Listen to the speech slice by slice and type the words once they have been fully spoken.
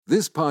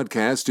This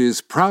podcast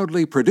is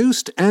proudly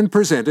produced and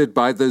presented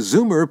by the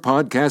Zoomer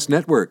Podcast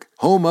Network,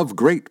 home of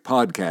great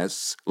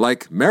podcasts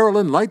like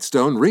Marilyn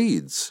Lightstone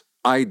Reads,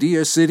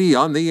 Idea City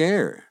on the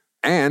Air,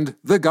 and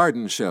The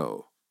Garden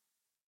Show.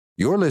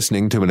 You're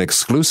listening to an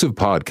exclusive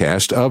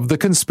podcast of The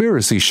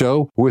Conspiracy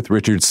Show with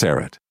Richard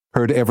Serrett.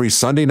 Heard every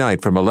Sunday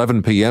night from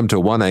 11 p.m. to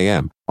 1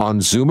 a.m. on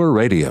Zoomer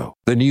Radio,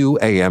 the new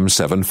AM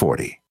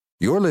 740.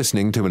 You're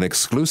listening to an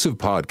exclusive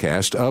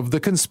podcast of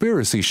The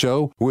Conspiracy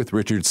Show with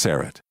Richard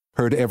Serrett.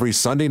 Heard every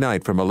Sunday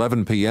night from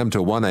 11 p.m.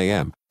 to 1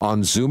 a.m.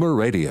 on Zoomer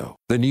Radio,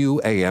 the new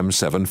AM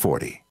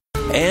 740.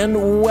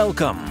 And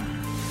welcome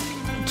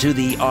to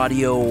the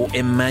Audio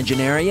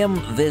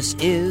Imaginarium. This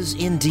is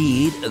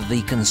indeed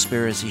The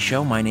Conspiracy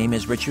Show. My name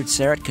is Richard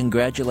Serrett.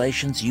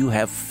 Congratulations, you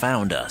have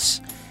found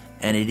us.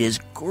 And it is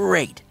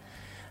great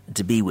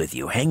to be with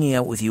you, hanging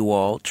out with you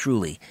all,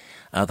 truly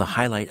the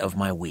highlight of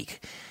my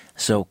week.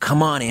 So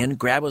come on in,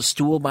 grab a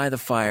stool by the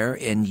fire,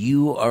 and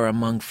you are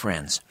among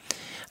friends.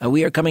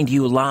 We are coming to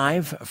you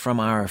live from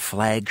our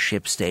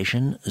flagship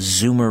station,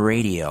 Zoomer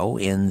Radio,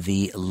 in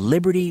the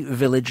Liberty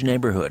Village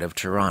neighborhood of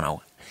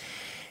Toronto,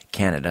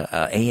 Canada,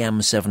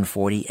 AM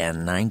 740 and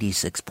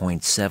 96.7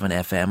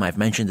 FM. I've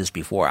mentioned this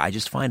before. I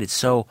just find it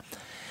so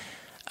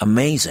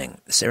amazing,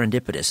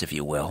 serendipitous, if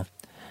you will,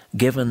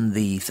 given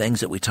the things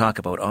that we talk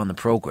about on the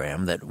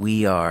program, that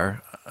we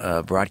are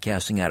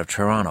broadcasting out of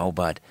Toronto,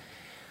 but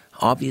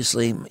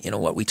obviously,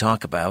 what we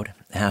talk about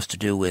has to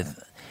do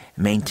with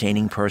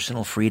maintaining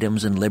personal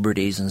freedoms and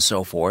liberties and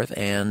so forth.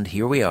 And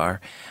here we are,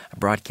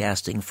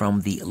 broadcasting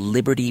from the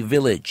Liberty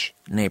Village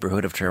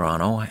neighborhood of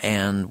Toronto,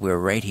 and we're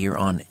right here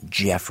on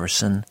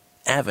Jefferson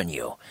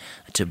Avenue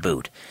to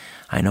boot.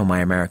 I know my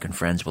American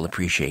friends will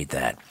appreciate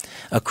that.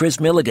 KRIS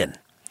Milligan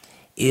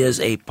is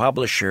a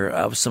publisher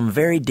of some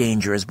very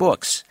dangerous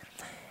books,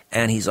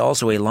 and he's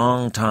also a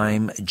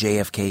long-time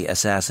JFK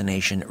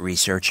assassination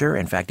researcher.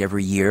 In fact,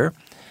 every year,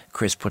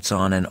 KRIS puts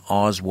on an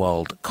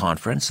Oswald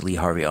Conference, Lee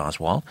Harvey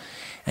Oswald,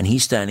 and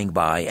he's standing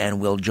by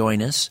and will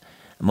join us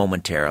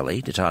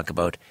momentarily to talk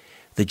about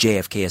the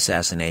JFK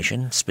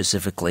assassination.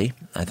 Specifically,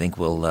 I think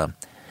we'll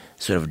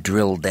sort of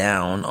drill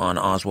down on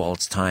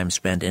Oswald's time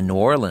spent in New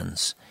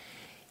Orleans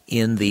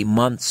in the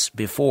months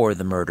before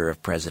the murder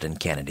of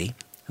President Kennedy,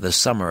 the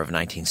summer of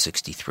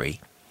 1963.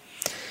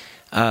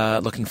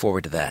 Looking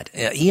forward to that.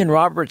 Ian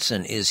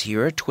Robertson is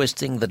here,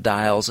 twisting the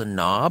dials and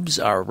knobs,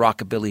 our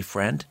rockabilly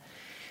friend.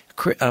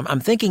 I'm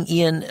thinking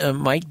Ian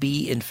might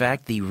be, in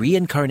fact, the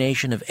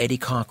reincarnation of Eddie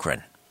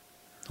Cochran.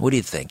 What do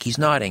you think? He's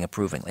nodding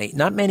approvingly.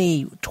 Not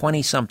many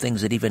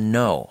 20-somethings that even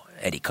know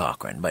Eddie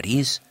Cochran, but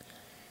he's...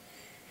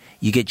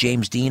 You get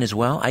James Dean as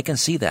well? I can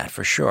see that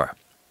for sure.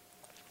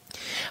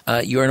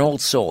 You're an old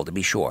soul, to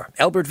be sure.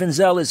 Albert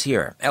Vinzel is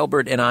here.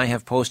 Albert and I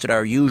have posted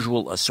our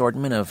usual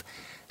assortment of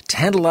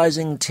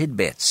tantalizing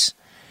tidbits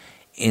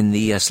in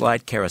the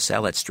slide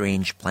carousel at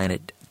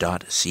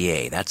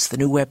strangeplanet.ca. That's the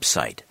new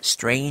website,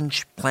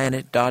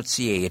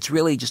 strangeplanet.ca. It's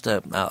really just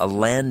a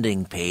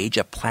landing page,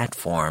 a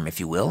platform,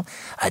 if you will,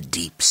 a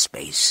deep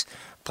space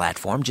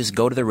platform. Just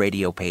go to the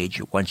radio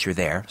page once you're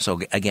there. So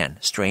again,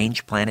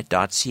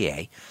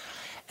 strangeplanet.ca.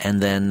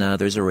 And then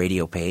there's a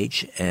radio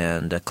page,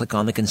 and click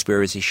on The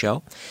Conspiracy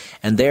Show.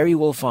 And there you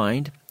will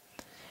find,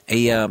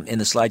 in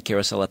the slide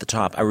carousel at the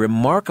top, a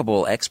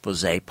remarkable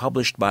expose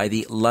published by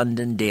the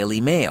London Daily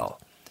Mail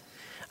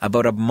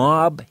about a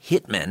mob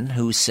hitman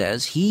who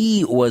says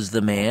he was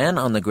the man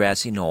on the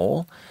grassy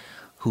knoll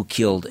who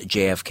killed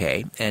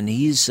JFK, and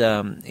he's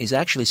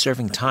actually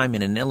serving time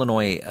in an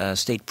Illinois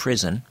state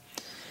prison.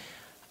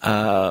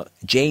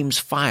 James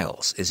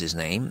Files is his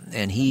name,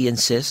 and he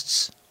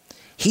insists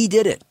he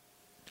did it.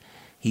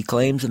 He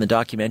claims in the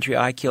documentary,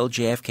 I Killed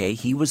JFK,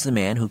 he was the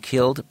man who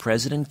killed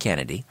President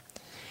Kennedy.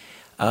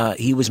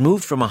 He was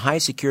moved from a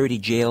high-security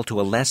jail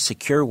to a less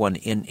secure one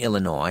in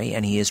Illinois,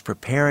 and he is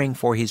preparing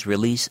for his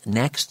release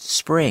next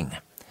spring,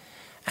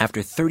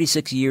 after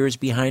 36 years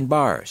behind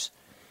bars.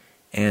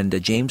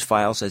 And James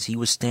File says he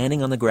was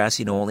standing on the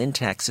grassy knoll in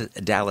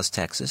Dallas,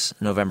 Texas,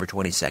 November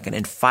 22nd,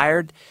 and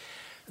fired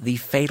the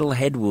fatal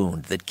head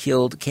wound that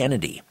killed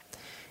Kennedy.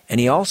 And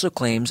he also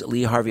claims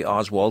Lee Harvey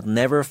Oswald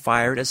never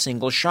fired a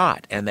single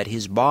shot, and that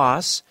his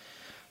boss,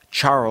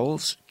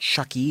 Charles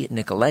Chucky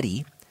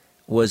Nicoletti,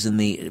 was in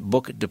the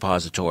book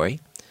depository.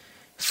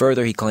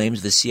 Further, he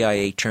claims the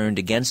CIA turned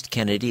against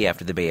Kennedy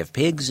after the Bay of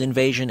Pigs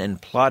invasion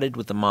and plotted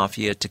with the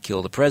mafia to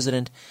kill the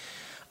president.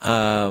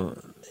 I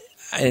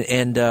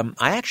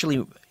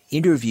actually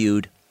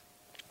interviewed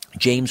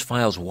James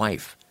Files'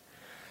 wife,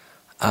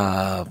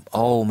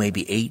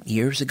 maybe 8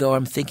 years ago,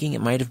 I'm thinking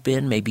it might have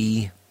been,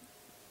 maybe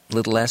a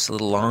little less, a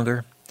little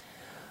longer.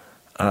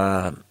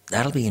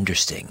 That'll be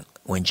interesting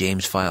when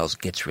James Files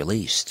gets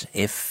released,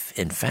 if,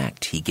 in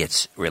fact, he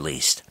gets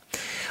released.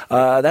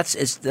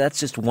 That's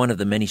just one of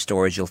the many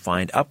stories you'll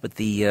find up at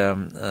the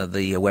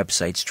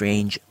website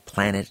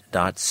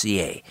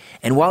strangeplanet.ca.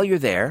 And while you're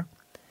there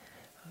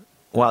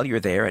at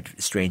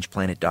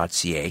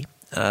strangeplanet.ca,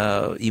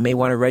 You may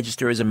want to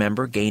register as a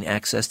member, gain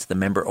access to the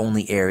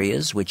member-only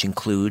areas, which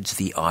includes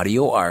the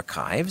audio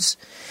archives.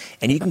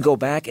 And you can go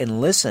back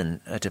and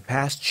listen to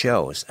past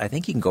shows. I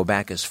think you can go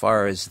back as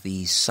far as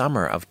the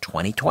summer of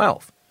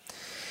 2012.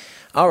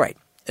 All right,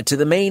 to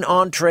the main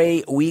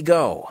entree we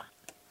go.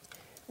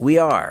 We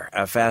are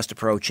fast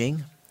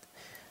approaching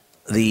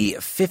the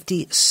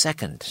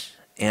 52nd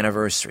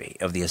anniversary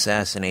of the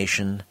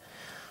assassination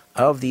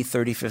of the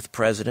 35th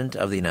President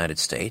of the United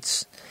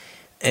States.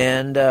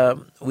 And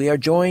we are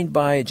joined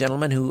by a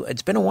gentleman who,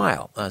 it's been a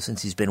while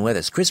since he's been with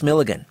us. KRIS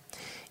MILLEGAN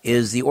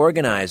is the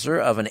organizer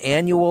of an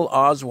Annual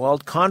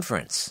Oswald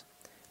Conference.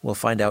 We'll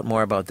find out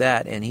more about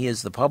that. And he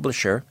is the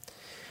publisher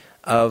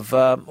of,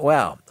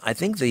 I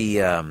think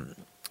their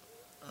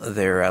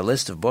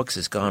list of books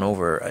has gone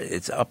over,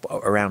 it's up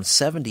around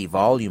 70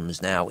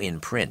 volumes now in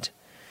print.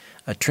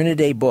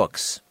 TrineDay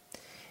Books.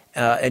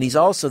 And he's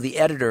also the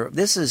editor.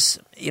 This is,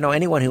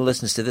 anyone who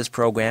listens to this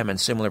program and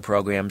similar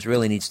programs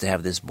really needs to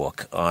have this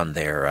book on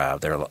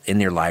in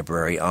their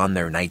library, on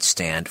their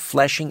nightstand,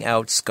 Fleshing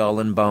Out Skull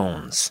and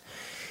Bones,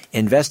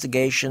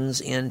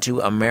 Investigations into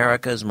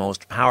America's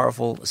Most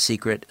Powerful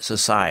Secret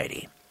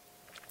Society.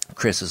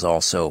 KRIS is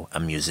also a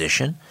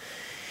musician.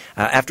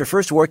 After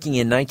first working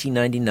in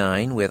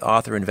 1999 with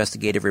author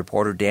investigative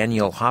reporter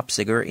Daniel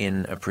Hopsiger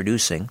in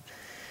producing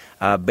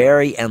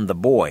Barry and the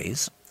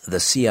Boys, the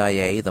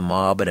CIA, the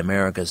Mob, and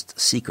America's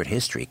Secret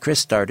History, KRIS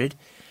started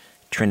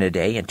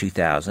TrineDay in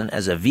 2000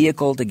 as a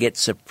vehicle to get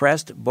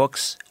suppressed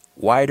books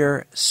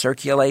wider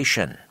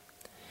circulation.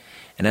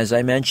 And as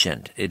I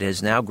mentioned, it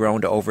has now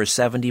grown to over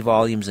 70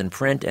 volumes in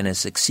print and has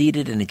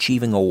succeeded in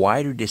achieving a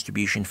wider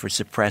distribution for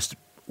suppressed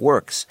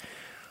works.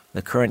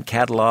 The current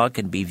catalog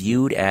can be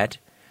viewed at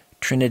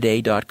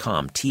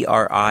TrineDay.com,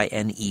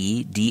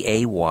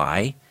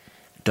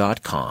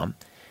 TrineDay.com.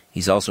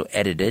 He's also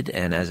edited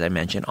and, as I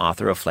mentioned,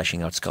 author of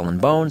Fleshing Out Skull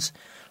and Bones,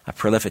 a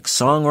prolific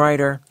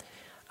songwriter,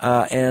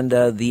 and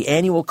the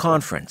annual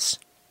conference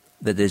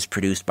that is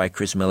produced by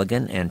KRIS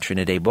MILLEGAN and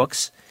TrineDay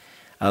Books,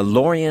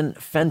 Lorian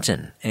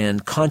Fenton,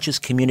 and Conscious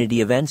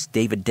Community Events,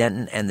 David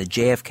Denton, and the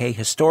JFK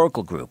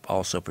Historical Group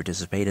also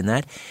participate in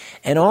that,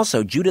 and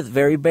also Judith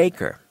Very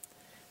Baker,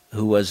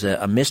 who was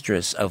a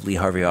mistress of Lee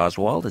Harvey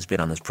Oswald, has been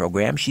on this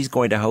program. She's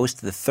going to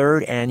host the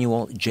third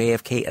annual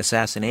JFK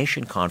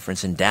Assassination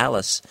Conference in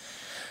Dallas,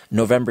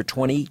 November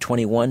 20,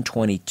 21,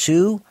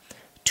 22,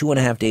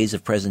 2.5 days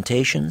of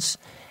presentations,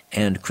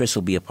 and KRIS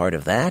will be a part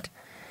of that.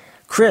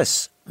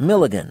 KRIS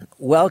MILLEGAN,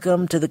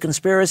 welcome to the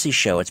Conspiracy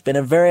Show. It's been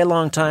a very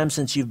long time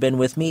since you've been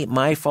with me.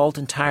 My fault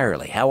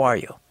entirely. How are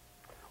you?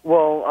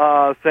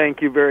 Well,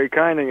 thank you very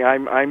kindly.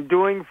 I'm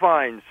doing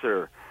fine,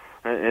 sir.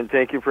 And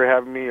thank you for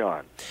having me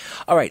on.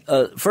 All right.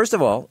 First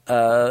of all,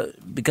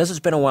 because it's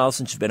been a while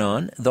since you've been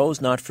on,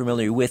 those not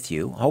familiar with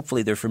you,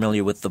 hopefully they're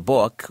familiar with the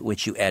book,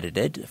 which you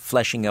edited,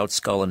 Fleshing Out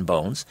Skull and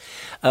Bones.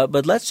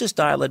 But let's just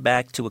dial it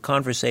back to a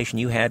conversation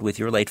you had with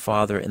your late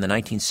father in the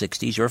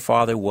 1960s. Your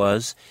father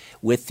was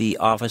with the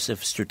Office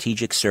of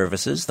Strategic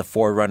Services, the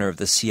forerunner of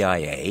the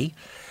CIA.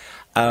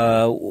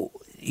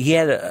 He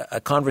had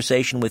a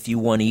conversation with you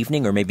one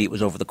evening, or maybe it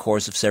was over the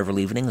course of several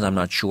evenings, I'm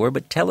not sure.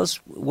 But tell us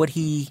what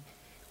he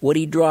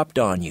dropped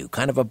on you,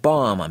 kind of a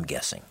bomb, I'm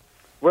guessing.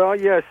 Well,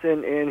 yes,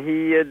 and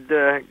he had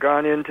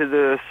gone into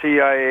the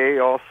CIA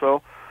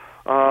also,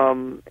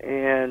 and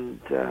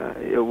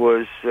it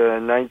was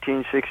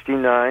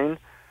 1969,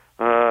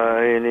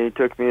 and he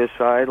took me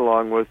aside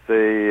along with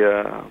he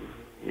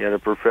had a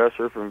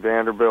professor from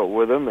Vanderbilt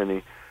with him, and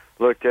he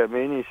looked at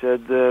me and he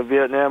said, the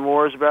Vietnam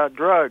War is about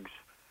drugs.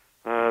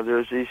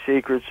 There's these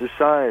secret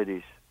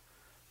societies.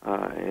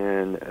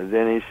 And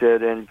then he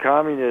said, and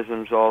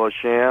communism's all a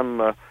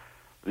sham.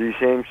 These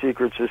same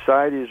secret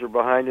societies are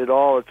behind it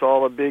all. It's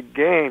all a big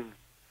game.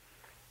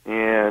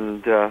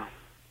 And at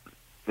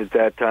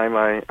that time,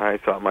 I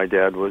thought my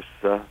dad was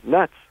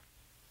nuts.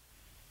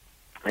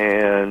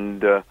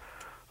 And a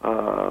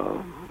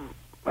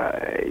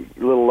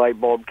little light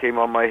bulb came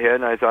on my head,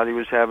 and I thought he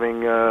was having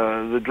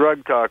the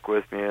drug talk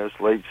with me. It was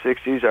late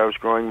 60s. I was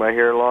growing my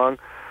hair long.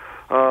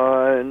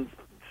 And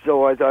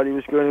so I thought he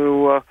was going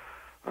to,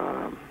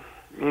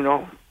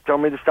 tell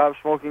me to stop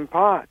smoking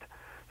pot.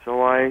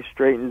 So I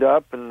straightened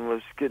up and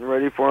was getting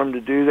ready for him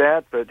to do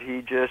that, but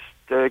he just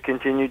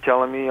continued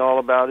telling me all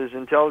about his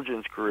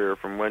intelligence career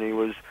from when he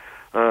was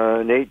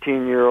an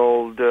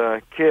 18-year-old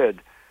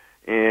kid.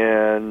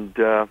 And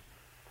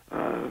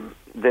then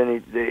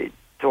they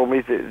told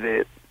me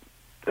that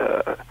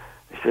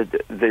he said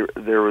that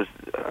there was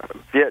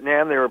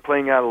Vietnam. They were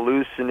playing out a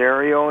loose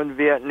scenario in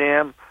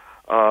Vietnam.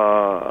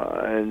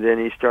 And then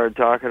he started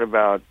talking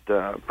about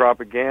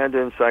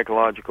propaganda and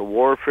psychological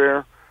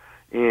warfare.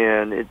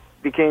 And it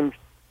became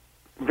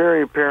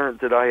very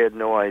apparent that I had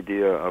no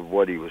idea of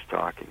what he was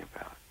talking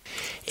about.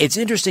 It's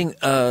interesting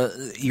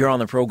you're on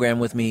the program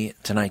with me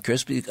tonight,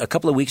 KRIS. A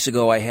couple of weeks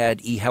ago I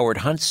had E. Howard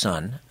Hunt's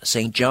son,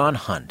 St. John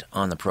Hunt,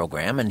 on the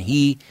program, and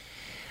he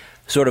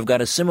sort of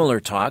got a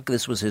similar talk.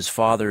 This was his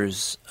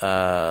father's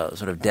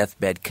sort of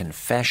deathbed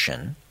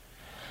confession.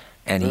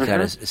 And he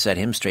kind of set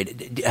him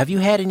straight. Have you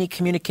had any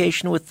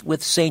communication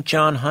with St.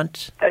 John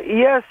Hunt?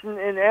 Yes,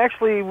 and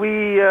actually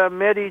we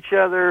met each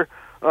other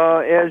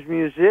as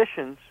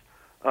musicians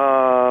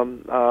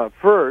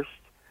first,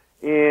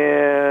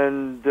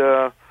 and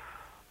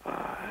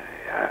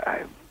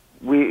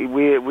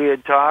we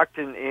had talked,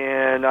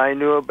 and I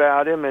knew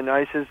about him, and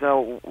I says,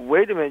 "Now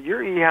wait a minute,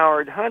 you're E.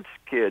 Howard Hunt's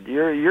kid.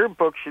 Your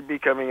book should be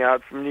coming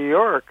out from New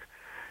York."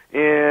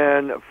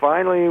 And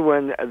finally,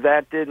 when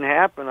that didn't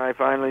happen, I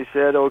finally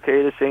said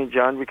okay to St.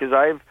 John, because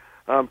I've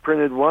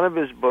printed one of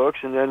his books,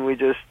 and then we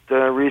just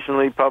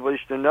recently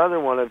published another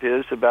one of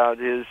his about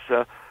his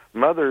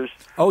mother's.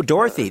 Oh,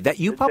 Dorothy, that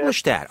you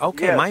published that.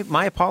 Okay, yes.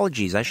 my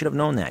apologies. I should have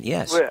known that.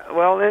 Yes.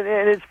 Well,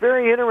 and it's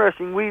very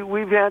interesting.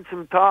 We've had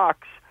some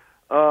talks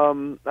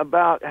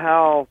about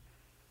how,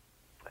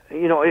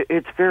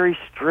 it's very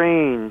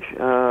strange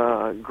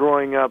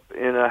growing up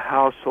in a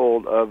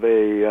household of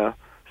a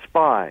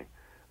spy,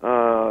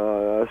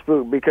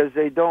 spook, because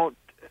they don't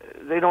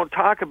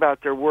talk about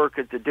their work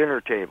at the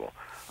dinner table.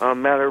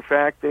 Matter of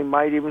fact, they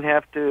might even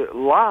have to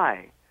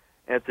lie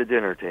at the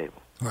dinner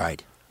table.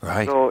 Right.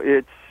 So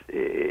it's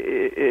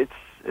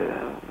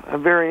a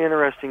very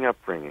interesting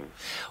upbringing.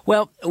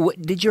 Well,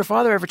 did your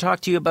father ever talk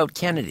to you about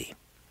Kennedy?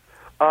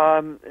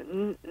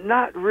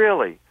 Not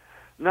really.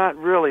 He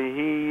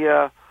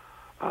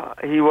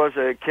was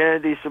a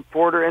Kennedy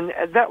supporter, and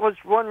that was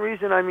one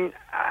reason. I mean,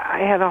 I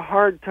had a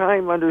hard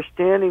time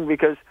understanding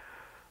because,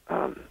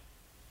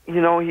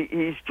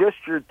 he's just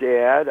your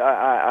dad.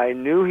 I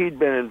knew he'd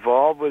been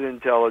involved with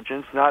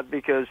intelligence, not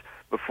because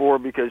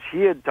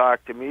he had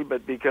talked to me,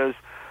 but because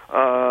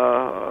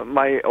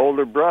my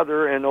older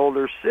brother and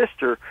older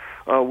sister,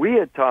 we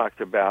had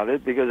talked about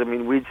it, because,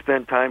 we'd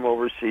spent time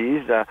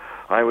overseas.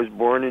 I was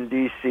born in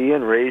D.C.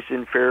 and raised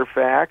in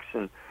Fairfax,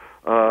 and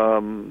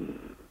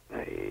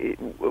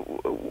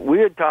we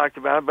had talked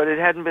about it, but it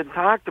hadn't been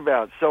talked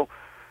about. So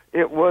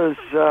it was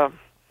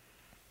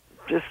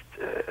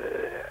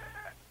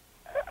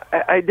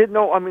I didn't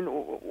know.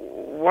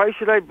 Why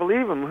should I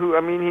believe him?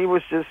 He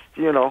was just,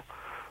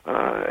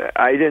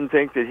 I didn't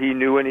think that he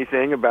knew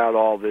anything about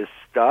all this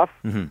stuff.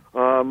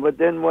 Mm-hmm. But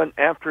then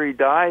after he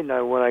died,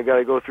 and when I got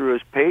to go through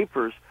his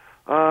papers,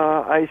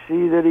 I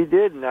see that he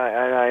did, and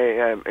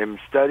I am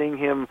studying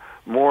him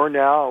more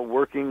now,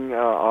 working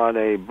on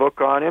a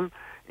book on him,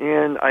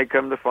 and I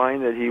come to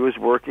find that he was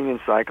working in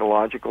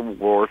psychological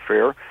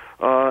warfare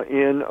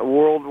in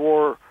World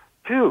War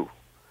II.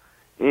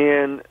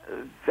 And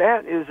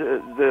that is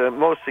the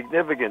most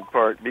significant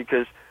part,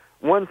 because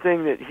one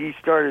thing that he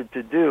started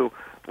to do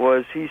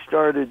was he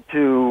started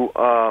to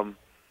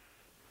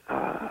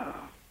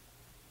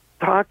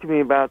talk to me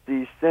about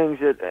these things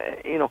that,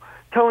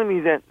 telling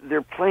me that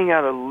they're playing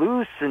out a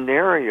lose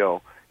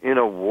scenario in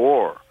a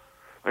war.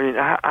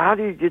 How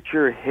do you get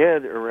your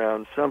head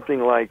around something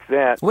like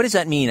that? What does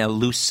that mean, a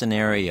loose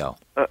scenario?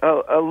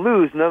 A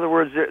lose. In other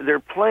words, they're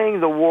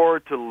playing the war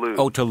to lose.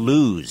 Oh, to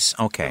lose.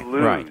 Okay, to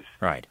lose.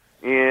 Right.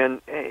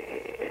 And,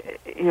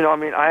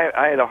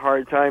 I had a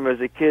hard time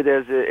as a kid,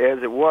 as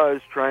it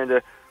was, trying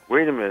to,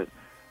 wait a minute,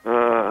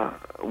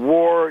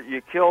 war,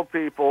 you kill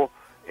people,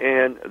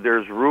 and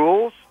there's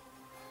rules.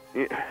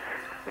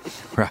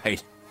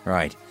 Right. All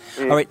right,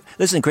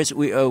 listen, Chris,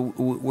 we're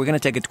going to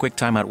take a quick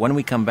time out. When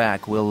we come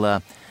back,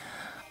 we'll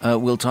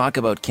talk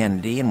about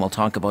Kennedy, and we'll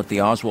talk about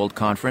the Oswald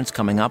Conference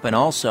coming up, and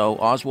also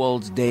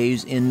Oswald's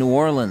days in New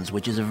Orleans,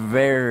 which is a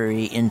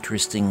very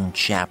interesting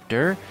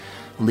chapter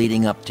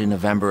leading up to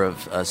November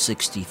of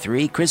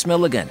 63. KRIS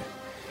Milligan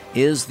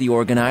is the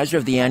organizer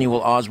of the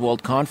Annual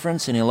Oswald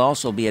Conference, and he'll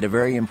also be at a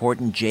very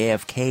important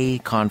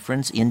JFK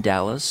conference in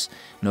Dallas,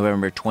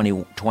 November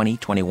 20,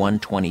 21,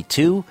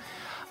 22.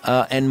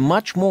 And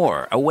much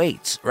more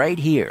awaits right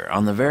here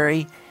on the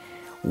very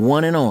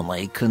one and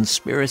only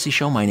Conspiracy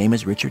Show. My name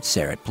is Richard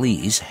Serrett.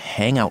 Please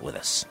hang out with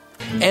us.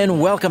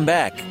 And welcome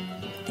back.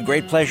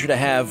 Great pleasure to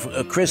have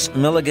KRIS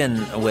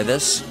Milligan with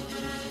us,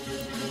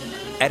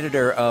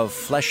 editor of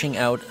Fleshing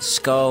Out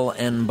Skull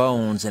and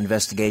Bones,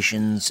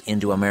 Investigations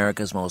into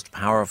America's Most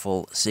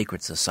Powerful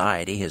Secret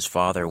Society. His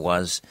father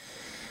was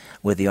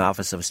with the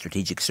Office of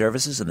Strategic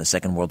Services in the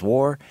Second World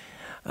War.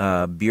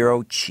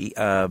 Bureau chief,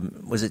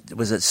 was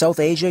it South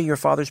Asia, your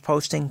father's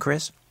posting,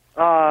 Chris?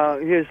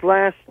 His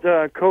last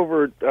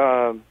covert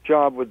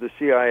job with the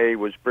CIA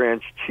was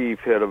branch chief,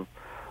 head of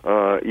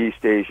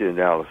East Asia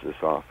analysis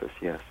office,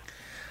 yes.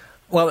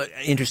 Well,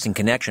 interesting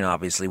connection,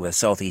 obviously, with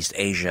Southeast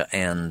Asia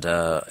and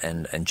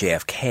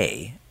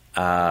JFK,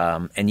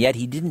 and yet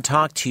he didn't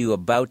talk to you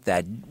about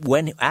that.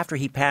 After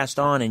he passed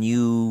on and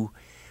you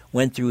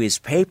went through his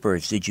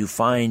papers, did you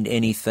find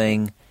any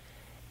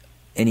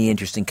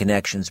interesting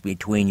connections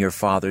between your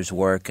father's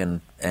work and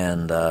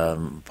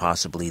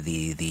possibly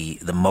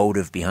the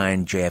motive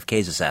behind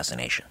JFK's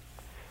assassination?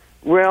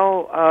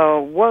 Well,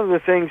 one of the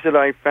things that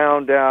I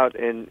found out,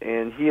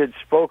 and he had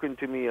spoken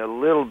to me a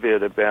little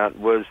bit about,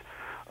 was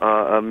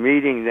a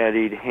meeting that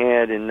he'd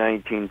had in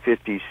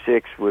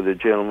 1956 with a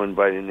gentleman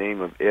by the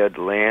name of Ed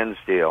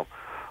Lansdale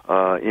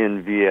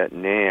in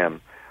Vietnam,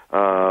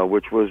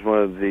 which was one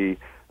of the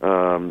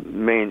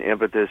main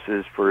but this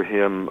is for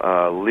him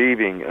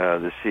leaving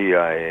the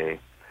CIA.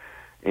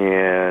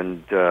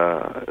 And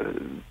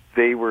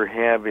they were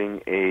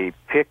having a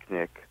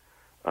picnic,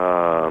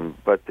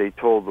 but they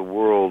told the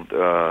world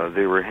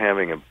they were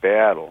having a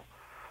battle.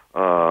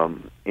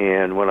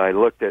 And when I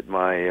looked at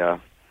my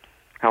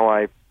how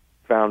I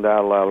found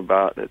out a lot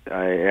about it,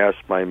 I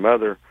asked my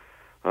mother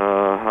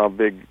how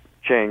big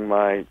Chiang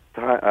Mai,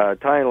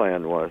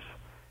 Thailand was.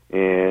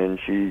 And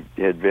she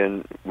had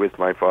been with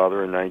my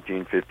father in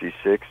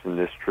 1956 in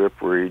this trip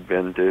where he'd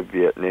been to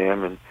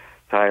Vietnam and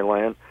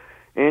Thailand.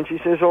 And she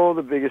says, oh,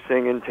 the biggest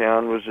thing in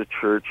town was a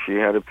church. She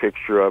had a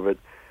picture of it.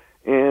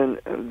 And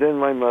then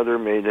my mother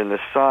made an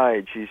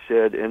aside. She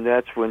said, and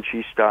that's when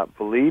she stopped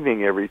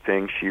believing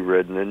everything she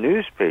read in the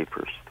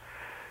newspapers.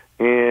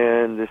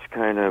 And this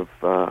kind of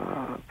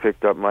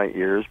picked up my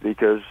ears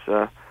because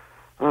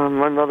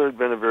my mother had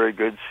been a very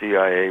good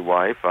CIA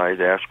wife.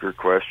 I'd ask her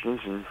questions,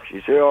 and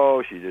she'd say,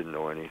 oh, she didn't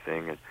know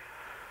anything. And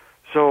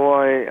so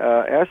I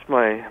asked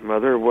my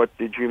mother, what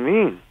did you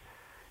mean?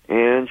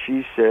 And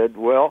she said,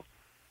 well,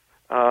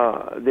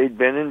 they'd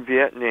been in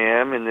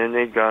Vietnam, and then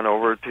they'd gone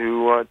over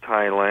to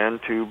Thailand,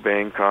 to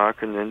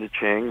Bangkok, and then to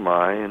Chiang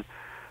Mai. And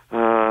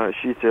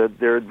she said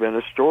there had been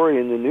a story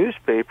in the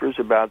newspapers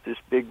about this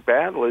big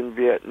battle in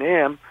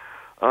Vietnam,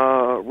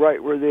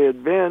 right where they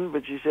had been,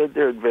 but she said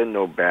there had been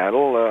no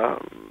battle.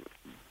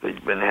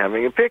 They'd been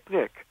having a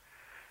picnic.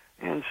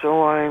 And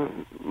so I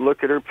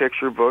look at her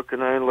picture book,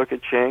 and I look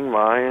at Chiang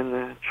Mai and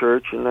the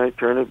church, and I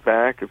turn it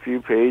back a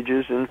few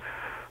pages, and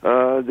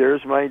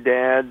there's my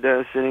dad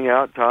sitting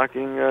out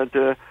talking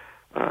to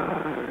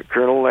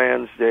Colonel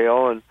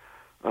Lansdale,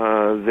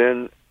 and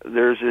then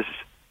there's this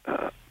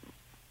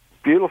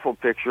beautiful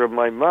picture of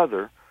my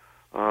mother.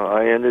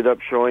 I ended up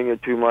showing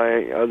it to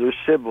my other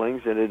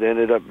siblings, and it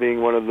ended up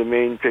being one of the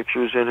main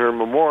pictures in her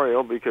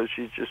memorial because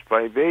she's just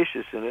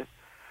vivacious in it.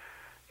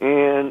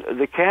 And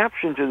the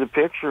caption to the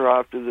picture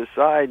off to the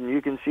side, and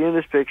you can see in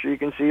this picture, you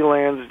can see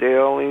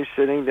Lansdale, and he's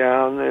sitting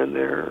down, and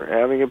they're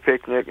having a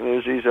picnic, and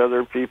there's these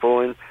other people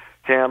in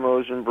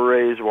camos and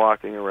berets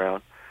walking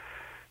around.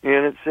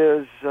 And it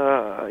says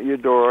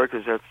Eudora,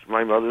 because that's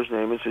my mother's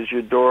name, it says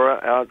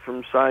Eudora out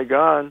from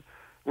Saigon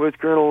with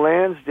Colonel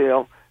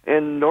Lansdale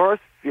and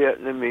North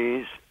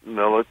Vietnamese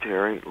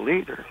military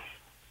leaders.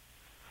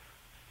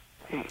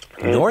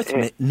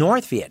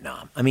 North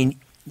Vietnam. I mean,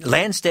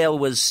 Lansdale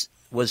was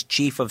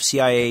chief of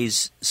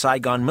CIA's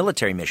Saigon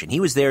military mission. He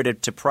was there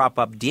to prop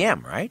up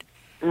Diem, right?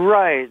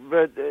 Right,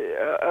 but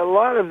a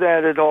lot of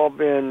that had all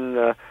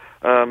been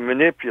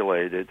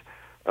manipulated.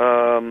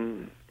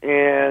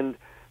 And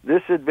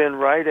this had been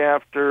right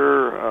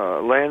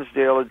after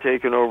Lansdale had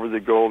taken over the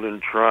Golden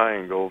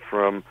Triangle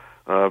from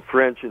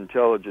French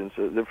intelligence.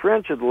 The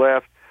French had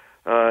left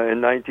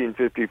in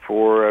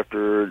 1954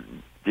 after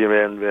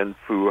Dien Bien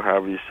Phu,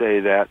 however you say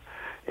that.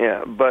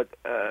 Yeah, but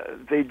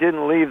they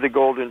didn't leave the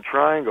Golden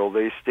Triangle.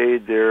 They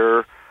stayed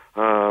there,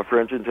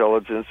 French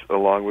intelligence,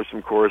 along with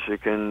some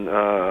Corsican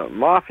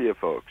mafia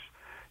folks.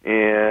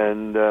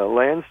 And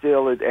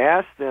Lansdale had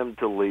asked them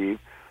to leave,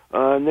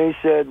 and they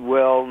said,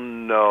 well,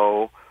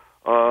 no.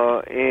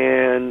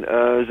 And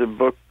there's a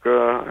book,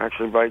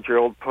 actually by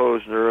Gerald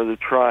Posner, The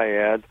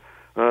Triad,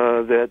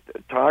 that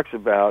talks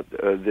about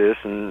this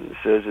and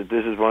says that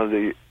this is one of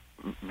the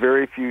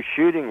very few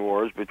shooting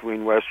wars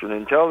between Western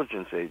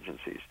intelligence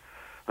agencies.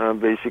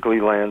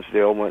 Basically,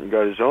 Lansdale went and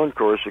got his own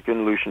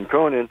Corsican, Lucian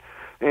Conan,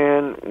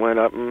 and went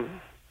up and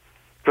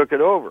took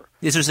it over.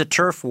 This was a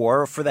turf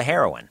war for the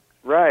heroin.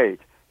 Right.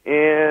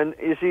 And,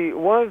 you see,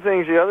 one of the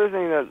things, the other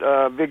thing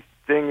that, big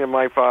thing that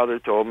my father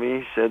told me,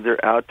 he said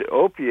they're out to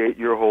opiate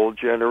your whole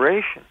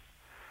generation.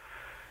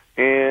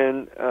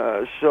 And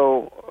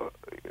so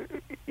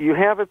you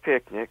have a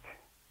picnic,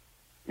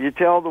 you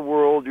tell the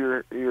world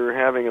you're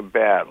having a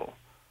battle.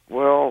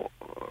 Well,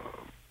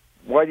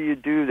 why do you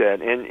do that?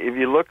 And if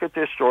you look at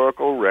the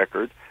historical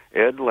record,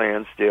 Ed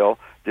Lansdale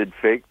did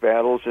fake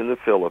battles in the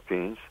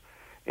Philippines,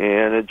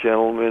 and a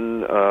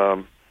gentleman,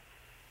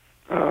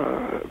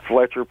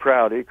 Fletcher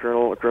Prouty,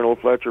 Colonel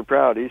Fletcher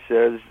Prouty,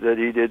 says that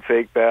he did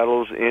fake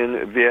battles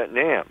in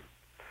Vietnam.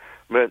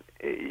 But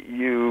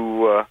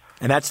you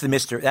and that's the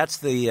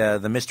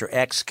Mr.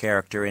 X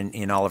character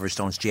in Oliver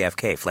Stone's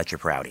JFK, Fletcher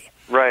Prouty.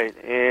 Right,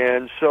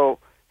 and so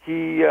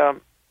he.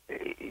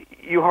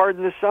 You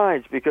harden the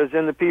sides, because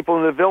then the people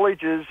in the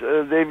villages,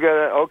 they've got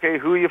to, okay,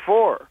 who you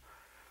for?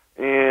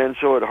 And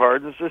so it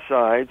hardens the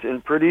sides,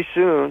 and pretty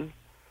soon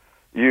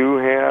you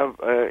have,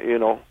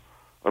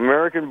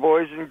 American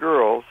boys and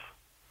girls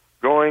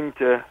going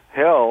to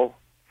hell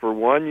for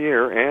 1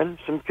 year, and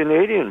some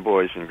Canadian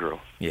boys and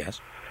girls.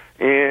 Yes.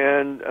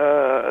 And,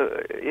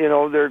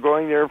 they're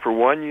going there for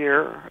 1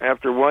 year.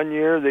 After 1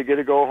 year, they get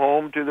to go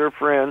home to their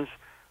friends.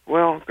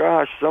 Well,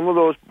 gosh, some of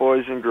those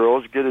boys and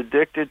girls get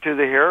addicted to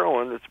the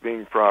heroin that's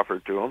being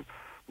proffered to them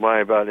by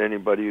about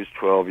anybody who's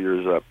 12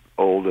 years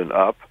old and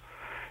up.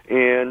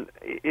 And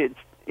it's,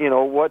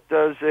 what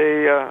does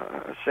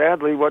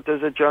sadly, what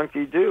does a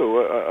junkie do?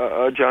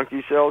 A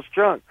junkie sells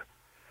junk.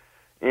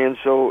 And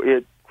so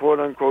it, quote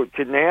unquote,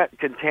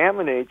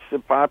 contaminates the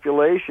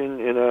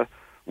population in a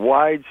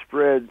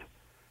widespread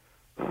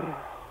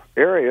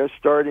area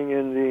starting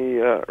in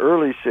the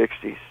early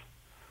 60s.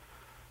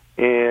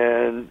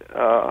 And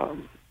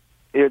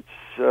it's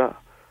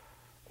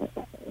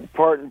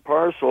part and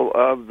parcel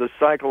of the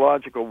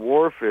psychological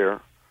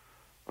warfare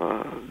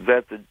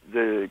that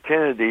the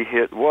Kennedy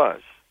hit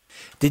was.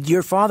 Did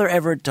your father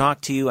ever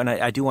talk to you, and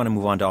I do want to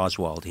move on to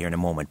Oswald here in a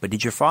moment, but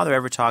did your father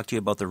ever talk to you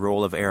about the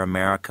role of Air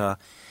America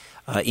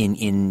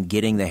in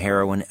getting the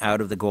heroin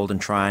out of the Golden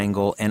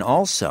Triangle? And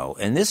also,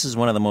 and this is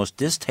one of the most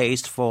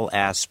distasteful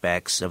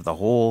aspects of the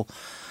whole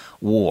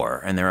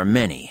war, and there are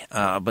many,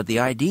 but the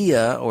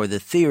idea or the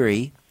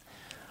theory,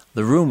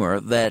 the rumor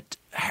that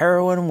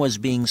heroin was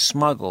being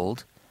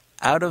smuggled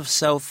out of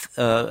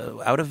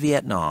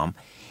Vietnam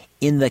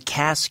in the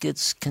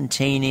caskets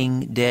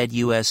containing dead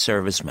U.S.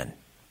 servicemen.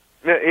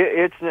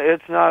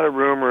 It's not a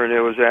rumor, and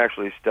it was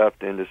actually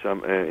stuffed into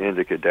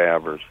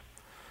cadavers.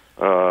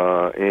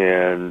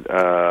 And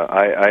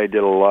I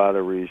did a lot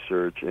of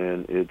research,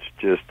 and it's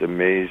just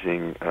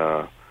amazing.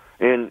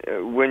 And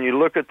when you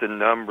look at the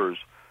numbers,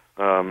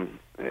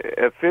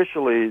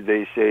 officially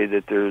they say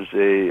that there's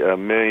a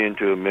 1 million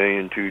to 1.2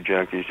 million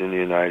junkies in the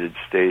United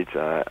States.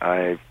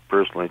 I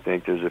personally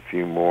think there's a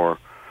few more.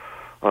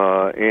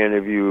 And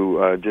if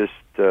you just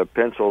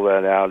pencil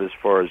that out as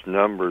far as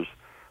numbers,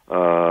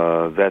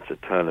 that's a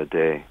ton a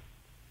day.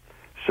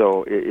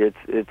 So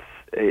it's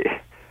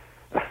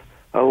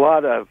a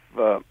lot of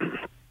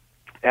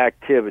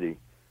activity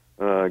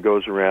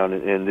goes around,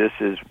 and this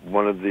is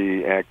one of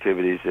the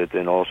activities that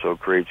then also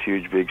creates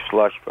huge, big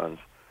slush funds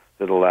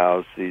that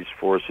allows these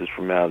forces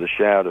from out of the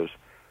shadows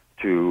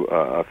to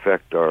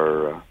affect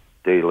our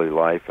daily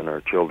life and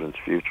our children's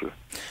future.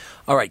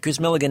 All right, KRIS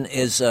Milligan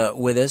is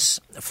with us,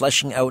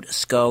 fleshing out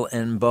Skull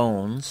and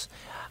Bones.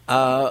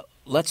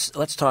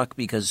 Let's talk,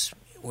 because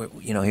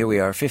here we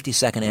are,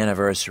 52nd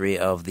anniversary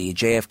of the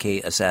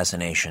JFK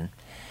assassination,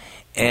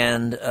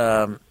 and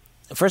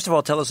first of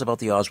all, tell us about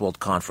the Oswald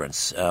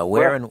Conference.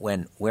 Where and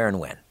when?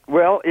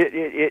 Well,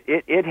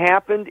 it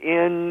happened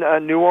in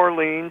New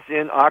Orleans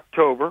in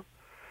October.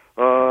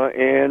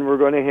 And we're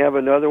going to have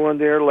another one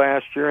there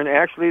last year. And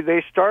actually,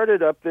 they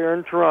started up there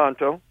in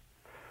Toronto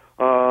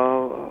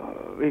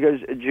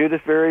because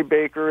Judith Vary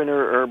Baker, in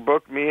her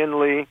book, Me and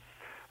Lee,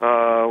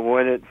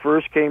 when it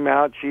first came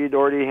out, she'd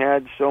already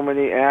had so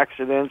many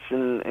accidents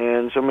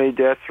and so many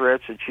death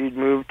threats that she'd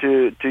moved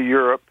to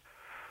Europe.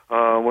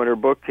 When her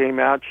book came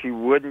out, she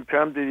wouldn't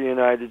come to the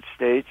United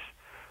States.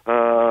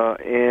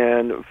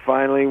 And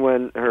finally,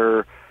 when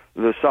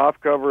the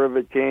soft cover of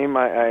it came,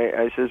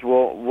 I says,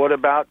 well, what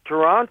about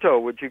Toronto?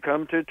 Would you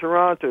come to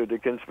Toronto, to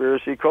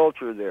conspiracy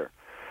culture there?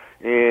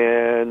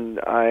 And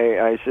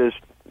I says,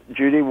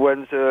 Judy,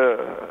 when's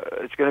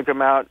it's going to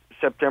come out?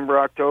 September,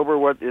 October?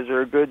 What is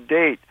there a good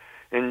date?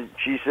 And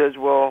she says,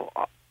 well,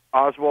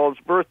 Oswald's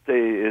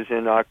birthday is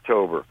in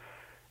October.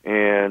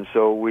 And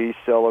so we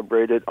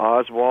celebrated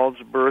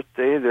Oswald's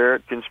birthday there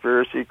at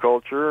Conspiracy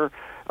Culture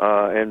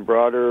and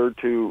brought her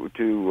to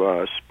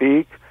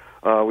speak.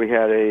 We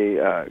had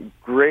a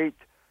great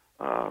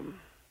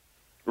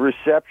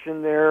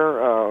reception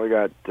there. We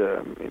got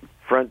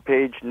front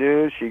page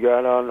news. She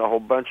got on a whole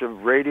bunch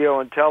of radio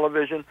and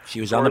television.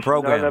 She was on the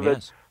program, none of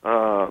yes.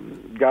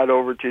 It got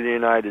over to the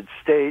United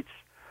States.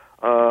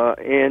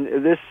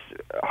 And this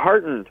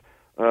heartened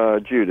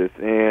Judith.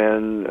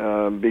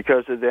 And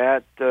because of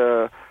that,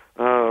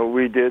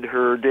 we did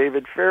her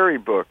David Ferry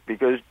book,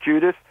 because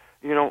Judith,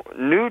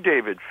 knew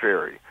David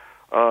Ferry.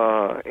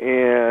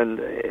 And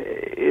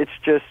it's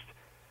just,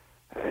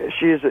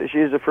 she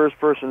is a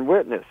first-person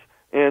witness.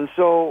 And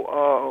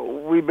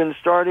so we've been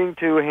starting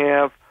to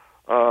have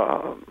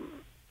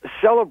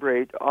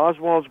celebrate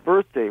Oswald's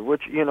birthday,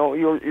 which,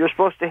 you're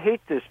supposed to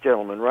hate this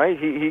gentleman, right?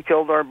 He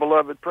killed our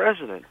beloved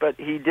president, but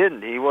he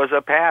didn't. He was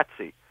a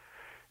patsy.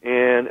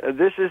 And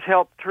this has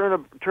helped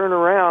turn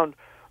around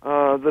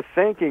the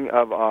thinking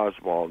of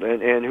Oswald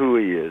and who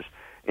he is.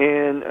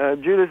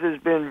 And Judith has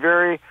been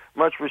very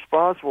much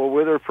responsible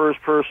with her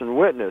first-person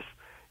witness.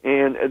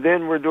 And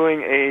then we're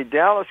doing a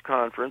Dallas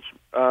conference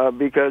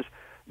because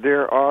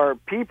there are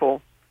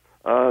people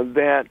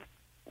that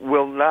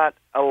will not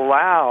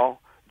allow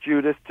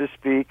Judith to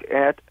speak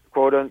at,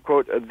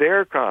 quote-unquote,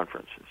 their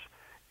conferences.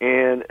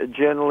 And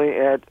generally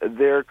at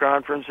their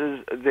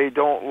conferences, they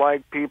don't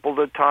like people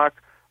to talk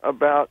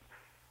about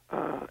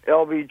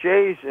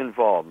LBJ's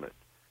involvement.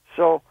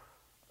 So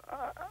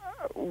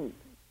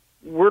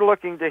we're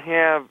looking to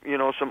have,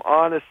 some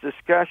honest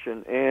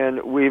discussion,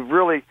 and we've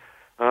really,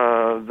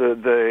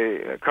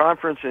 the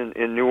conference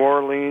in New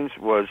Orleans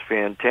was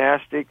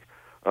fantastic.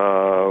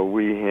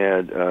 We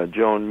had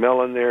Joan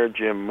Mellon there,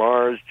 Jim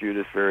Mars,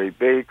 Judith Vary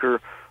Baker,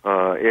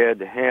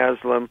 Ed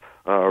Haslam,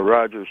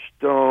 Roger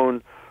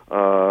Stone,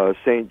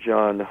 St.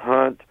 John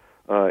Hunt,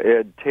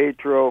 Ed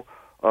Tatro,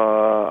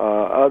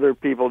 other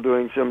people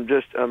doing some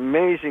just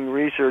amazing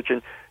research.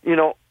 And,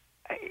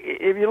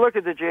 if you look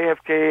at the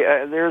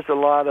JFK, there's a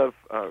lot of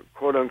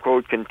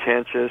quote-unquote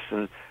contentious,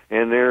 and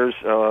there's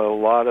a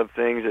lot of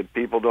things that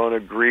people don't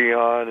agree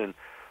on.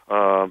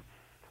 And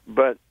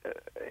but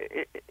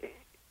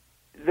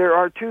there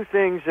are two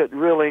things that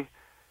really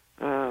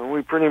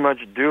we pretty much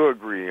do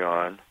agree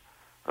on,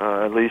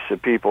 at least the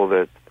people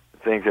that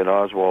think that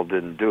Oswald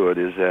didn't do it,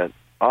 is that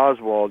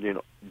Oswald,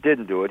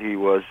 didn't do it. He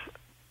was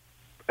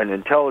an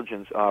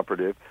intelligence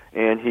operative,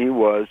 and he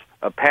was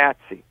a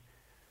patsy.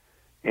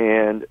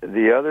 And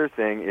the other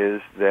thing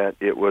is that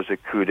it was a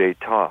coup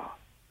d'etat.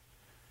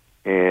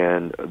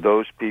 And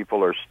those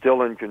people are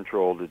still in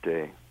control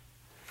today.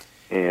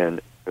 And,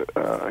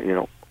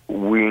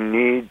 we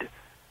need...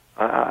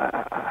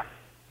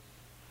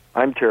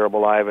 I'm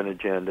terrible. I have an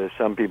agenda.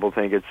 Some people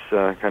think it's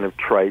kind of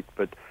trite,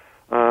 but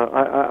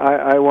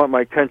I want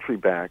my country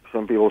back.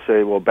 Some people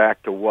say, well,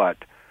 back to what?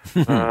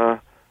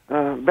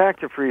 Back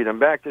to freedom,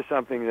 back to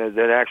something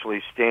that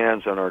actually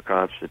stands on our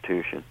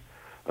Constitution,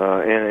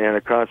 and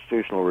a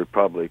constitutional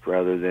republic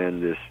rather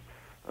than this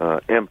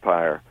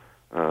empire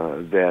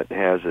that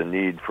has a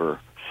need for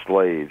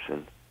slaves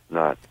and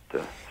not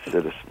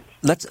citizens.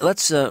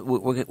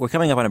 We're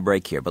coming up on a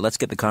break here, but let's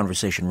get the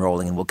conversation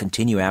rolling, and we'll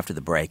continue after the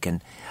break.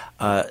 And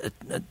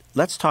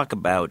let's talk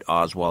about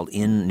Oswald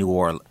in New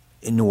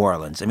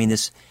Orleans. I mean,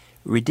 this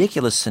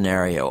ridiculous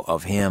scenario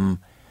of him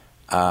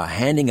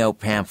handing out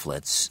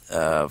pamphlets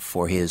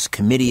for his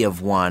Committee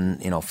of One,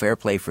 Fair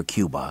Play for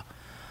Cuba,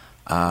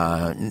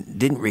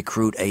 didn't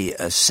recruit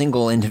a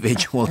single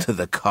individual to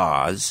the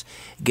cause,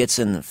 gets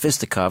in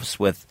fisticuffs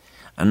with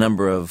a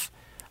number of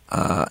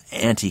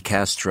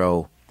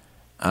anti-Castro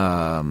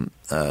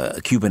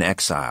Cuban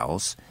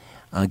exiles,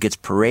 gets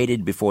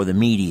paraded before the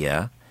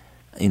media,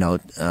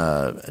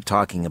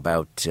 talking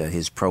about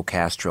his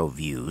pro-Castro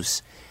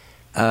views.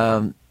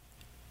 What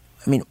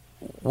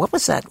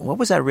was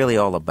that really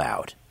all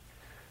about?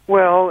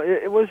 Well,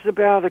 it was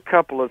about a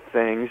couple of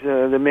things.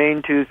 The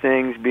main two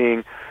things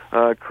being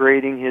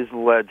creating his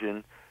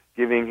legend,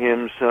 giving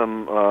him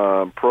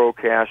some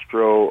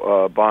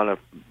pro-Castro bona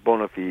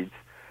fides,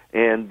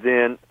 and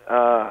then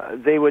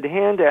they would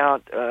hand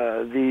out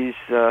these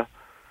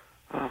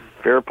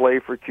Fair Play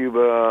for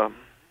Cuba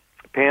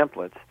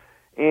pamphlets,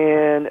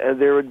 and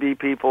there would be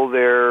people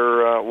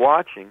there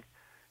watching,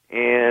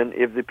 and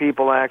if the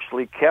people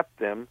actually kept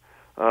them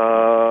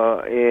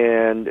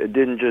and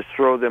didn't just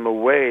throw them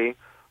away,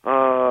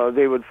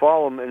 they would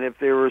follow them, and if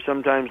there were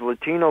sometimes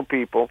Latino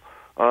people,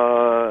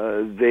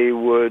 they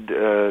would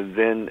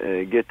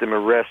then get them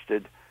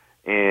arrested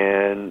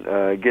and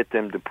get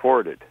them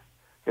deported,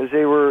 because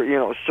they were,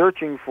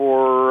 searching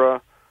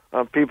for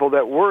people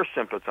that were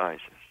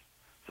sympathizers.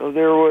 So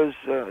there was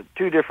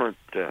two different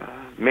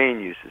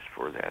main uses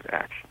for that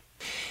action.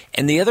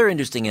 And the other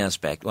interesting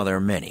aspect, well, there are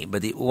many,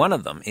 but one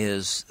of them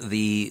is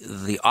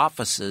the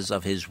offices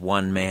of his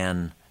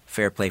one-man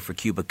Fair Play for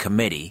Cuba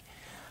committee,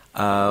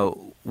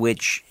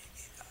 which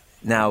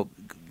now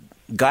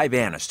Guy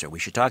Bannister, we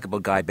should talk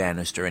about Guy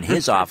Bannister and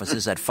his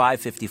offices at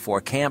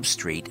 554 Camp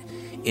Street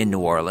in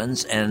New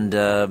Orleans, and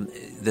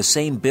the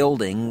same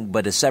building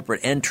but a separate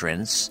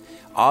entrance.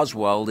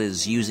 Oswald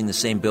is using the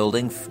same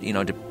building,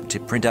 to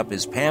print up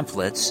his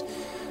pamphlets.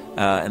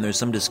 And there's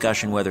some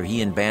discussion whether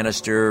he and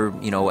Bannister,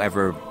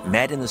 ever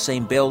met in the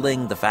same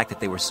building. The fact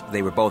that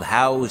they were both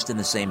housed in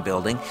the same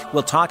building.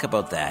 We'll talk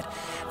about that.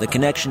 The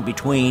connection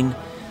between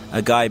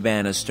Guy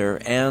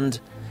Bannister and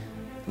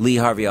Lee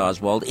Harvey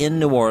Oswald in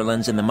New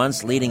Orleans in the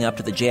months leading up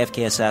to the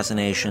JFK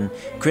assassination.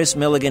 KRIS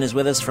Milligan is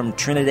with us from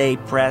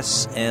TrineDay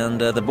Press, and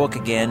the book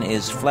again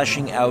is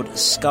Fleshing Out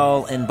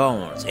Skull and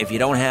Bones. If you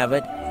don't have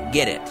it,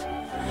 get it.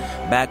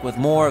 Back with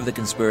more of The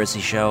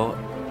Conspiracy Show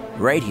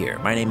right here.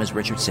 My name is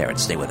Richard Serrett.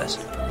 Stay with us.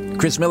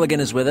 KRIS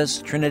Milligan is with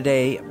us,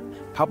 TrineDay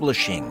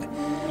Publishing,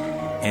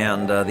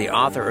 and the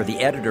author, or the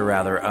editor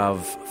rather,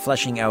 of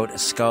Fleshing Out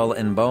Skull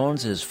and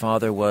Bones. His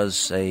father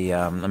was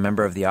a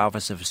member of the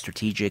Office of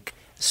Strategic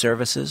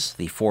Services,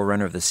 the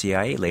forerunner of the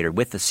CIA, later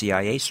with the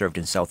CIA, served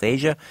in South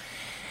Asia.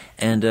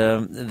 And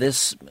a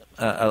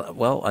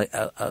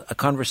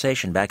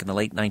conversation back in the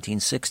late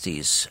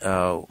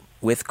 1960s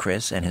with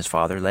KRIS and his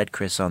father led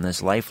KRIS on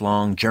this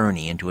lifelong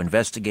journey into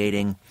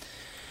investigating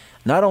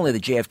not only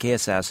the JFK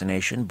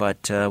assassination,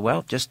 but,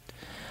 just,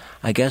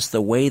 I guess,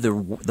 the way the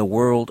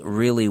world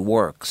really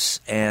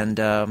works. And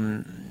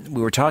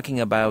we were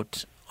talking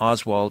about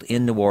Oswald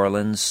in New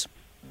Orleans,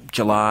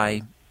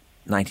 July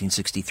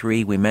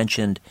 1963. We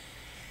mentioned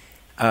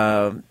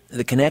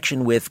the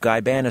connection with Guy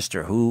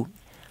Bannister, who,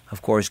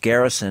 of course,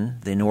 Garrison,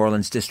 the New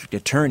Orleans district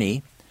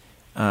attorney,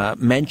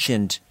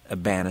 mentioned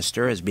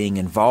Bannister as being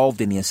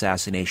involved in the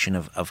assassination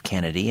of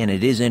Kennedy. And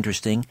it is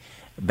interesting,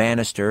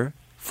 Bannister,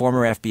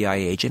 former FBI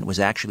agent, was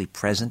actually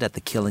present at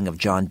the killing of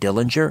John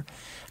Dillinger,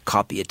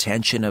 caught the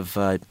attention of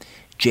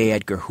J.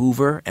 Edgar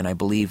Hoover, and I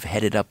believe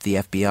headed up the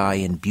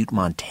FBI in Butte,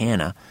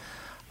 Montana,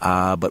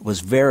 but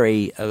was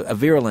a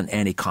virulent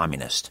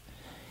anti-communist.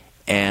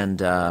 And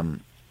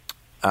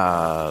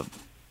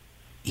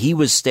he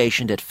was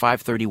stationed at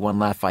 531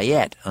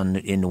 Lafayette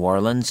in New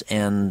Orleans,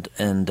 and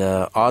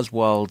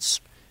Oswald's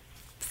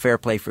Fair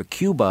Play for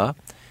Cuba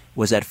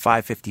was at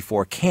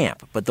 554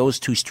 Camp, but those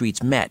two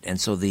streets met,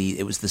 and so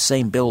it was the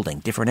same building,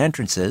 different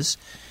entrances,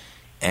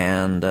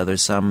 and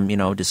there's some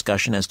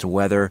discussion as to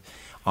whether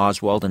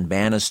Oswald and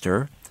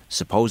Bannister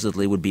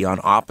supposedly would be on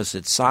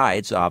opposite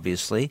sides,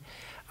 obviously,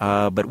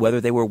 but whether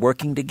they were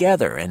working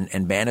together.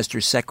 And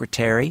Bannister's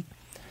secretary,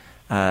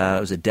 it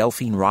was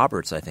Delphine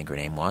Roberts, I think her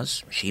name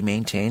was. She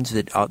maintains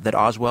that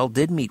Oswald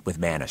did meet with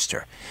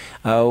Bannister.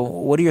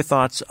 What are your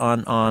thoughts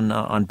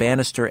on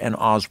Bannister and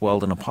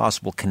Oswald and a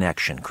possible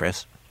connection,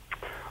 Chris?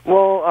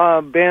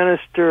 Well,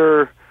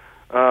 Bannister,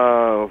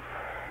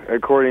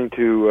 according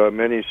to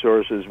many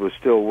sources, was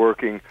still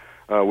working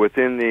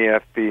within the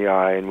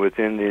FBI and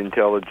within the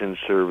intelligence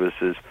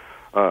services,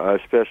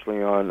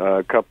 especially on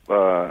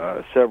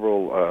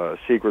several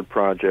secret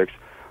projects.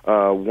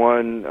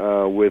 One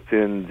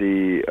within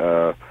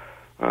the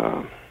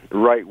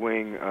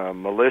right-wing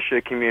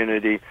militia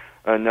community,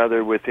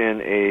 another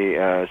within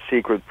a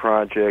secret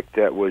project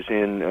that was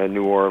in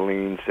New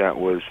Orleans that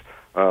was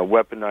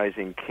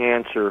weaponizing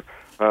cancer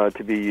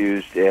to be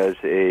used as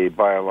a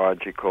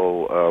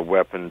biological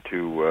weapon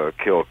to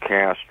kill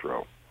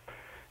Castro.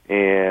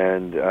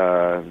 And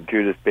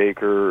Judith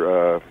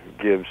Baker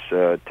gives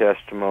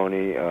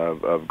testimony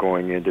of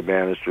going into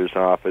Bannister's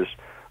office.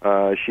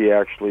 She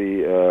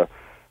actually,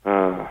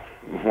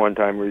 one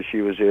time where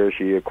she was there,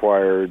 she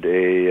acquired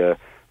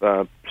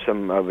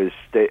some of his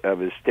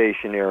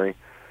stationery,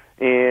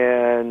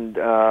 and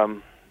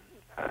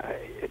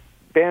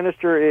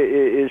Bannister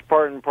is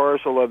part and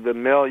parcel of the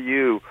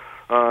milieu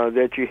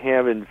that you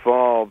have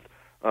involved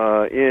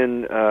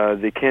in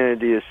the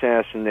Kennedy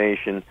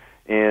assassination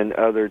and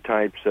other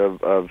types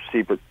of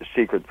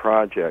secret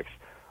projects.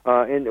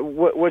 And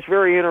what's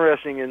very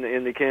interesting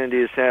in the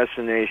Kennedy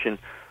assassination,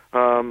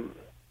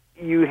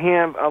 you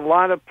have a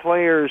lot of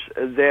players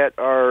that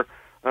are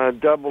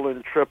double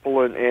and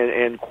triple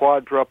and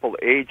quadruple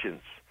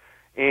agents.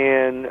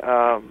 And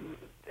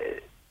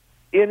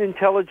in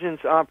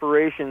intelligence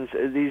operations,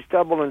 these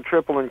double and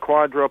triple and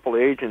quadruple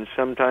agents,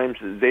 sometimes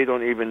they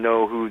don't even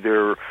know who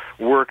they're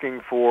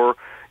working for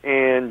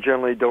and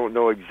generally don't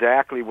know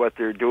exactly what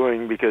they're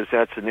doing because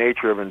that's the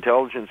nature of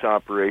intelligence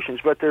operations,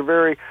 but they're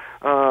very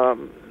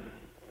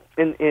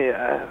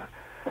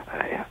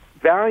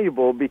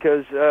valuable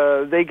because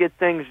they get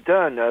things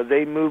done.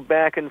 They move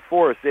back and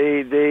forth.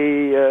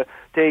 They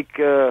take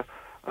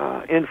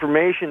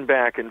information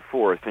back and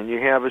forth, and you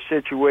have a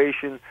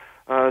situation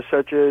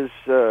such as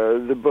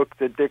the book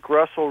that Dick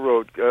Russell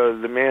wrote,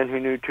 The Man Who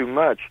Knew Too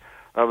Much,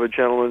 of a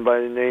gentleman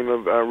by the name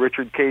of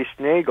Richard K.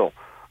 Snagel.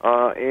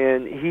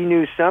 And he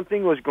knew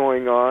something was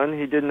going on.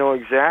 He didn't know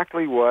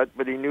exactly what,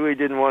 but he knew he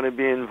didn't want to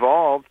be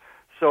involved.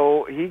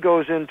 So he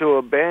goes into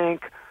a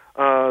bank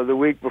the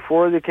week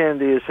before the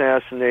Kennedy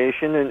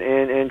assassination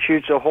and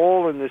shoots a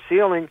hole in the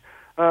ceiling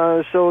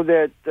so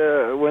that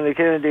when the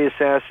Kennedy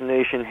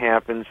assassination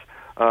happens,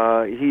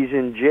 he's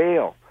in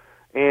jail.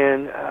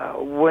 And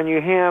when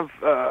you have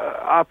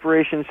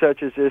operations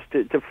such as this,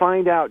 to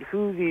find out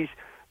who these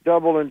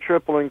double and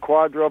triple and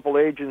quadruple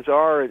agents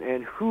are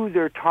and who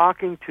they're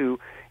talking to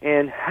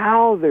and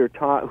how they're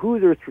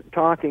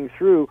talking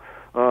through,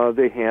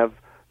 they have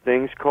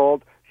things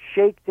called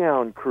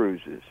shakedown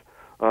cruises.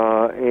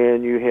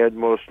 And you had,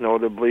 most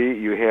notably,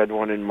 you had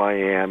one in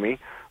Miami,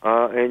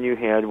 and you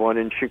had one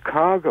in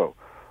Chicago.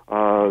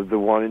 The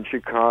one in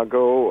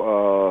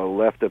Chicago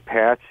left a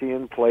patsy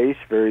in place,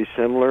 very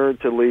similar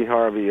to Lee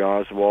Harvey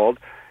Oswald,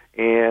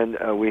 and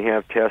we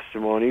have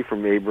testimony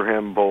from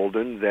Abraham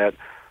Bolden that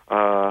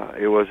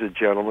it was a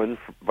gentleman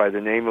by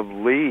the name of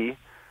Lee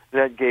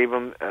that gave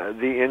him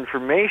the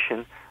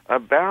information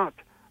about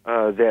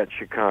that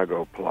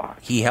Chicago plot.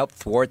 He helped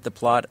thwart the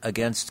plot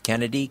against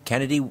Kennedy.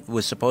 Kennedy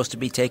was supposed to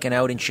be taken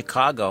out in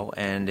Chicago,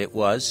 and it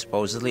was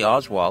supposedly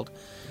Oswald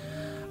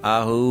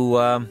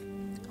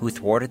who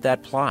thwarted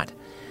that plot.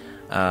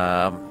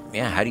 How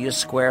do you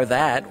square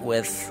that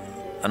with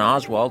an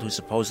Oswald who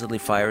supposedly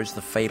fires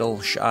the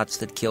fatal shots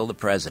that kill the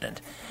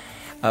president?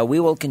 We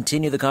will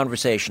continue the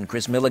conversation.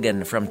 KRIS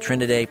Milligan from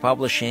TrineDay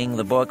Publishing,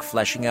 the book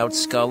Fleshing Out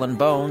Skull and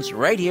Bones,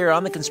 right here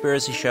on The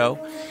Conspiracy Show.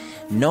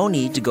 No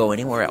need to go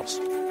anywhere else.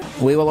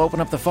 We will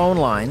open up the phone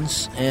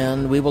lines,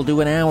 and we will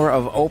do an hour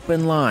of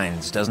open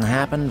lines. Doesn't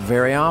happen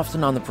very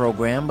often on the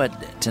program,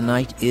 but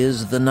tonight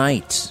is the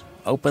night.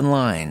 Open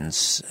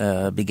lines,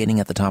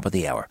 beginning at the top of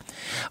the hour.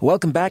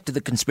 Welcome back to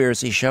The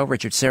Conspiracy Show.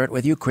 Richard Serrett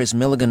with you. KRIS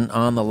Milligan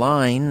on the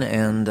line,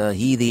 and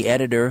he, the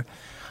editor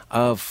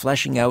of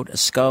Fleshing Out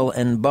Skull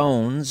and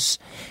Bones.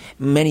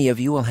 Many of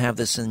you will have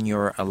this in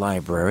your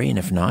library, and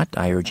if not,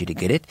 I urge you to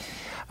get it.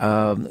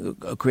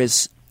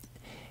 KRIS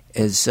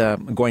is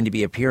going to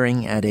be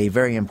appearing at a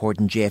very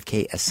important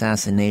JFK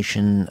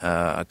Assassination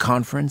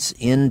conference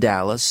in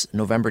Dallas,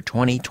 November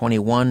 20,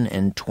 21,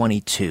 and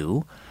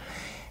 22.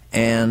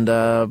 And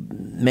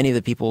many of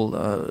the people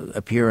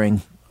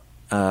appearing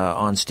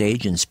on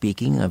stage and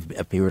speaking have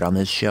appeared on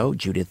this show.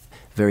 Judith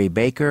Very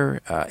Baker,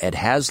 Ed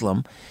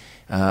Haslam,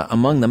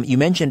 among them. You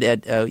mentioned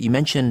Ed. You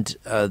mentioned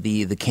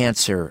the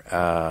cancer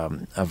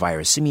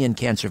virus, simian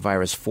cancer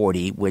virus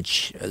 40,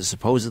 which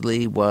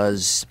supposedly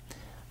was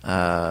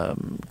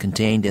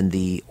contained in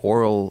the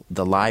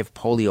live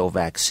polio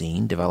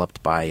vaccine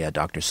developed by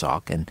Dr.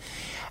 Salk,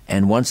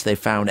 and once they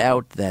found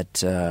out that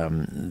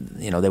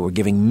they were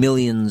giving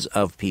millions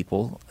of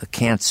people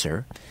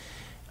cancer,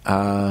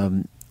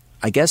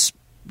 I guess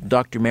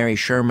Dr. Mary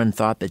Sherman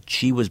thought that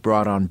she was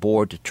brought on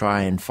board to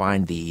try and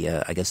find the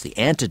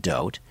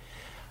antidote.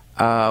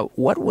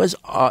 What was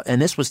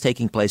and this was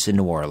taking place in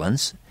New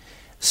Orleans.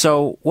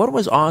 So, what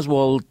was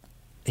Oswald?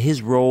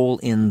 His role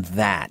in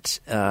that?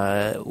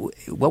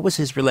 What was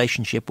his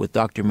relationship with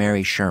Dr.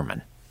 Mary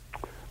Sherman?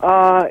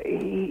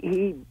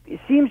 He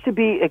seems to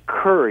be a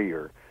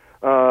courier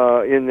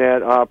in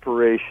that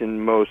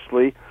operation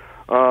mostly.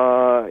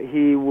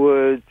 He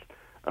would,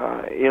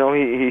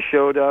 he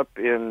showed up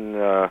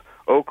in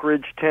Oak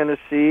Ridge,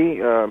 Tennessee,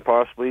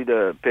 possibly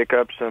to pick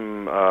up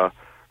some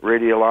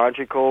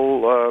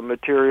radiological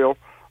material.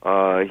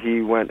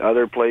 He went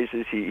other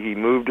places. He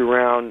moved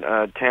around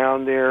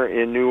town there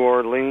in New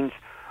Orleans.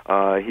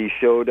 He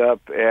showed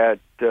up at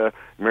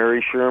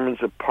Mary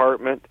Sherman's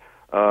apartment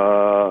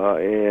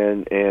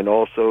and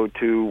also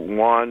to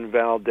Juan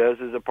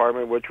Valdez's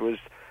apartment, which was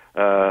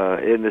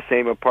in the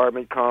same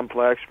apartment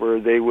complex where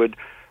they would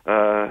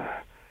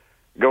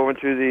go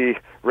into the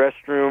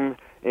restroom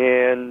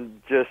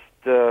and just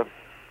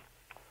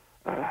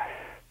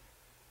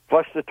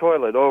flush the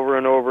toilet over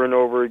and over and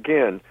over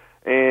again.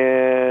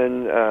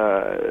 And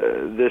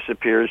this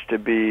appears to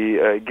be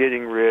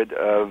getting rid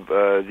of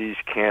these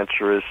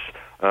cancerous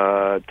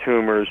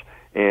tumors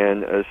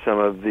and some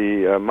of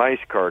the mice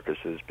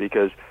carcasses,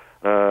 because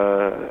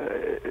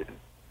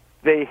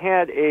they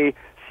had a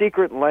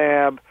secret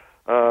lab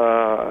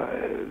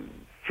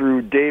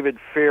through David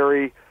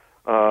Ferry,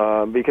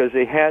 because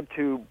they had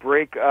to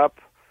break up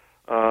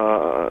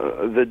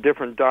the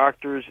different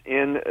doctors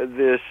in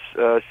this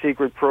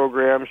secret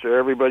program, so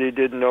everybody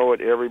didn't know what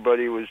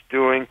everybody was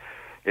doing.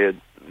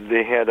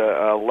 They had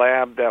a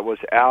lab that was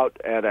out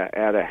at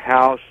a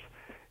house,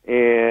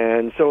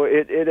 and so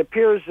it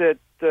appears that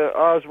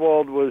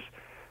Oswald was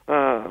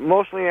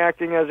mostly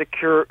acting as a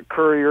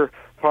courier,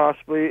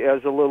 possibly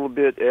as a little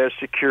bit as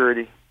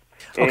security.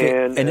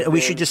 Okay, and we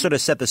should just sort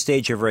of set the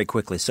stage here very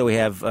quickly. So we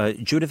have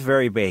Judith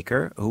Very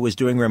Baker, who was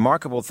doing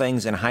remarkable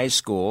things in high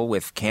school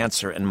with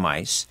cancer and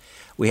mice.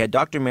 We had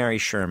Dr. Mary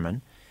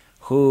Sherman,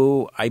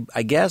 who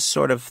I guess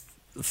sort of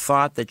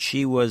thought that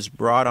she was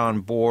brought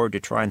on board to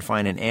try and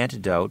find an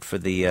antidote for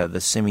the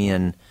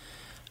simian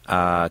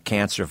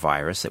cancer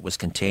virus that was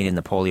contained in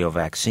the polio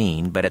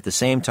vaccine. But at the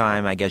same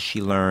time, I guess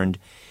she learned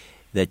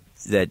that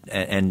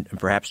and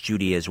perhaps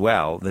Judy as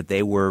well, that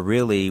they were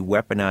really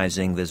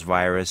weaponizing this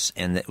virus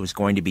and that it was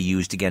going to be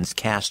used against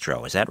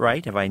Castro. Is that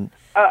right? Have I?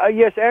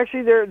 Yes,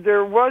 actually,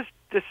 there was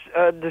this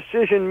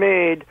decision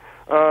made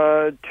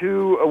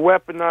to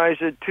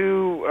weaponize it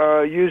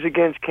to use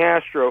against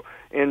Castro,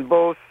 and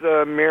both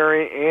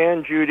Mary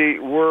and Judy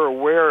were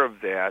aware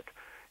of that.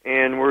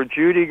 And where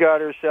Judy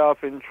got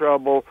herself in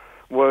trouble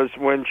was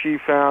when she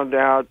found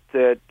out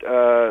that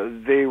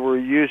they were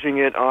using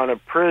it on a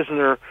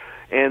prisoner,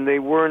 and they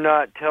were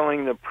not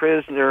telling the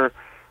prisoner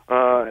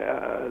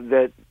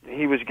that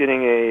he was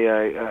getting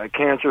a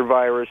cancer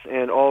virus,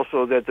 and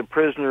also that the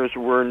prisoners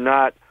were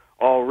not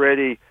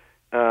already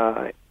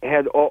had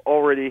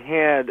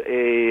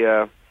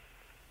a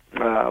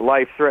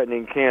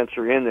life-threatening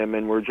cancer in them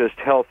and were just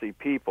healthy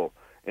people.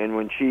 And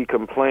when she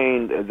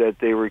complained that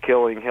they were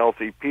killing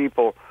healthy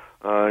people,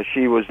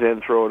 she was then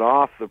thrown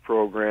off the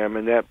program,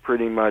 and that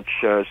pretty much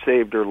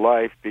saved her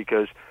life,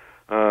 because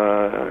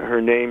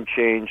her name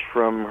changed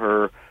from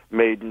her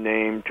maiden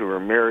name to her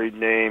married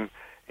name,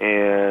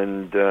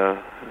 and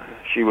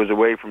she was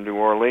away from New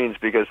Orleans,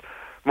 because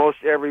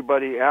most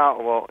everybody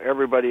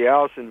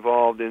else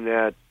involved in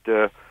that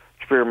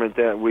experiment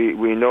that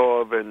we know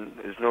of and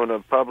is known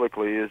of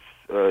publicly is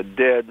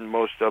dead, and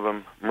most of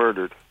them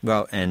murdered.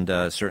 Well, and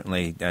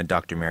certainly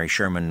Dr. Mary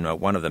Sherman,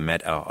 one of them,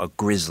 met a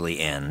grisly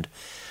end.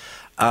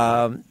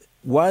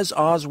 Was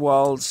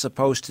Oswald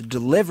supposed to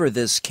deliver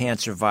this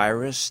cancer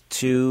virus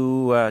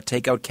to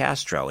take out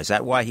Castro? Is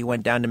that why he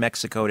went down to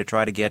Mexico to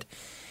try to get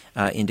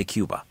into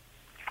Cuba?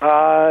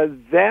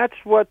 That's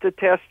what the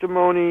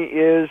testimony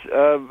is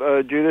of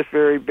Judith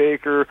Very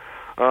Baker,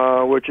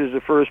 which is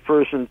the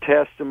first-person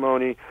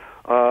testimony.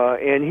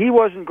 And he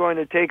wasn't going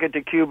to take it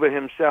to Cuba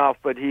himself,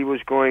 but he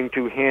was going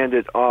to hand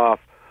it off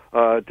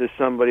to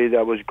somebody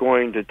that was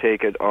going to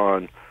take it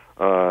on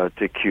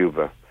to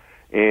Cuba.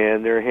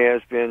 And there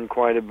has been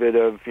quite a bit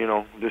of,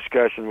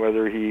 discussion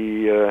whether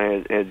he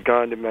had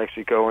gone to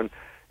Mexico, and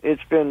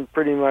it's been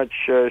pretty much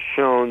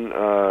shown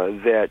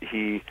that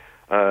he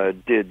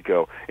did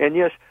go. And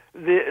yes,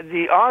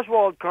 the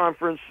Oswald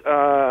Conference,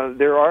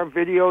 there are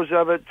videos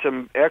of it,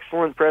 some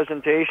excellent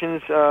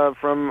presentations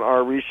from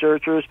our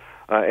researchers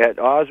at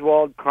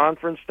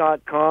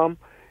oswaldconference.com.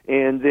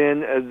 And then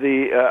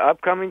the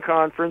upcoming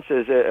conference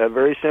is a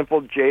very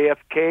simple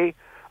JFK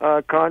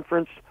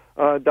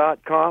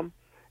conference.com.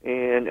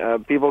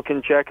 And people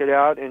can check it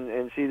out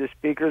and see the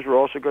speakers. We're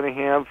also going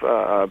to have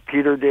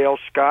Peter Dale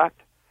Scott,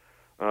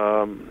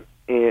 and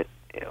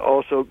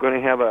also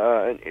going to have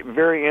a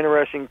very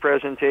interesting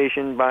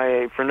presentation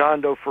by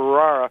Fernando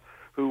Ferrara,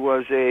 who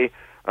was a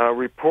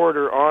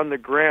reporter on the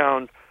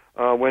ground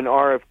when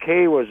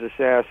RFK was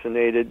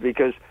assassinated,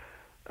 because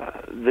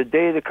the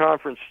day the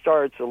conference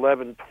starts,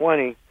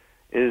 11/20,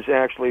 is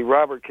actually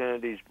Robert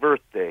Kennedy's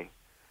birthday.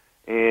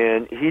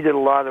 And he did a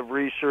lot of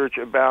research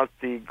about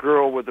the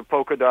girl with the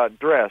polka dot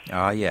dress.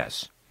 Ah,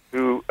 yes.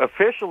 Who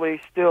officially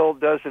still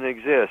doesn't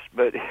exist,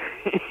 but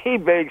he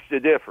begs to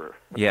differ.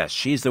 Yes,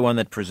 she's the one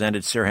that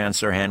presented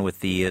Sirhan with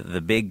the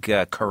big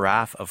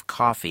carafe of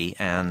coffee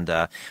and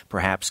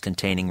perhaps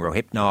containing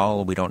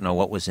Rohypnol. We don't know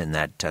what was in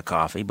that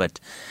coffee, but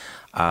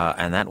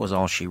and that was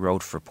all she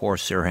wrote for poor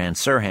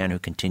Sirhan, who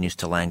continues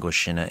to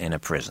languish in a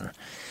prison.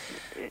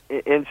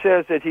 And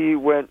says that he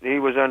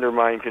was under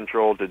mind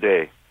control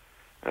today.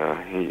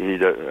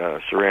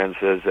 Sirhan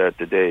says that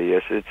today.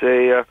 Yes, it's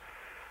a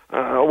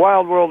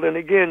wild world, and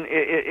again,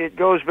 it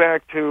goes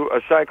back to a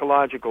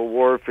psychological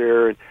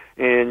warfare,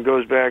 and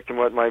goes back to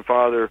what my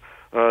father,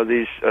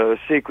 these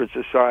secret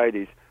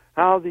societies,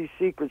 how these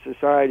secret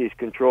societies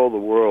control the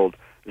world.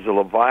 There's a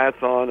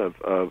leviathan of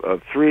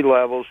 3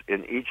 levels,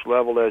 and each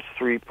level has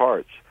 3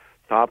 parts.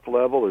 Top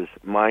level is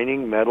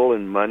mining, metal,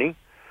 and money,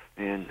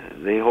 and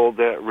they hold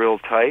that real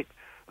tight.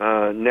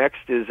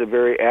 Next is a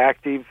very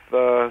active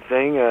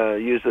thing,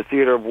 use the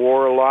theater of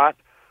war a lot.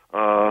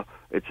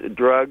 It's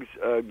drugs,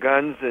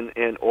 guns,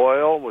 and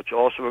oil, which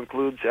also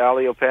includes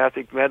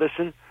allopathic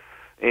medicine.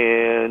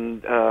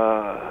 And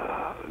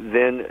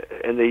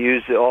they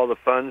use all the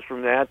funds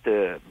from that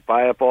to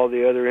buy up all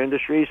the other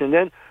industries. And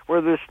then where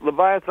this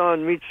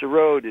Leviathan meets the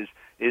road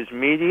is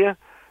media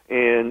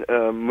and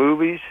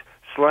movies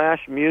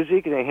 /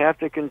 music, and they have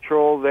to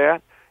control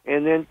that.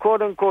 And then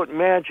quote-unquote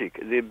magic,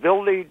 the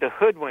ability to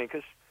hoodwink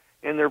us,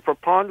 and their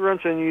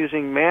preponderance in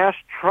using mass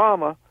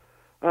trauma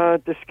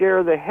to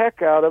scare the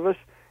heck out of us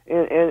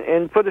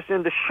and put us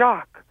into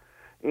shock.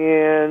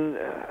 And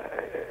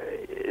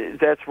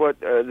that's what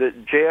the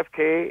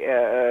JFK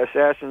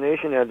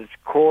assassination at its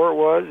core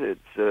was.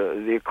 It's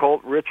the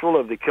occult ritual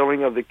of the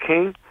killing of the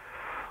king.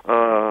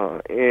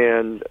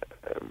 And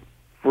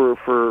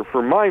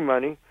for my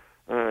money,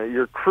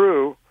 your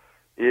crew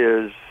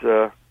is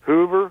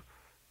Hoover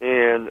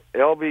and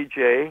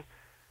LBJ,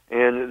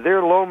 and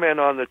they're low men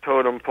on the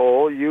totem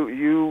pole.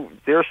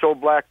 They're so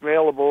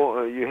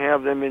blackmailable. You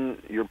have them in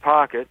your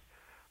pocket.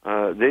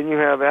 Then you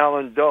have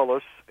Alan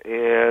Dulles,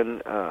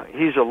 and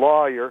he's a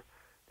lawyer.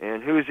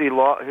 And who's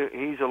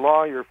he's a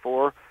lawyer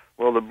for?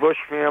 Well, the Bush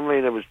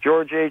family. There was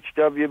George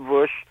H.W.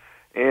 Bush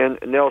and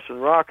Nelson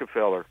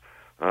Rockefeller.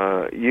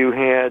 You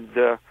had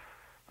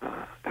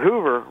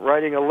Hoover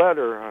writing a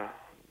letter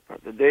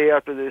the day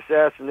after the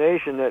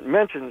assassination that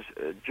mentions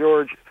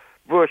George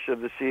Bush of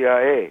the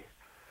CIA,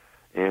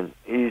 and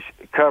he's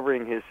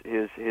covering his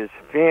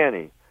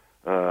fanny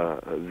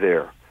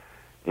there,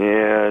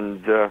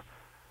 and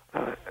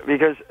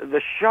because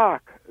the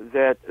shock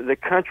that the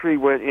country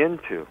went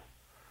into,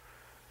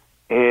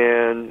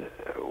 and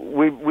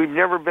we've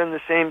never been the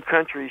same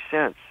country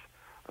since.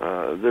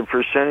 The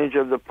percentage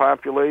of the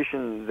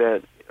population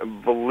that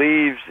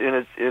believes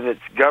in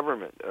its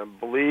government,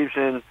 believes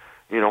in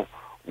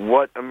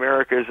what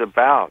America is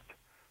about,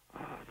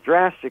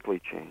 drastically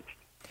changed.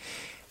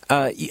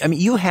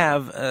 You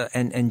have,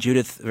 and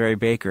Judith Very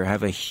Baker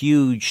have a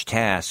huge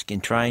task in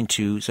trying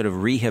to sort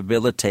of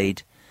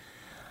rehabilitate,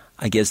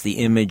 I guess, the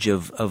image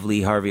of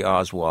Lee Harvey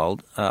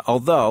Oswald.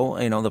 Although,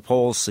 the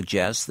polls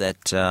suggest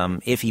that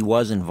if he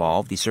was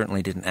involved, he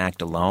certainly didn't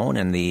act alone,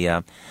 and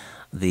the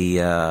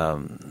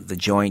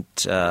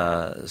Joint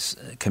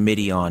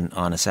Committee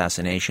on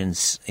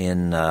Assassinations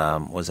in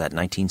was that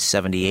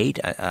 1978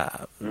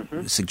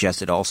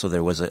 suggested also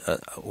there was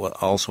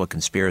also a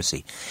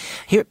conspiracy.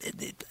 Here,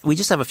 we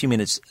just have a few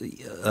minutes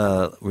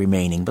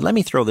remaining, but let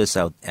me throw this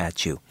out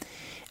at you.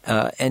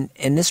 And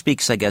this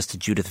speaks, I guess, to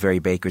Judith Very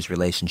Baker's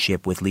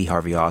relationship with Lee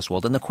Harvey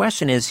Oswald. And the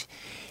question is,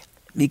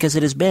 because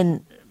it has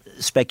been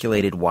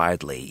speculated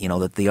widely,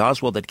 that the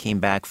Oswald that came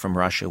back from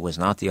Russia was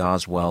not the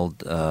Oswald,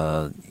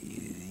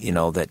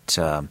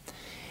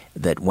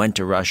 that went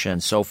to Russia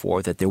and so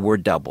forth, that there were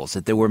doubles,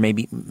 that there were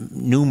maybe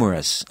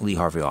numerous Lee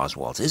Harvey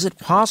Oswalds. Is it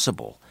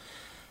possible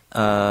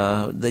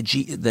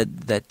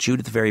that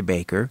Judith Very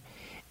Baker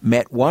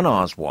met one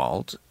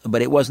Oswald,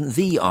 but it wasn't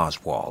the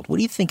Oswald? What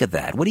do you think of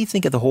that? What do you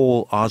think of the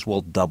whole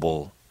Oswald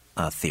double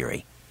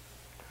theory?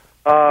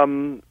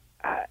 I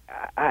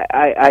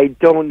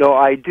don't know.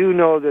 I do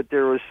know that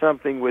there was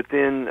something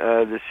within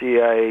the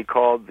CIA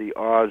called the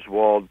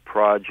Oswald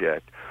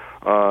Project,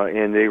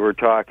 and they were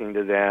talking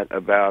to that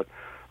about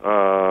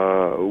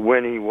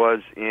when he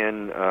was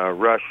in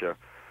Russia.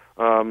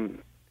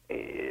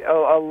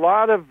 A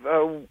lot of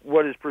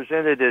what is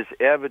presented as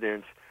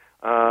evidence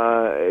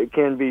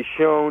can be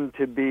shown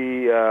to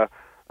be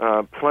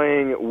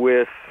playing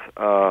with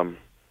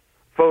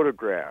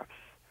photographs.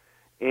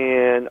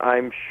 And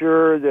I'm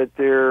sure that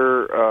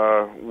there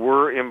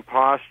were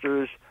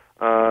imposters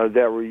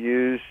that were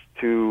used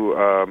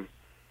to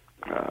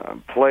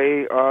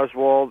play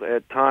Oswald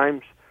at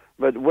times.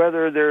 But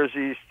whether there's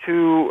these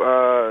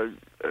two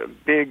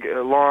big,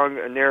 long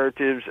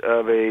narratives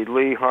of a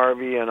Lee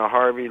Harvey and a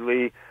Harvey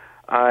Lee,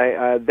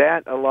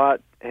 that a lot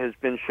has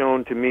been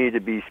shown to me to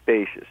be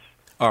spacious.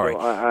 All right.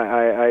 So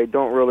I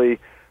don't really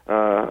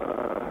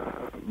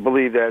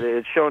believe that.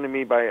 It's shown to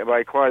me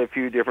by quite a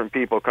few different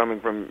people coming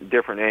from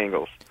different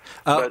angles.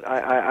 But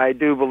I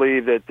do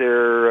believe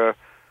that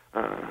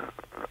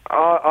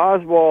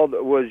Oswald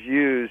was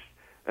used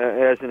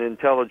as an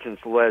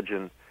intelligence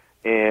legend,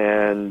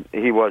 and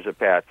he was a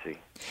patsy.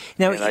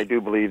 Now, and I do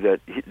believe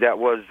that that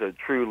was a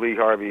true Lee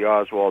Harvey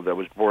Oswald that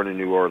was born in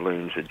New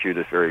Orleans at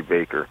Judith Ferry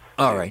Baker.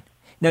 All right.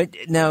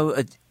 Now,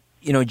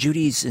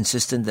 Judy's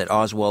insistent that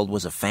Oswald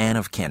was a fan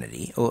of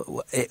Kennedy,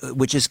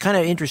 which is kind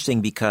of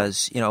interesting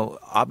because,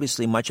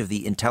 obviously much of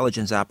the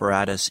intelligence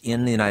apparatus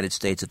in the United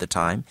States at the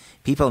time,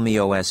 people in the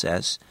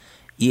OSS,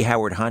 E.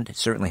 Howard Hunt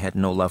certainly had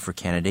no love for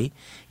Kennedy.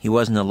 He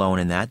wasn't alone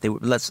in that.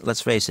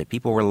 Let's face it,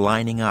 people were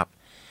lining up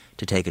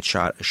to take a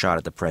shot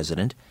at the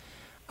president.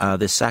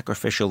 This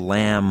sacrificial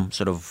lamb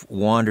sort of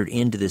wandered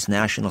into this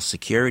national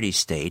security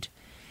state,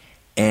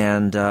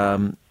 and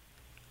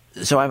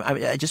so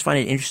I just find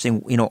it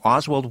interesting.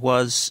 Oswald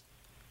was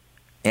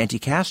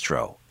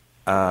anti-Castro,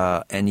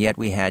 and yet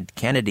we had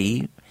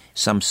Kennedy.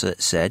 Some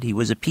said he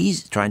was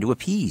trying to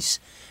appease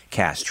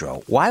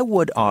Castro. Why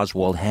would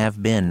Oswald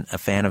have been a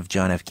fan of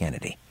John F.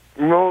 Kennedy?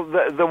 Well,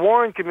 the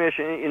Warren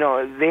Commission,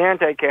 the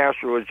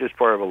anti-Castro was just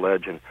part of a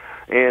legend.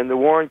 And the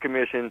Warren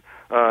Commission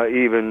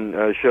even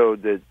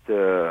showed that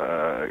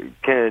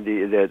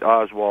that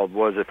Oswald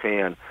was a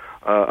fan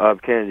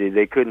of Kennedy.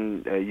 They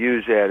couldn't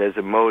use that as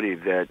a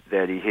motive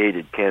that he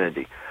hated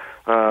Kennedy.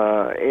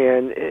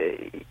 Again,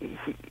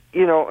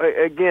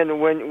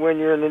 when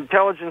you're an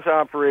intelligence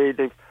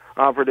operative,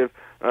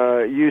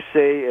 you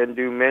say and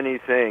do many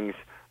things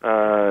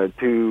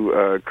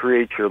to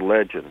create your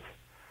legend.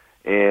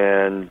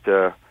 And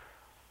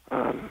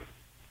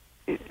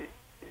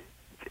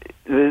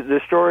the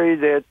story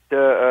that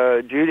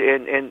Judy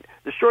and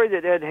the story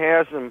that Ed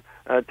Haslam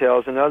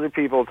tells and other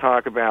people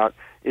talk about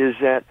is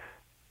that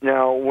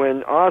now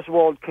when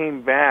Oswald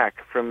came back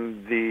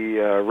from the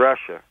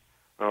Russia,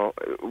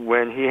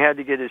 when he had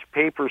to get his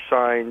paper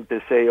signed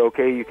to say,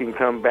 okay, you can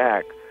come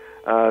back,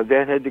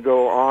 that had to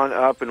go on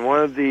up, and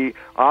one of the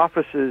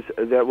offices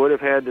that would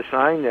have had to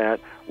sign that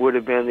would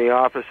have been the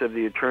office of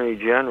the Attorney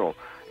General.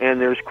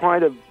 And there's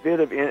quite a bit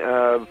of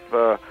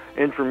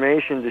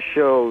information to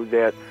show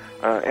that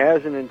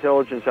as an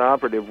intelligence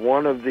operative,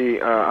 one of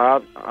the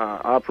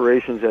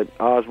operations that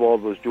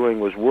Oswald was doing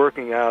was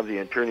working out of the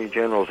Attorney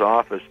General's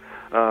office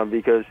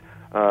because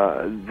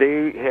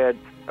they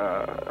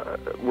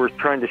were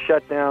trying to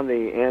shut down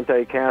the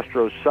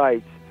anti-Castro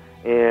sites,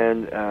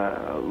 and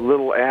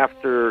little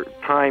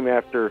time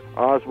after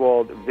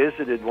Oswald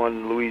visited one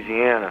in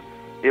Louisiana,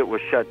 it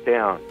was shut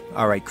down.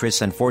 All right,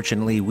 Chris,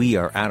 unfortunately, we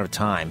are out of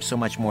time. So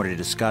much more to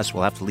discuss.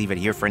 We'll have to leave it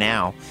here for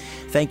now.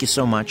 Thank you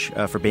so much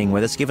for being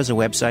with us. Give us a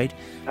website.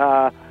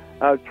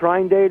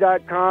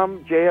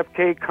 TrineDay.com,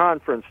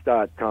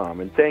 JFKConference.com,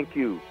 and thank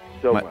you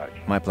so much.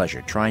 My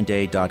pleasure.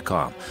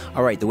 TrineDay.com.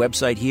 All right, the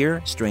website here,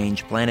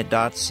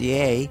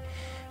 strangeplanet.ca.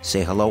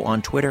 Say hello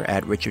on Twitter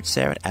at Richard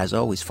Serrett. As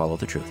always, follow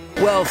the truth.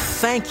 Well,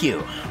 thank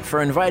you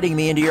for inviting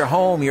me into your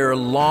home, your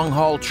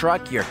long-haul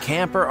truck, your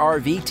camper,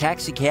 RV,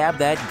 taxi cab,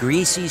 that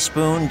Greasy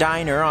Spoon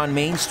diner on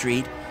Main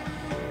Street,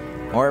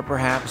 or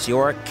perhaps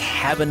your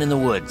cabin in the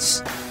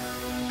woods.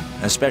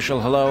 A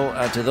special hello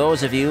to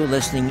those of you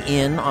listening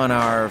in on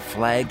our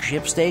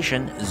flagship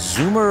station,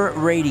 Zoomer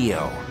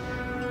Radio,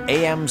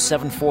 AM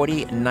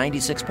 740,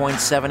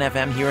 96.7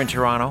 FM here in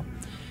Toronto.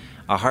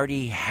 A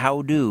hearty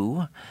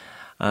how-do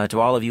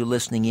to all of you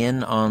listening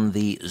in on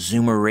the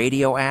Zoomer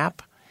Radio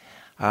app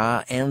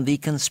and the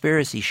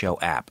Conspiracy Show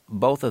app.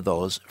 Both of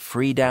those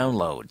free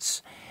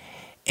downloads.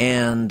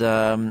 And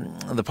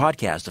the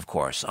podcast, of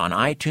course, on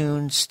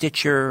iTunes,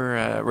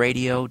 Stitcher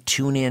Radio,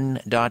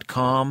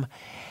 TuneIn.com,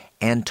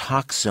 and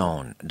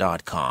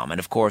TalkZone.com. And,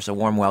 of course, a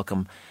warm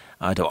welcome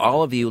to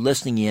all of you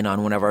listening in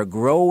on one of our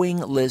growing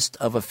list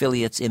of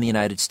affiliates in the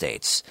United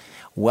States.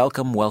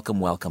 Welcome, welcome,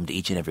 welcome to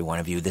each and every one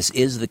of you. This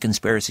is The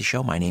Conspiracy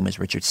Show. My name is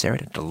Richard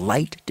Serrett. A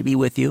delight to be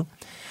with you.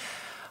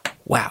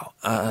 Wow,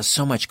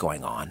 so much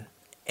going on.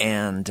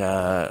 And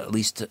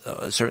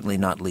certainly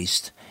not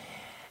least,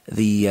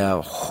 the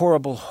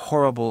horrible,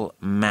 horrible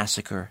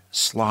massacre,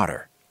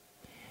 slaughter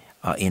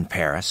in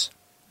Paris.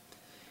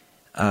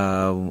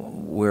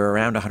 We're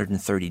around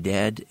 130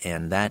 dead,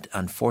 and that,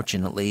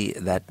 unfortunately,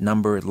 that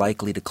number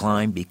likely to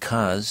climb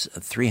because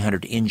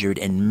 300 injured,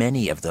 and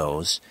many of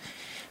those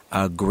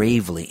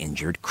gravely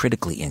injured,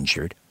 critically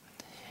injured.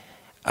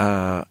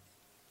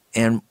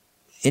 And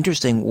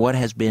interesting, what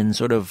has been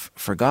sort of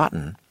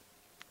forgotten,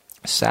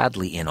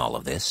 sadly, in all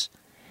of this.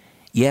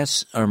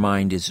 Yes, our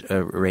mind is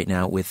right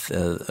now with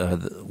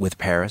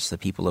Paris, the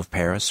people of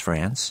Paris,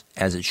 France,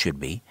 as it should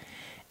be.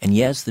 And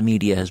yes, the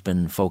media has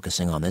been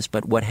focusing on this,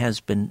 but what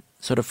has been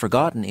sort of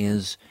forgotten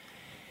is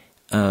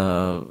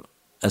a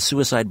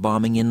suicide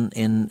bombing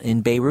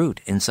in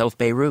Beirut, in South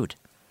Beirut.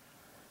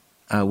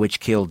 which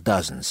killed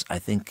dozens. I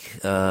think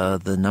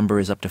the number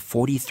is up to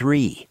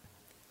 43.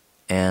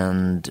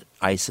 And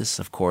ISIS,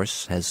 of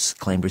course, has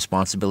claimed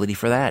responsibility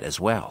for that as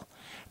well.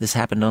 This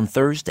happened on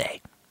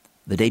Thursday,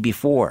 the day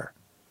before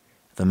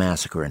the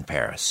massacre in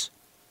Paris.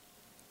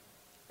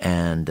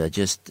 And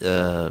just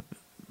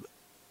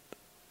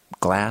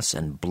glass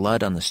and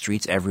blood on the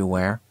streets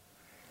everywhere.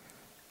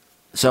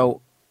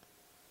 So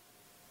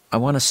I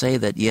want to say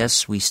that,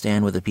 yes, we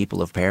stand with the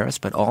people of Paris,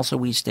 but also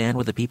we stand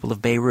with the people of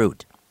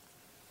Beirut.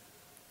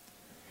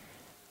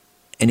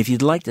 And if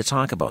you'd like to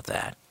talk about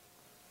that,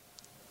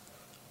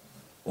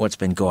 what's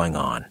been going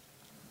on,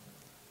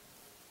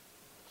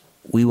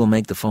 we will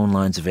make the phone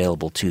lines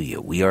available to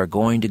you. We are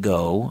going to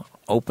go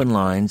open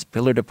lines,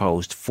 pillar to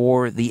post,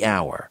 for the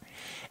hour.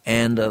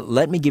 And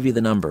let me give you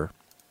the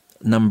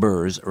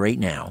numbers right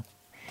now,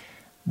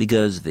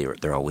 because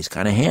they're always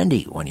kind of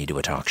handy when you do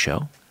a talk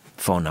show.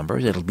 Phone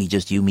numbers, it'll be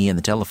just you, me, and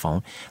the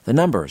telephone. The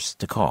numbers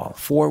to call,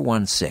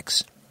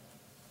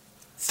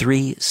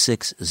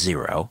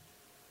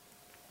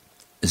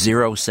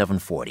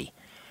 416-360-0740.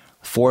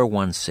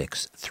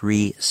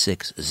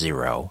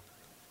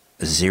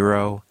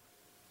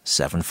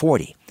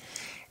 416-360-0740.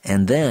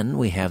 And then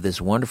we have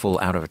this wonderful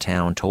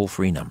out-of-town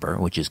toll-free number,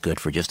 which is good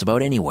for just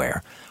about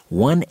anywhere,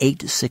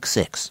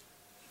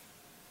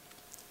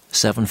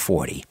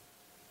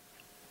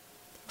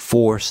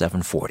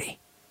 1-866-740-4740.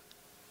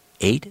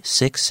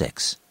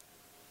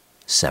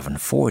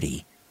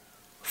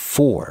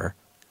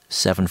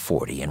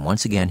 866-740-4740. And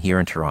once again, here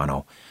in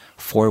Toronto,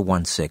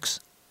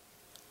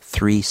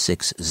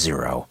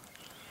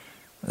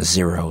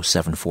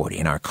 416-360-0740.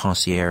 And our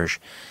concierge,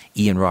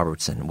 Ian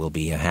Robertson, will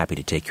be happy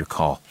to take your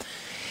call.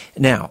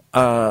 Now,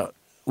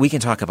 we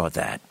can talk about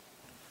that.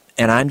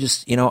 And I'm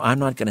just, I'm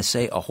not going to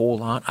say a whole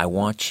lot. I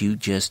want you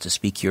just to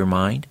speak your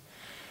mind.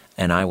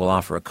 And I will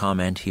offer a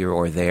comment here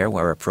or there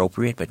where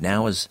appropriate. But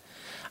now is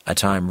a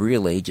time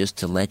really just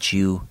to let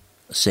you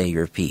say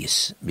your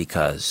piece,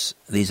 because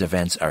these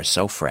events are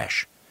so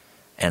fresh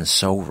and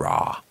so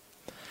raw.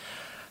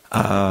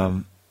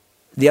 The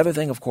other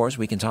thing, of course,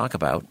 we can talk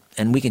about,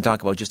 and we can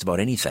talk about just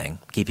about anything,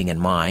 keeping in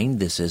mind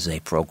this is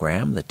a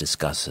program that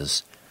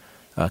discusses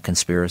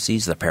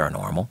conspiracies, the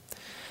paranormal.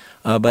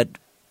 But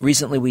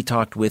recently we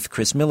talked with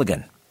KRIS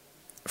Milligan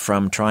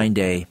from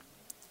TrineDay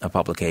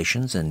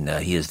Publications, and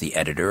he is the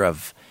editor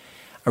of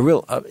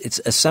it's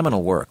a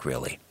seminal work,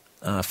 really,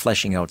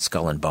 fleshing out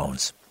Skull and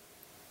Bones.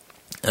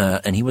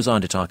 And he was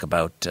on to talk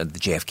about the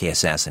JFK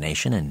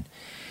assassination, and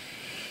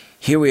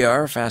here we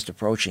are, fast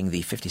approaching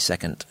the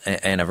 52nd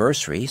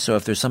anniversary, so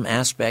if there's some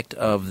aspect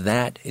of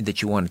that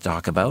you want to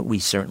talk about, we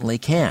certainly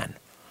can.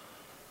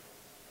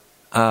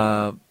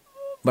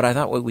 But I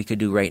thought what we could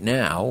do right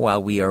now,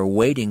 while we are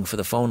waiting for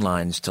the phone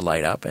lines to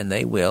light up, and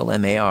they will,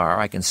 and they are,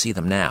 I can see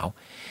them now,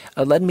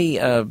 let me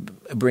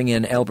bring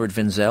in Albert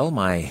Vinzel,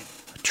 my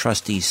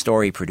trusty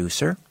story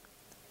producer.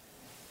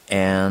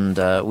 And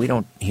we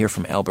don't hear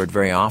from Albert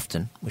very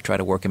often. We try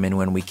to work him in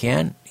when we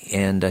can.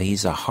 And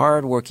he's a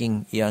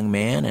hard-working young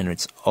man, and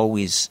it's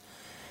always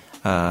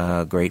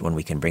great when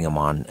we can bring him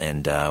on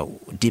and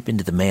dip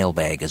into the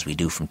mailbag as we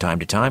do from time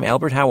to time.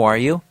 Albert, how are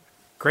you?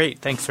 Great.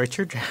 Thanks,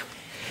 Richard.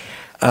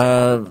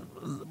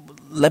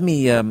 Let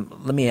me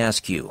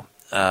ask you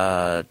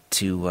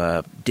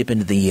to dip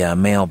into the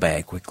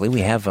mailbag quickly.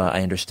 We have,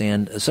 I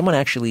understand, someone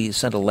actually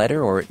sent a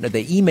letter, or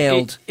they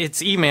emailed.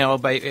 It's email,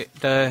 but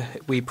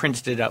we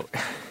printed it out.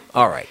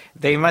 All right.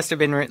 They must have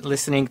been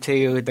listening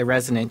to the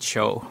Resonance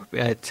show,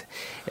 but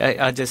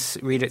I'll just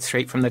read it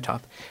straight from the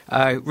top.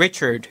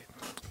 Richard,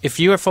 if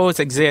UFOs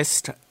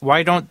exist,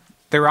 why don't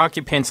their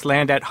occupants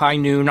land at high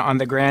noon on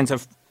the grounds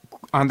of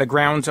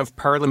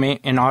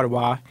Parliament in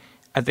Ottawa,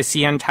 at the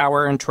CN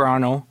Tower in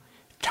Toronto,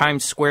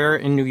 Times Square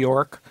in New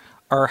York,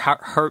 or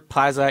Hart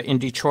Plaza in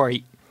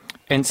Detroit,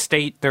 and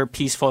state their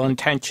peaceful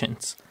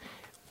intentions?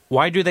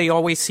 Why do they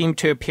always seem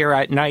to appear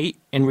at night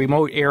in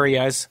remote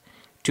areas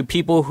to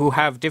people who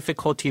have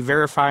difficulty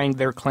verifying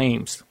their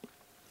claims?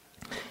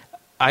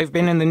 I've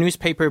been in the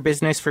newspaper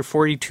business for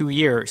 42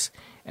 years,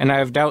 and I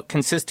have dealt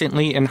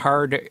consistently in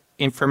hard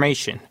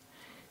information.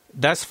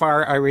 Thus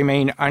far, I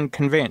remain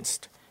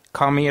unconvinced.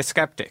 Call me a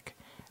skeptic.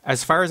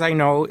 As far as I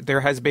know,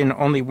 there has been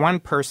only one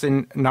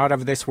person not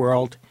of this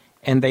world,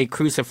 and they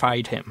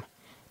crucified him.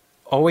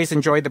 Always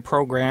enjoy the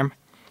program.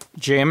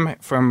 Jim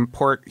from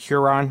Port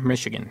Huron,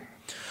 Michigan.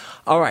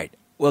 All right.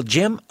 Well,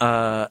 Jim,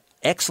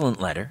 excellent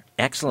letter,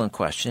 excellent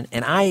question,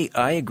 and I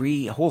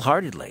agree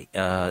wholeheartedly.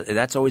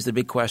 That's always the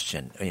big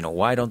question.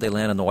 Why don't they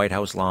land on the White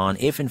House lawn?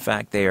 If in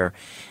fact they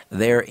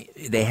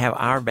have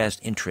our best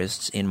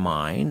interests in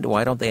mind,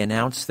 why don't they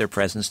announce their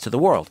presence to the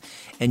world?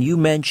 And you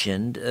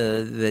mentioned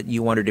that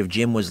you wondered if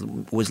Jim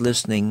was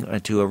listening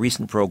to a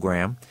recent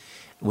program.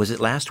 Was it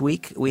last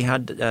week? We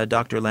had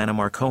Dr. Lana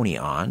Marconi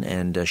on,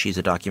 and she's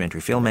a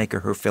documentary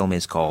filmmaker. Her film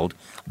is called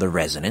The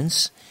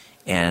Resonance.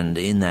 And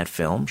in that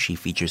film, she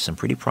features some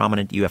pretty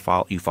prominent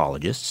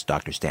ufologists,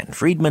 Dr. Stanton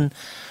Friedman,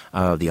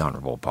 the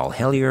Honorable Paul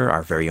Hellyer,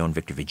 our very own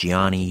Victor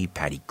Vigiani,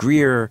 Patty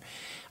Greer,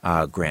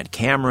 Grant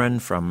Cameron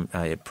from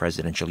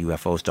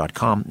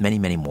presidentialufos.com, many,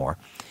 many more.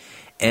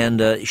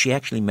 And she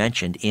actually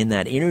mentioned in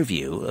that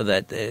interview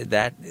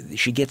that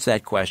she gets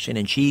that question,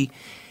 and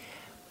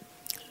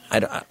I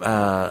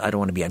don't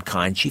want to be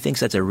unkind. She thinks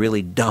that's a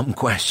really dumb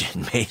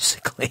question,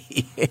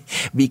 basically,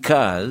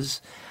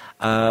 because,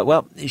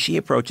 she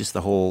approaches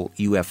the whole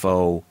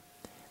UFO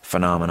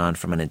phenomenon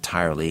from an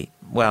entirely,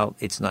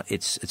 it's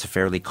a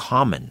fairly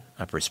common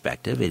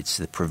perspective. It's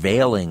the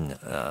prevailing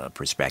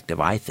perspective,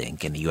 I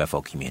think, in the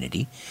UFO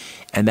community,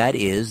 and that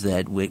is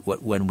that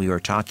when we are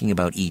talking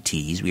about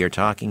ETs, we are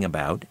talking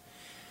about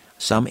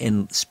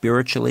some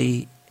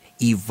spiritually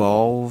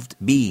evolved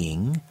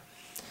being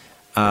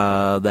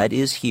that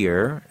is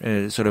here,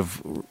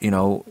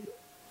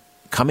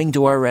 coming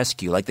to our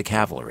rescue like the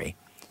cavalry,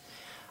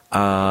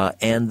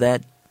 and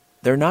that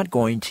they're not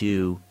going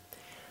to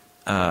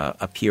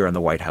appear on the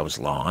White House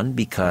lawn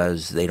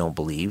because they don't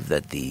believe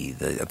that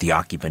the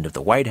occupant of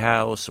the White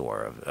House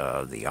or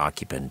the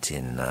occupant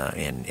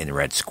in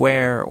Red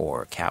Square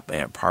or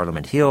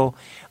Parliament Hill,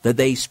 that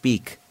they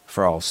speak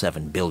for all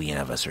 7 billion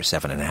of us or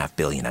 7.5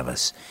 billion of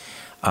us.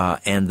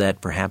 And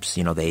that perhaps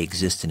they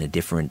exist at a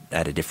different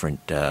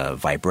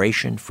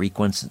vibration,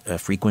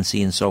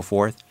 frequency, and so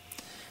forth,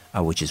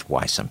 which is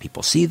why some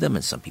people see them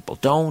and some people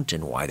don't,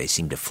 and why they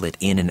seem to flit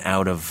in and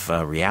out of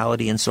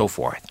reality and so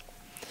forth.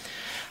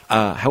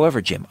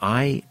 However, Jim,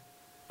 I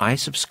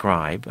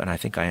subscribe, and I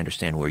think I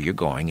understand where you're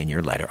going in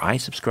your letter. I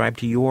subscribe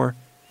to your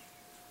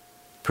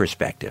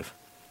perspective.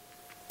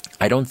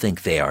 I don't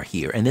think they are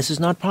here, and this is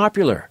not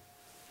popular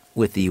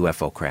with the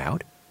UFO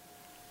crowd,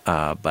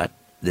 but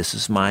this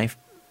is my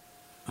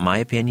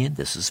opinion.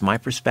 This is my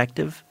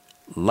perspective.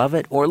 Love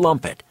it or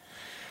lump it.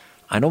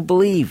 I don't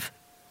believe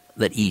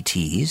that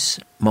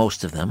ETs,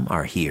 most of them,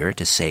 are here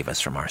to save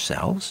us from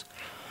ourselves.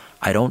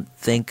 I don't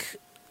think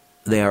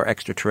they are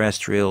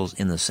extraterrestrials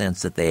in the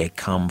sense that they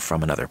come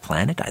from another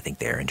planet. I think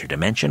they're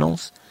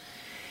interdimensionals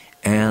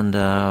and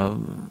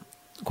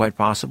quite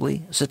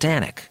possibly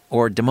satanic,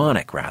 or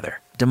demonic, rather.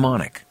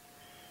 Demonic.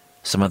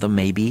 Some of them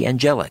may be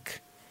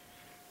angelic.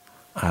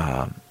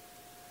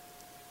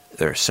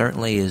 There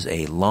certainly is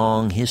a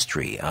long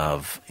history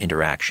of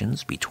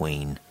interactions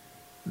between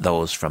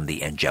those from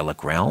the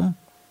angelic realm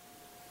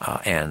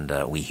and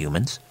we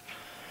humans.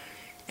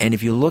 And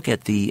if you look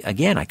at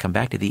again, I come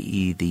back to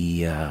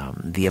the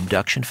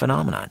abduction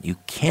phenomenon. You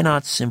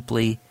cannot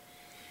simply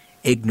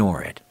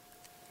ignore it.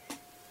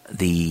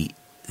 The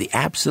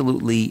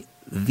absolutely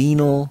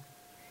venal,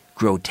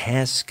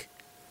 grotesque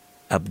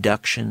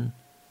abduction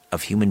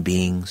of human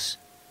beings,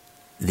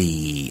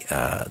 the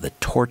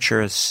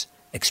torturous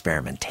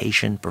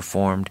experimentation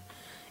performed,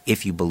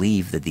 if you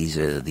believe that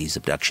these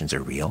abductions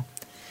are real,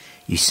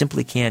 you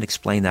simply can't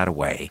explain that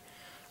away.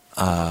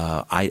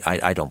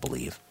 I don't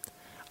believe.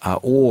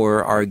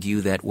 Or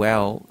argue that,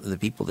 the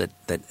people that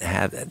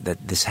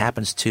this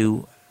happens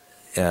to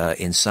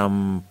in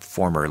some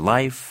former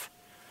life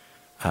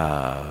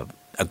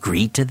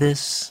agreed to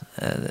this,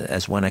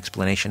 as one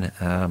explanation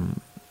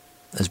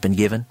has been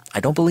given. I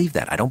don't believe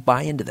that. I don't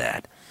buy into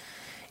that.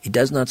 It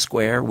does not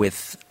square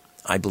with,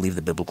 I believe,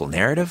 the biblical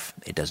narrative.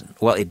 It doesn't.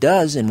 Well, it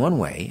does in one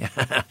way.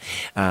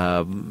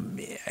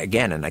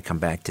 Again, and I come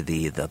back to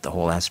the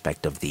whole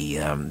aspect of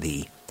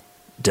the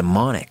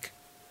demonic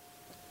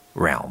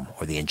realm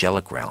or the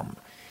angelic realm,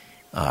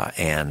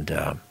 and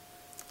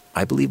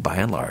I believe by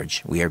and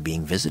large we are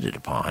being visited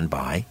upon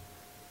by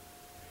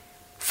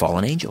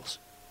fallen angels.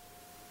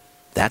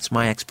 That's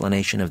my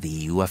explanation of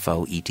the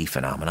UFO ET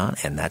phenomenon,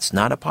 and that's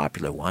not a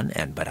popular one,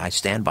 but I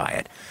stand by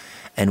it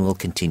and will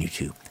continue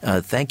to.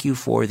 Thank you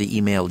for the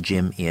email,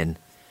 Jim, in,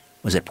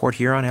 was it Port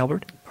Huron,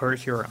 Albert? Port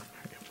Huron.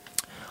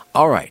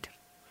 All right.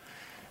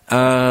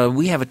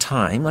 We have a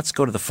time. Let's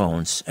go to the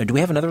phones. Do we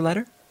have another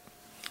letter?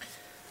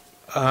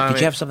 Did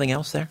you have something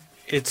else there?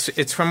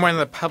 It's from one of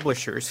the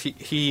publishers.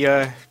 He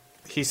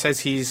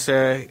says he's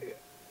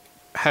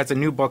has a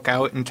new book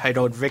out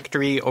entitled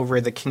 "Victory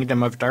Over the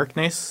Kingdom of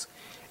Darkness,"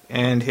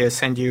 and he'll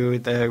send you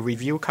the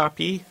review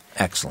copy.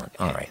 Excellent.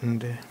 All right.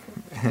 And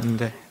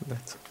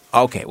that's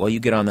okay. Well, you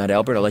get on that,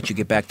 Albert. I'll let you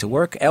get back to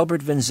work.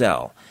 Albert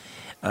Vinzel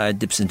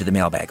dips into the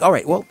mailbag. All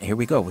right. Well, here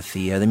we go with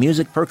the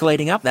music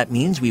percolating up. That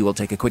means we will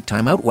take a quick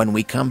time out. When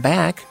we come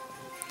back,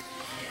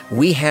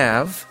 we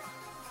have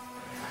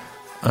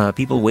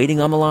people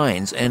waiting on the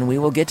lines, and we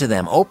will get to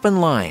them.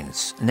 Open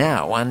lines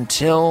now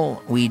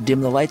until we dim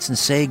the lights and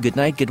say good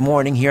night, good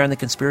morning here on The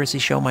Conspiracy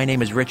Show. My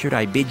name is Richard.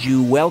 I bid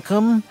you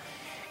welcome,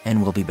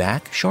 and we'll be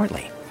back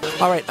shortly.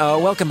 All right,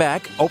 welcome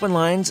back. Open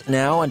lines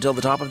now until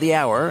the top of the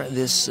hour.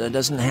 This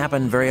doesn't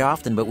happen very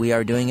often, but we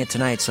are doing it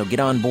tonight, so get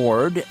on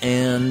board.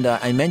 And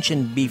I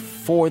mentioned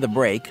before the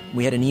break,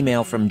 we had an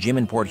email from Jim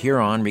in Port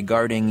Huron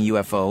regarding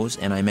UFOs,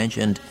 and I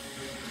mentioned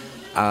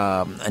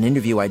an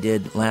interview I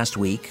did last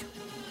week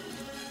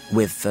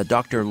with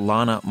Dr.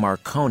 Lana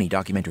Marconi,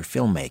 documentary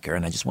filmmaker,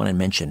 and I just want to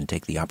mention and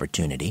take the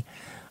opportunity.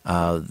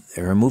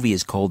 Her movie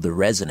is called The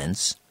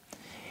Resonance,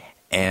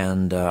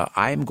 and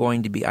I'm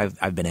going to be.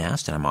 I've been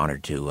asked, and I'm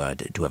honored to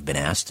have been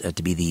asked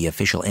to be the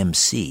official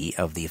MC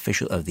of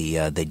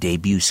the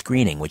debut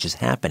screening, which is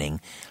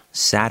happening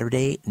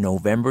Saturday,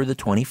 November the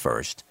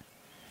 21st,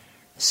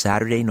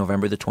 Saturday,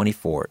 November the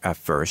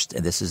 1st,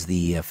 and this is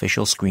the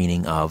official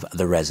screening of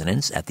The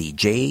Resonance at the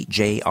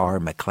J.J.R.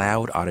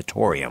 MacLeod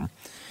Auditorium.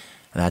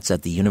 And that's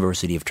at the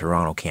University of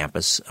Toronto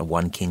campus,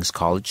 1 King's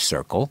College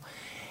Circle.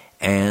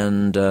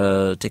 And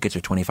tickets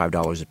are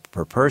 $25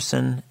 per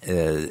person.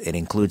 It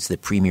includes the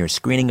premiere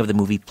screening of the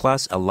movie,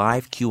 plus a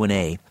live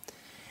Q&A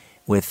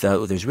with,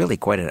 there's really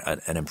quite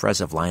an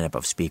impressive lineup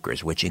of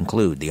speakers, which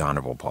include the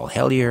Honorable Paul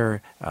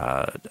Hellyer,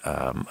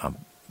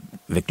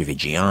 Victor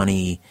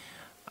Viggiani,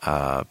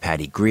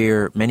 Patty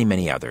Greer, many,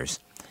 many others.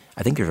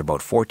 I think there's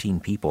about 14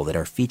 people that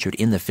are featured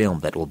in the film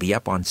that will be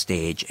up on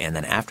stage, and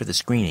then after the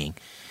screening,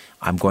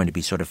 I'm going to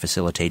be sort of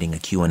facilitating a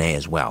Q&A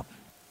as well.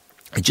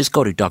 And just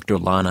go to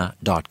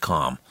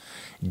drlana.com,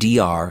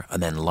 DR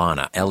and then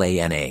Lana,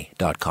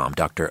 Lana.com,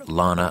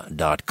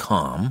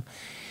 drlana.com.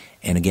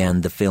 And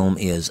again, the film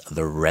is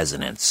The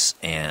Resonance,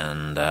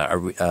 and a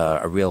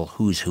real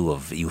who's who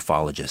of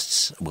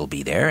ufologists will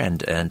be there.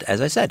 And as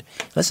I said,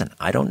 listen,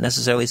 I don't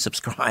necessarily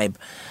subscribe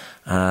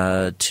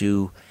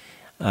to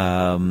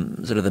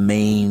sort of the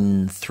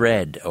main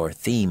thread or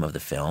theme of the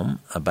film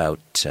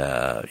about,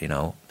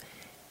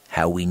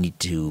 how we need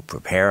to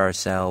prepare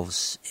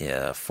ourselves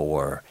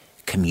for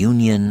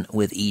communion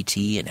with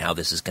E.T. and how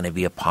this is going to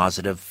be a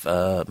positive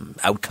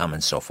outcome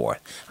and so forth.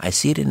 I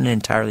see it in an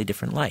entirely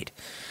different light.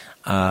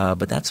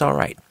 But that's all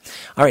right.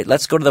 All right,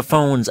 let's go to the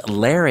phones.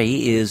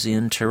 Larry is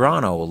in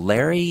Toronto.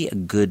 Larry,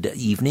 good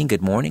evening,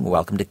 good morning.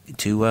 Welcome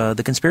to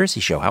The Conspiracy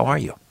Show. How are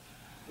you?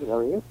 How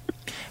are you?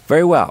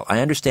 Very well. I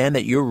understand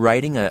that you're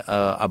writing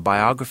a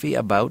biography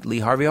about Lee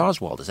Harvey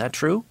Oswald. Is that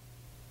true?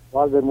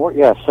 Well, I've been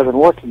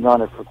working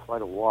on it for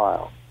quite a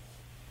while.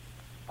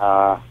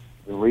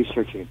 Been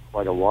researching it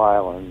quite a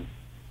while, and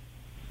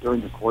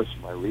during the course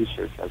of my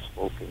research, I've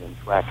spoken and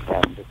tracked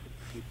down different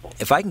people.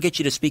 If I can get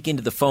you to speak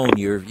into the phone,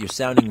 you're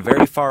sounding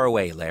very far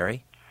away,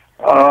 Larry.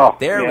 Oh,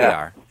 there we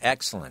are.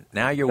 Excellent.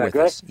 Now you're with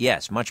us.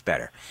 Yes, much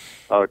better.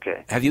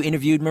 Okay. Have you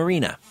interviewed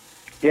Marina?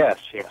 Yes.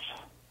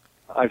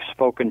 I've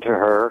spoken to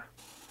her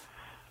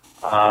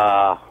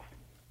on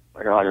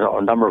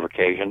a number of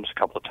occasions, a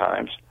couple of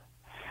times.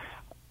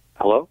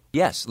 Hello?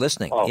 Yes,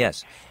 listening. Oh.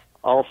 Yes.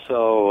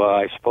 Also,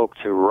 I spoke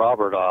to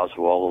Robert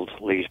Oswald,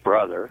 Lee's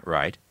brother,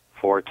 Right.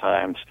 4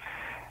 times,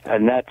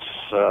 and that's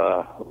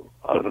a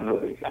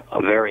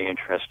very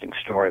interesting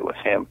story with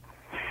him.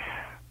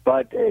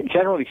 But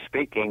generally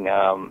speaking,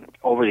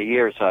 over the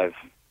years, I've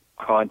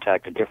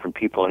contacted different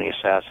people in the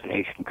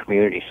assassination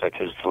community,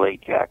 such as the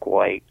late Jack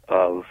White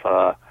of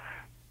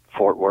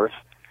Fort Worth.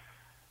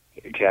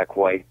 Jack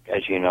White,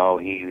 as you know,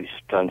 he's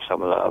done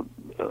some of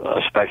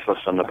the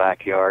specialists on the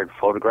backyard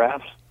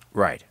photographs.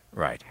 Right.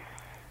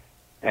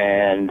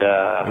 And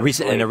a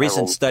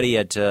recent study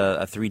at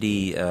a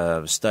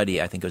 3D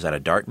study, I think it was out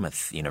of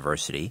Dartmouth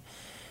University,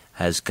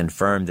 has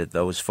confirmed that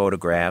those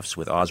photographs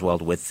with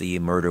Oswald with the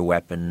murder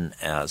weapon,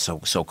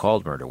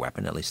 so-called murder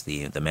weapon, at least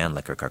the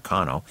Mannlicher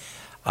Carcano,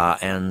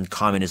 and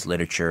communist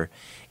literature,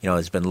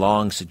 has been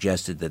long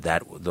suggested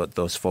that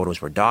those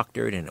photos were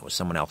doctored and it was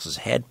someone else's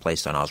head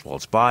placed on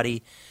Oswald's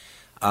body.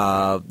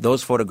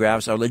 Those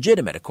photographs are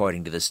legitimate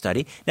according to this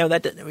study. Now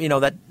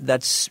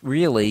that's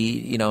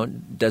really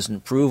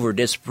doesn't prove or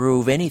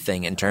disprove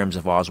anything in terms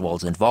of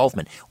Oswald's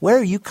involvement. Where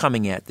are you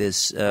coming at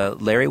this,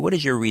 Larry? What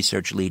is your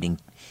research leading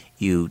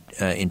you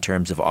in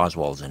terms of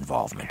Oswald's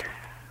involvement?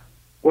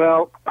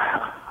 Well,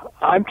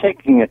 I'm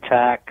taking a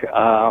tack.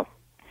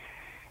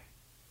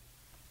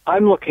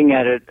 I'm looking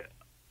at it.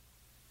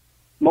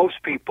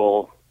 Most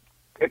people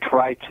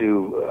try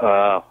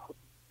to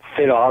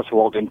fit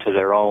Oswald into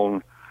their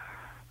own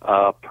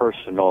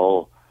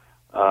personal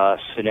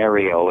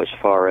scenario as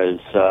far as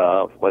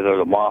whether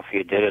the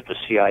mafia did it, the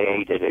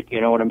CIA did it.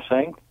 You know what I'm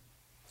saying?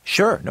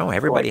 Sure. No,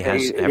 everybody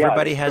has an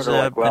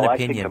opinion. I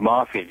think the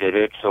mafia did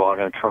it, so I'm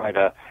going to try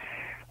to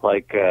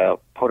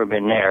put them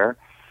in there,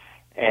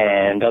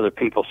 and other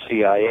people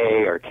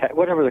CIA or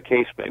whatever the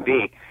case may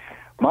be.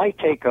 My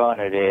take on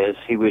it is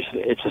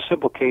it's a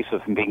simple case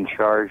of him being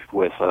charged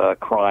with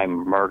crime,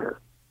 murder.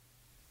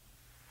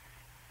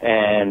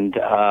 And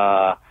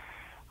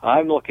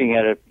I'm looking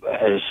at it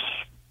as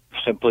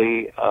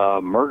simply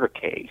a murder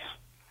case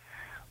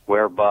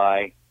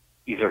whereby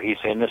either he's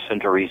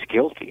innocent or he's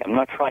guilty. I'm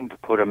not trying to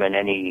put him in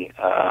any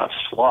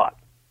slot.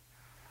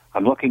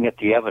 I'm looking at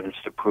the evidence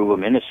to prove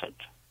him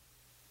innocent.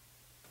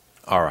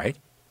 All right.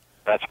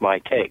 That's my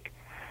take.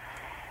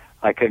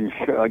 I'll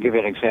give you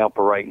an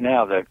example right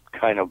now that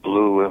kind of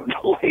blew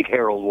the late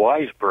Harold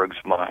Weisberg's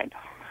mind.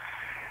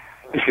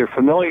 If you're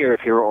familiar,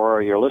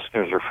 or your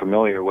listeners are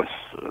familiar with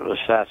the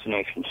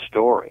assassination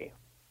story,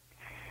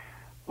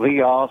 Lee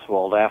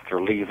Oswald,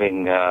 after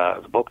leaving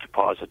the book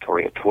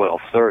depository at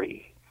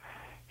 12:30,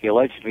 he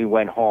allegedly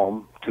went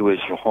home to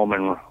his home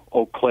in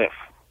Oak Cliff.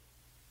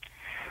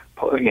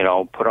 Put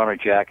on a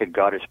jacket,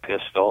 got his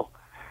pistol,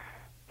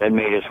 then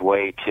made his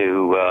way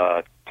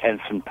to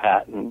 10th and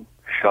Patton,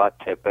 shot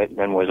Tippett, and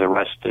then was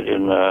arrested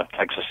in the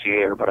Texas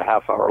Theater about a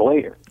half hour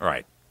later.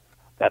 Right.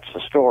 That's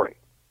the story.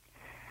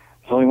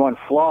 There's only one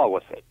flaw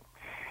with it.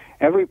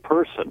 Every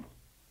person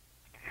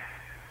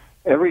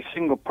every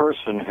single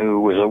person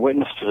who was a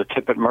witness to the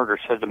Tippit murder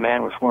said the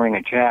man was wearing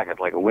a jacket,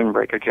 like a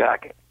windbreaker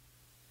jacket.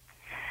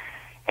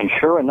 And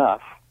sure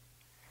enough,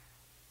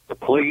 the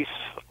police,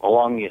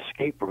 along the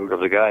escape route of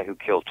the guy who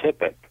killed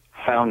Tippit,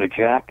 found a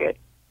jacket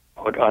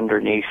put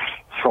underneath,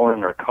 thrown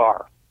in their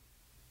car.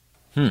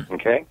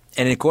 Okay?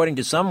 And according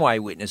to some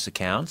eyewitness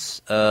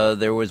accounts,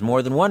 there was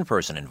more than one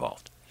person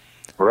involved.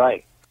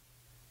 Right.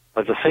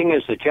 But the thing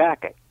is the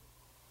jacket.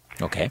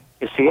 Okay.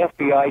 It's the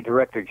FBI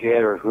Director J.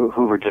 Edgar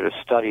Hoover did a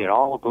study in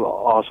all of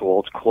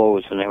Oswald's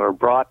clothes, and they were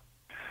brought,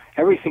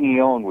 everything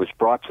he owned was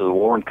brought to the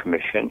Warren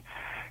Commission,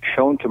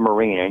 shown to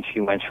Marina, and she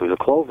went through the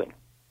clothing.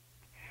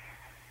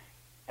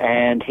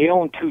 And he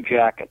owned 2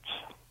 jackets,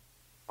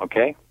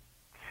 okay?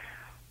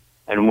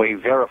 And we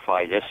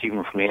verified this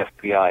even from the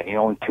FBI. He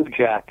owned 2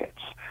 jackets.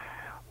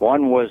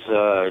 One was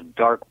a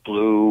dark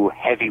blue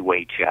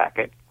heavyweight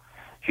jacket.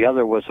 The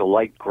other was a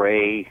light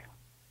gray,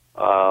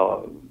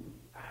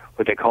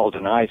 what they called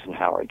an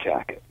Eisenhower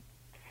jacket.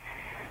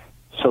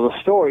 So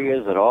the story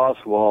is that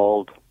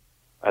Oswald,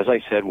 as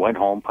I said, went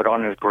home, put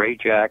on his gray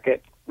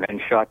jacket,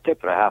 and shot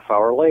Tippit a half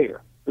hour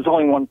later. There's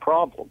only one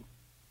problem.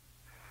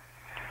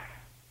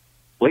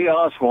 Lee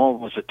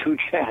Oswald was a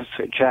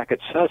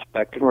 2-jacket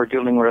suspect, and we're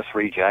dealing with a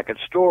 3-jacket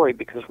story,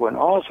 because when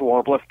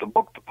Oswald left the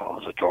book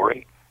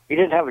depository, he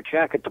didn't have a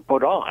jacket to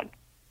put on.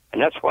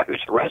 And that's why he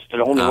was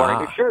arrested, only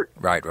wearing a shirt.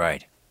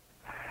 Right.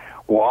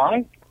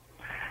 Why?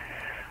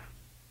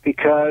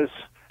 Because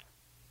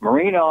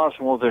Marina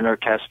Oswald in her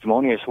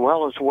testimony, as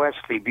well as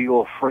Wesley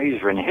Buell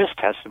Fraser in his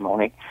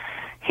testimony,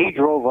 he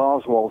drove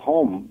Oswald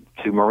home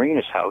to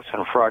Marina's house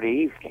on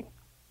Friday evening,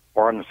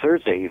 or on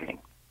Thursday evening,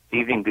 the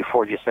evening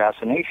before the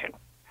assassination.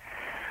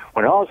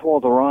 When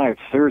Oswald arrived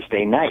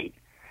Thursday night,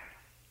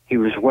 he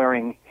was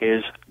wearing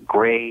his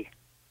gray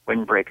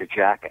windbreaker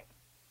jacket.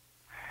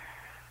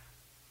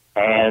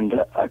 And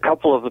a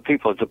couple of the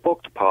people at the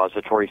book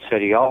depository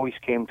said he always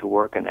came to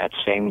work in that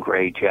same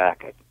gray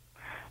jacket.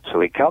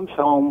 So he comes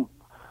home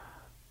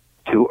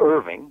to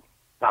Irving,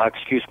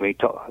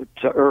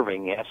 to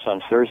Irving, yes,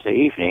 on Thursday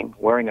evening,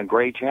 wearing a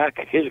gray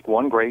jacket, his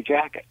one gray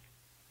jacket.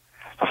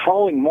 The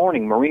following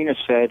morning, Marina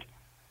said,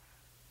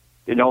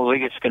 you know,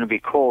 Lee, it's going to be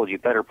cold. You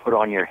better put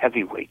on your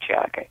heavyweight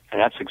jacket.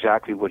 And that's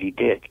exactly what he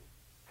did.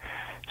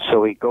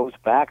 So he goes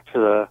back to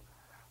the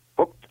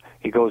book.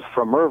 He goes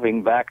from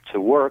Irving back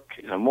to work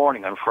in the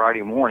morning, on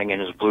Friday morning, in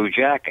his blue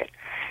jacket.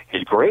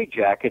 His gray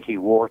jacket he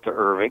wore to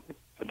Irving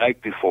the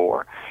night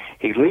before.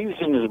 He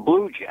leaves in his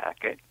blue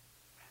jacket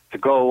to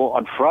go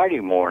on Friday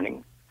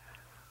morning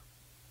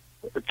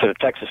to the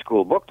Texas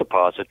School Book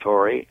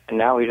Depository, and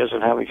now he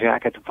doesn't have a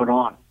jacket to put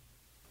on.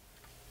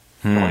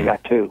 Only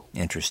got 2.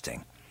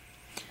 Interesting.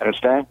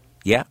 Understand?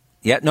 Yeah.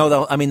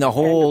 No, I mean the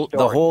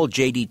whole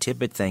J.D.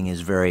 Tippit thing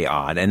is very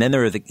odd. And then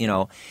there are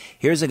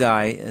here's a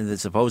guy that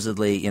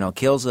supposedly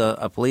kills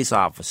a police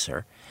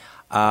officer,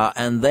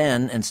 and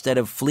then instead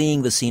of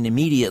fleeing the scene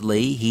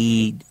immediately,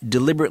 he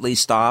deliberately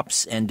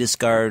stops and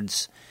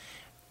discards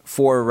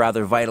 4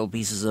 rather vital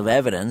pieces of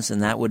evidence,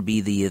 and that would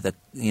be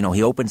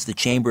he opens the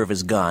chamber of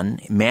his gun,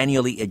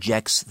 manually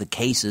ejects the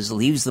cases,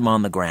 leaves them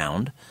on the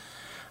ground.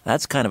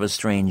 That's kind of a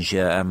strange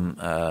thread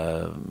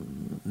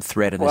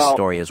in this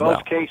story as well.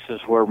 Both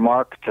cases were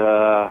marked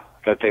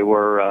that they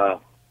were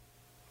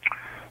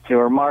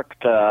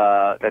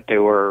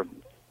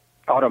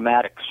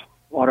automatics,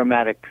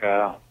 automatic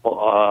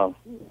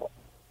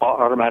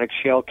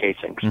shell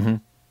casings. Mm-hmm.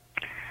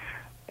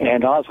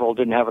 And Oswald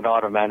didn't have an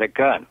automatic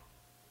gun,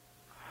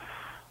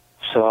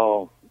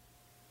 so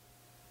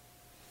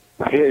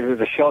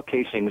the shell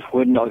casings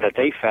that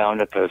they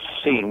found at the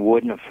scene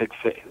wouldn't have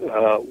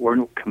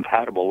weren't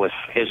compatible with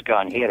his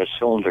gun. He had a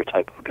cylinder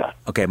type of gun.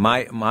 Okay,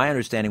 my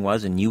understanding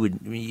was, and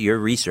you're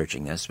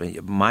researching this,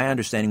 but my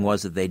understanding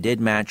was that they did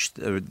match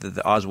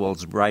the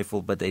Oswald's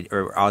rifle,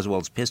 or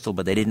Oswald's pistol,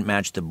 but they didn't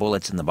match the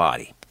bullets in the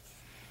body.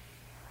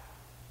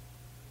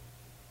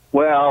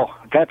 Well,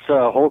 that's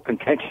a whole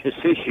contentious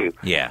issue.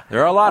 Yeah,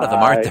 there are a lot of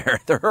them, aren't there?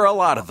 There are a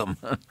lot of them.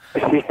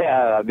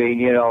 Yeah, I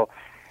mean,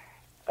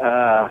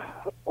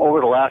 over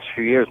the last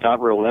few years, not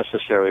real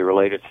necessarily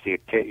related to the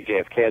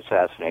JFK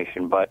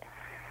assassination, but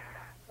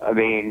I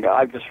mean,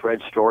 I've just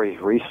read stories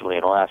recently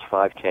in the last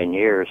 5-10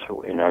 years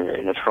in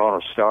the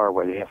Toronto Star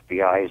where the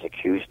FBI is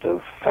accused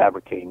of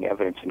fabricating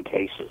evidence in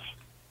cases.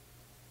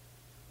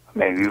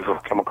 Maybe you've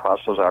come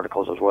across those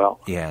articles as well.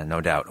 Yeah, no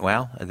doubt.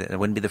 Well, it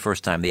wouldn't be the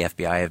first time the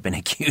FBI have been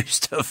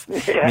accused of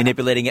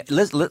manipulating it.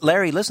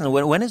 Larry, listen,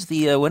 when is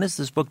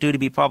this book due to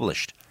be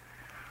published?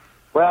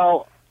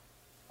 Well,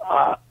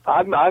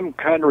 I'm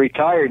kind of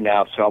retired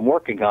now, so I'm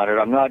working on it.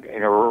 I'm not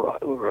in a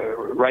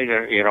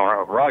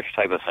rush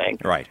type of thing.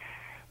 Right.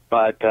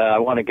 But I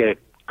want to get it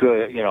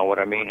good. You know what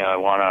I mean?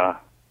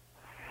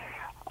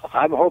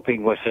 I'm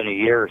hoping within a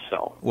year or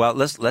so. Well,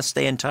 let's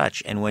stay in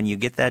touch, and when you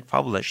get that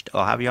published,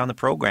 I'll have you on the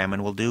program,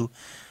 and we'll do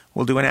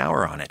an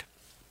hour on it.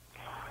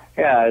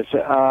 Yeah.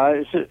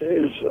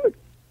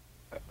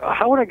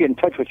 How would I get in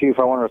touch with you if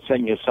I wanted to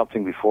send you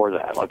something before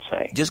that? Let's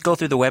say. Just go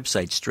through the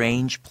website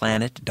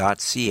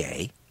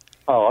strangeplanet.ca.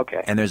 Oh,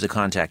 okay. And there's a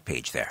contact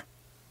page there.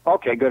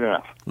 Okay, good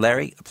enough.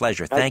 Larry, a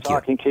pleasure. Thank you.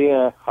 Nice talking to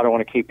you. I don't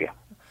want to keep you.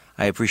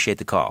 I appreciate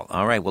the call.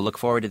 All right, we'll look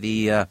forward to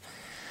the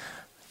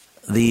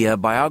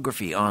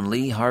biography on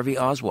Lee Harvey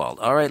Oswald.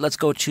 All right, let's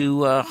go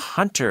to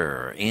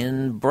Hunter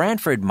in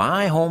Brantford,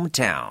 my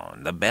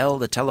hometown,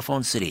 the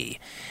telephone city.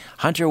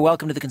 Hunter,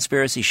 welcome to the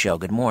Conspiracy Show.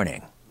 Good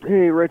morning.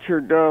 Hey,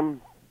 Richard.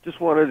 Just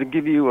wanted to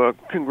give you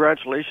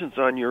congratulations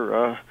on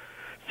your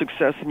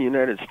success in the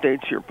United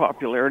States, your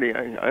popularity.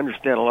 I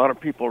understand a lot of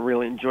people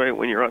really enjoy it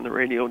when you're on the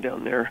radio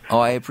down there. Oh,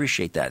 I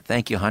appreciate that.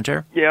 Thank you,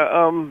 Hunter.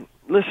 Yeah,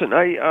 listen,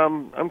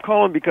 I'm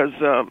calling because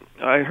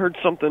I heard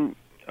something,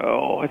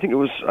 I think it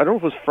was, I don't know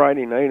if it was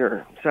Friday night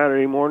or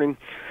Saturday morning,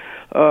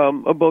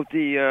 about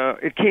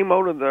it came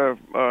out of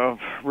the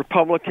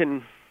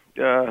Republican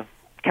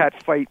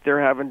cat fight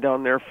they're having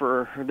down there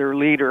for their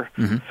leader.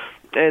 Mm-hmm.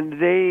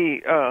 And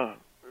they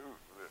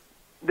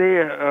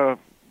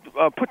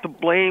put the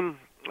blame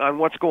on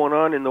what's going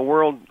on in the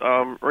world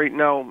right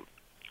now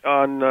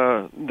on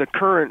the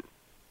current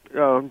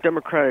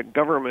Democratic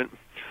government.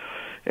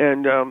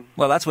 And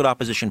well, that's what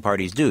opposition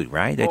parties do,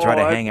 right? They try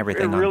to hang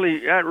everything on.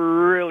 That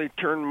really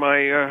turned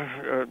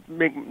my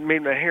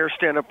made my hair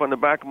stand up on the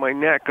back of my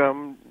neck.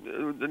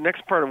 The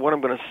next part of what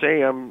I'm going to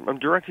say, I'm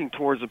directing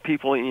towards the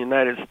people in the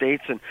United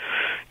States, and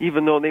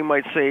even though they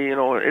might say,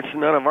 it's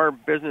none of our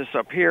business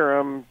up here,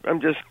 I'm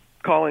just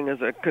calling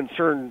as a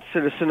concerned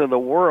citizen of the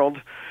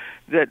world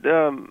that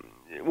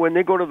when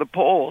they go to the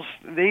polls,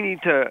 they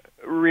need to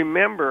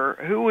remember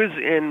who is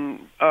in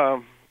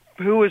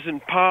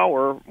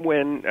power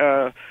when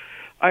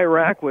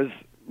Iraq was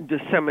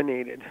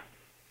disseminated.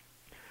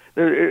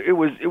 It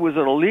was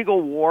an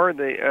illegal war.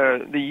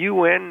 The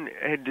UN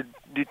had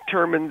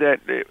determined that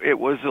it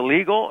was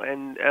illegal,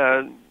 and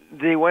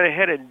they went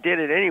ahead and did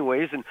it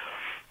anyways. And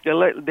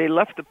they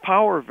left the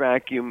power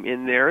vacuum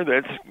in there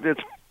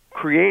that's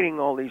creating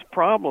all these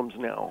problems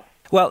now.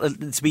 Well,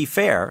 to be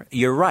fair,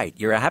 you're right.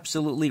 You're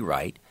absolutely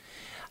right.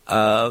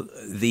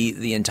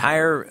 The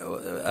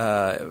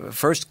entire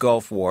first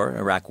Gulf War,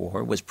 Iraq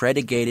War, was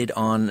predicated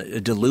on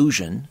a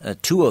delusion,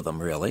 two of them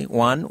really.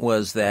 One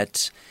was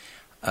that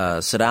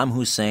Saddam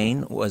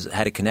Hussein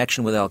had a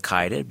connection with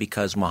al-Qaeda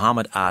because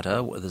Mohammed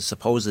Atta, the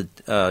supposed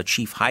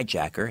chief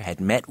hijacker,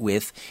 had met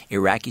with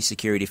Iraqi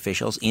security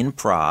officials in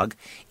Prague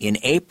in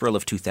April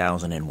of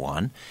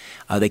 2001.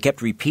 They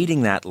kept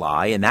repeating that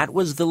lie, and that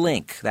was the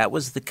link. That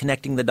was the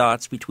connecting the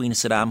dots between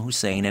Saddam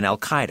Hussein and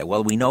al-Qaeda.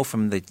 Well, we know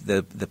from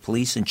the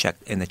police in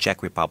the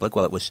Czech Republic,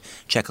 well, it was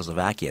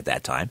Czechoslovakia at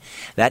that time,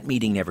 that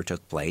meeting never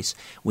took place.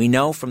 We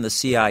know from the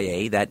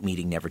CIA that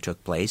meeting never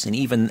took place, and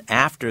even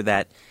after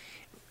that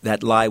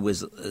lie was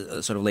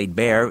sort of laid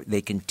bare,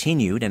 they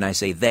continued, and I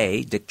say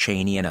they, Dick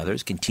Cheney and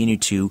others,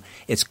 continued to,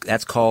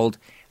 that's called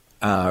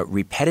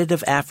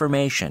repetitive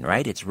affirmation,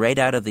 right? It's right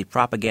out of the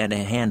propaganda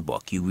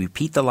handbook. You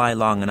repeat the lie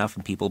long enough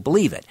and people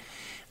believe it.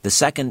 The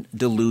second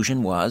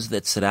delusion was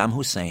that Saddam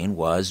Hussein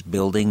was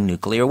building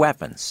nuclear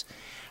weapons.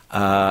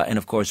 And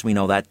of course, we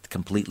know that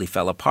completely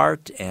fell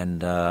apart,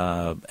 and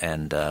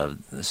the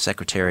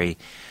Secretary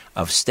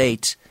of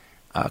State,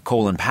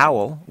 Colin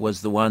Powell,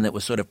 was the one that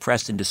was sort of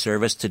pressed into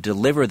service to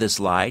deliver this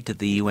lie to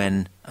the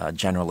UN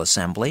General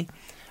Assembly,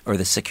 or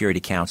the Security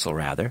Council,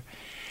 rather.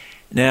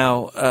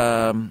 Now,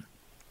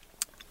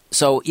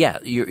 so yeah,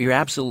 you're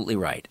absolutely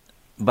right.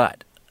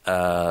 But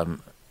to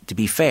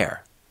be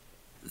fair,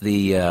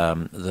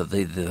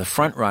 the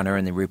front runner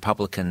in the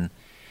Republican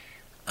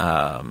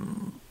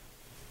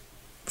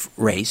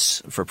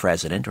race for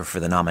president or for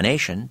the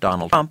nomination,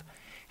 Donald Trump,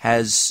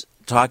 has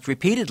talked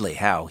repeatedly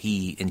how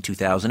he, in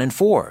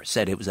 2004,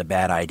 said it was a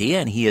bad idea,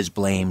 and he has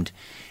blamed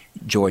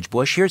George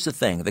Bush. Here's the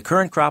thing. The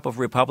current crop of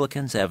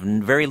Republicans have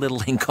very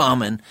little in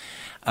common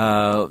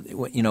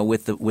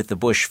with the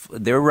Bush.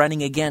 They're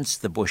running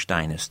against the Bush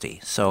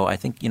dynasty. So I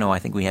think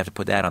we have to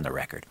put that on the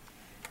record.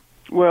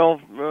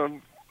 Well,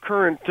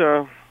 current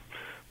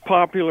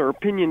popular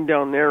opinion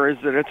down there is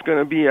that it's going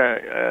to be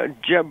a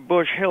Jeb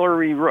Bush,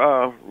 Hillary,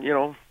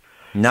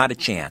 not a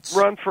chance.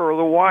 Run for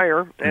the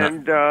wire,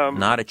 and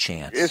not a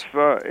chance.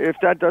 If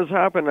that does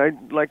happen, I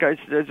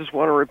just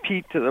want to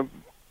repeat to the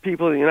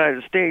people of the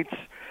United States,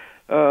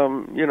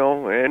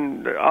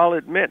 and I'll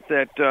admit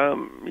that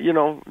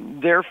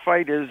their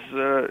fight is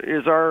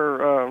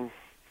our,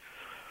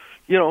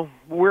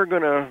 we're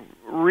going to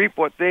reap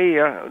what they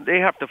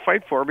have to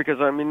fight for, because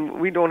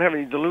we don't have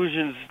any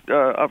delusions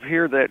up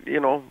here that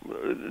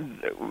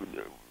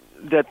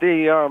that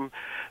they.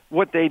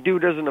 What they do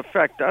doesn't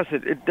affect us.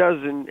 It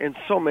does in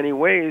so many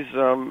ways.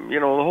 The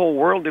whole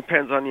world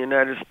depends on the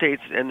United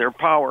States and their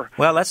power.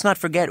 Well, let's not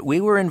forget, we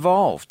were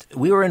involved.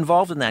 We were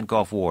involved in that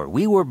Gulf War.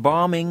 We were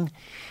bombing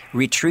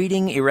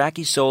retreating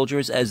Iraqi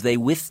soldiers as they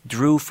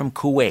withdrew from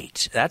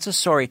Kuwait. That's a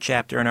sorry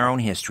chapter in our own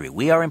history.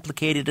 We are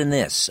implicated in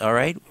this, all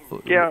right?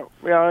 Yeah,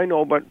 I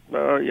know, but,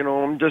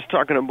 I'm just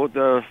talking about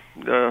the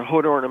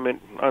hood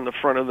ornament on the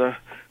front of the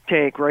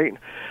tank, right?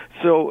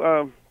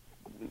 So,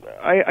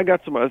 I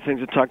got some other things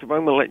to talk about.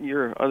 I'm going to let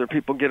your other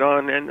people get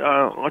on, and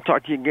I'll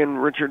talk to you again,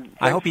 Richard.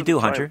 I hope you do,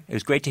 Hunter. It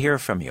was great to hear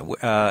from you.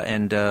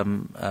 And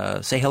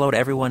say hello to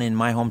everyone in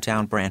my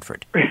hometown,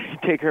 Brantford.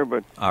 Take care,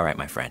 bud. All right,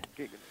 my friend.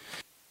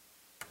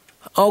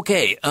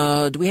 Okay,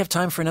 do we have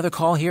time for another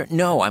call here?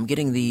 No, I'm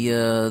getting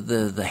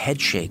the head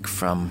shake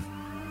from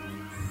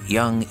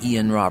young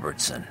Ian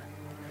Robertson.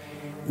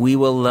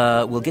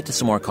 We'll get to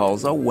some more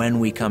calls, though, when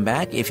we come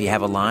back. If you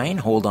have a line,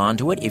 hold on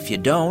to it. If you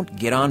don't,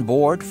 get on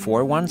board,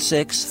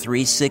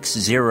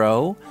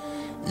 416-360-0740,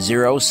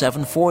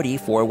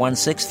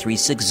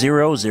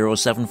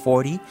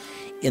 416-360-0740,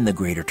 in the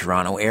Greater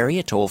Toronto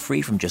Area,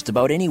 toll-free from just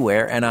about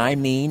anywhere, and I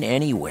mean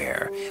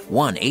anywhere,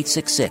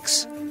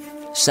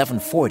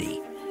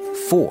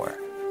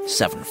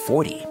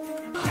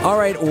 1-866-740-4740. All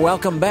right,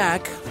 welcome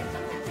back.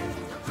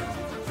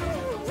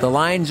 The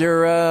lines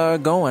are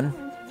going.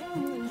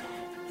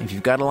 If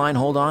you've got a line,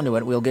 hold on to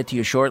it. We'll get to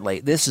you shortly.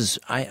 This is,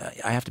 I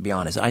have to be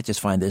honest, I just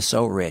find this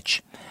so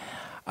rich.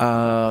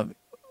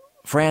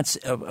 France,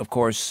 of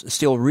course,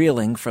 still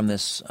reeling from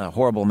this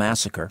horrible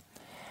massacre.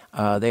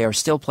 They are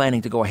still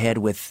planning to go ahead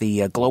with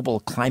the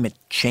Global Climate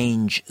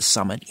Change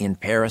Summit in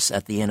Paris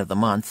at the end of the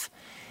month.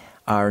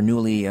 Our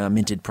newly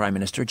minted Prime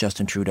Minister,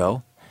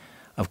 Justin.To,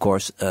 of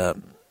course,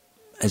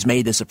 has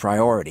made this a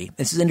priority.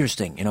 This is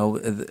interesting. You know,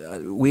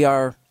 we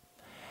are,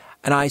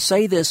 and I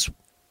say this,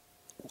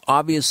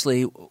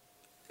 obviously,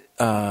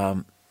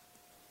 I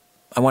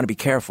want to be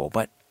careful,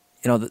 but,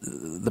 you know,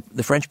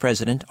 the French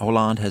president,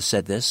 Hollande, has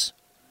said this.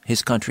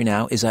 His country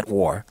now is at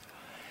war.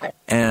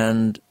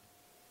 And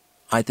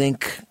I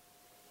think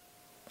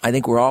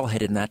we're all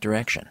headed in that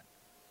direction.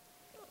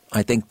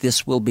 I think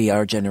this will be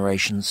our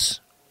generation's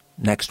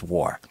next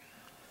war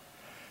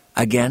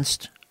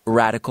against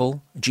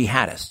radical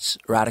jihadists,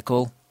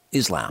 radical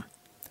Islam.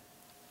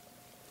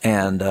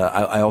 And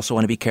I also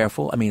want to be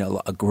careful. I mean,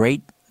 a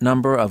great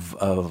number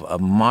of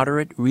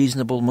moderate,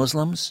 reasonable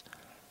Muslims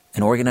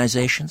and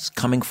organizations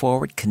coming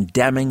forward,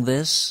 condemning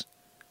this,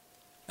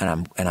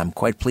 and I'm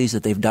quite pleased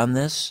that they've done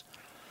this.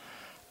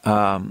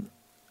 But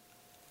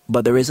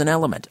there is an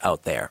element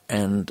out there,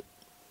 and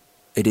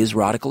it is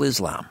radical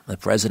Islam. The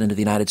President of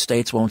the United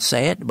States won't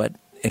say it, but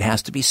it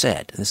has to be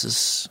said. This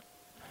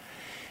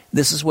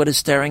is what is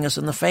staring us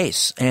in the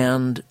face,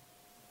 and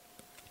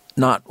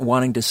not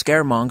wanting to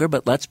scaremonger,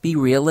 but let's be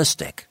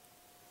realistic.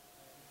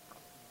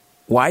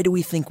 Why do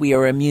we think we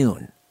are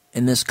immune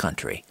in this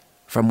country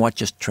from what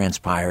just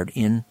transpired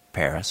in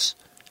Paris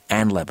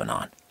and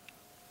Lebanon?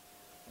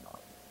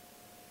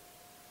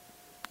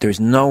 There's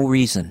no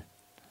reason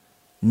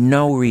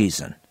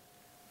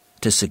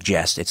to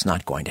suggest it's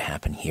not going to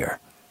happen here.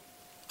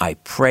 I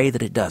pray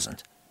that it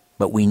doesn't,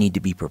 but we need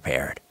to be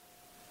prepared.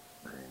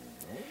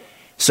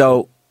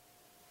 So,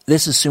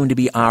 this is soon to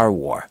be our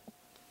war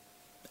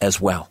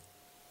as well.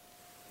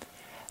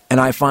 And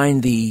I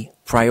find the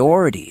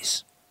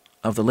priorities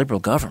of the Liberal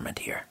government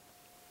here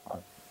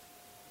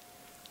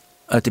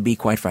to be,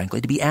 quite frankly,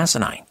 to be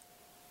asinine.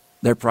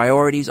 Their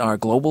priorities are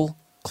global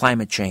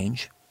climate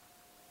change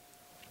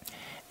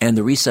and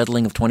the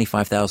resettling of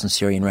 25,000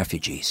 Syrian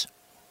refugees.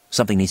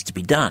 Something needs to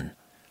be done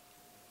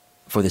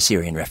for the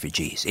Syrian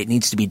refugees. It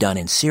needs to be done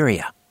in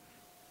Syria.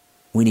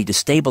 We need to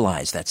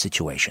stabilize that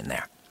situation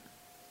there.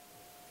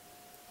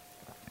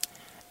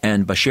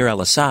 And Bashar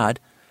al-Assad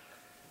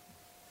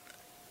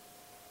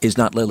is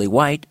not lily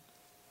white,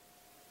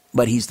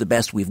 but he's the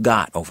best we've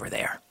got over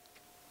there.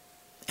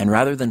 And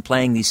rather than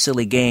playing these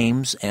silly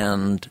games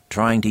and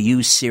trying to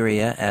use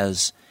Syria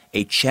as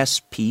a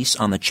chess piece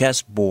on the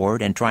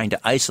chessboard and trying to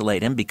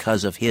isolate him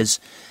because of his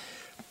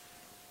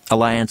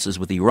alliances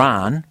with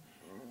Iran,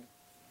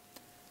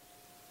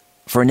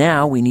 for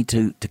now we need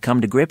to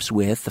come to grips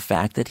with the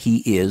fact that he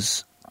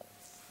is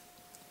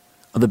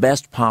the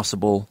best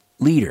possible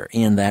leader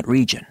in that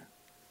region.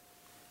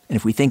 And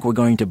if we think we're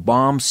going to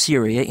bomb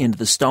Syria into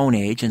the Stone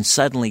Age and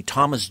suddenly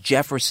Thomas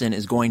Jefferson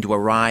is going to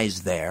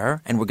arise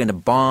there, and we're going to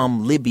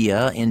bomb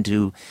Libya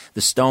into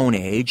the Stone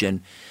Age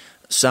and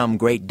some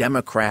great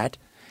Democrat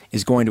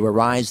is going to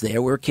arise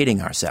there, we're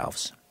kidding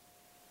ourselves.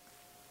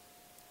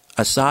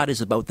 Assad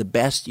is about the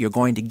best you're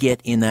going to get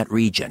in that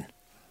region.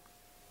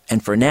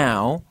 And for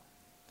now,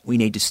 we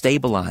need to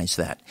stabilize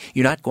that.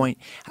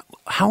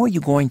 How are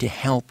you going to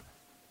help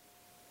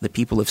the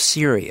people of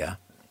Syria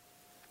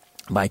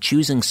by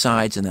choosing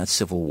sides in that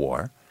civil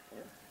war,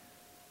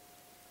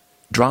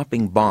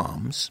 dropping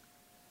bombs?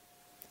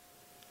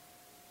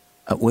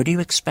 How do you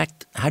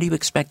expect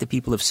the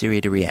people of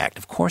Syria to react?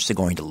 Of course they're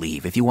going to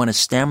leave. If you want to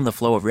stem the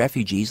flow of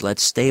refugees,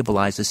 let's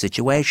stabilize the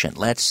situation.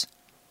 Let's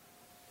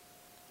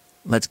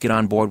get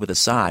on board with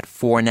Assad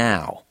for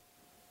now.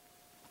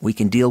 We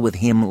can deal with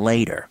him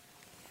later.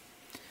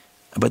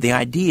 But the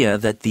idea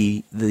that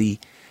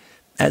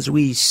as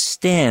we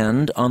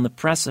stand on the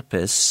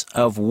precipice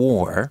of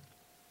war,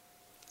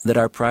 that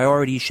our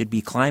priority should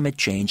be climate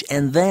change,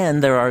 and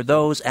then there are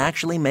those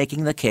actually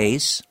making the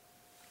case,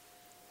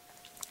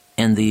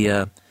 and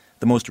the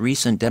most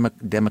recent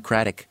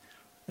democratic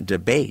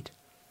debate,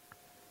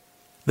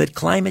 that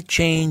climate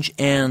change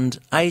and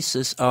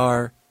ISIS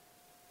are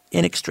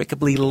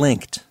inextricably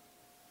linked.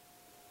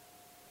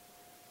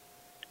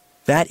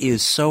 That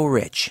is so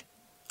rich,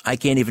 I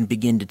can't even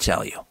begin to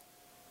tell you.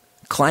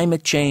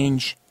 Climate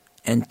change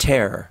and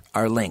terror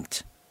are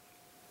linked.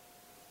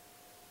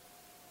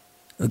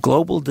 The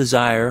global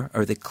desire,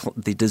 or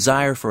the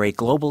desire for a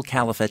global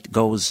caliphate,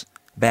 goes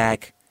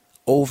back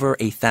over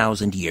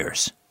 1,000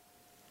 years.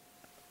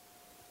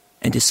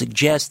 And to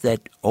suggest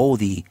that,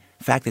 the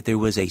fact that there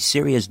was a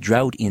serious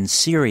drought in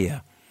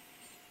Syria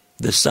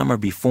the summer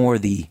before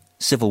the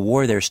civil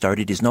war there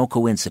started is no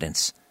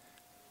coincidence.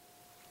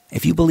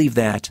 If you believe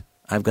that,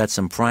 I've got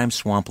some prime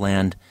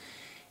swampland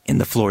in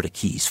the Florida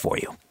Keys for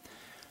you.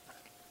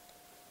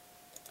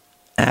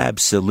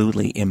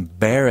 Absolutely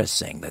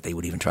embarrassing that they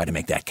would even try to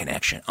make that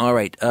connection. All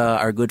right,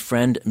 our good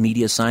friend,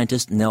 media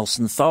scientist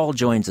Nelson Thal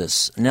joins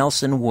us.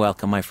 Nelson,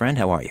 welcome, my friend.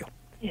 How are you?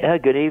 Yeah,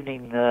 good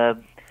evening.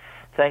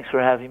 Thanks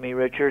for having me,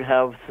 Richard.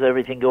 How's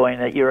everything going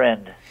at your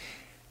end?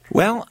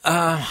 Well,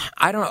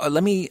 I don't know.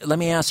 Let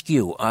me ask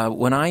you.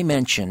 When I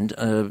mentioned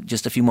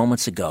just a few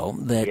moments ago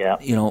that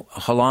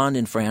Hollande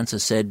in France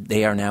has said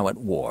they are now at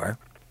war.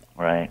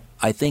 Right.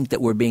 I think that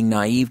we're being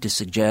naive to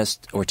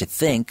suggest or to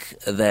think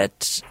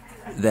that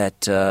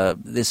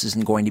this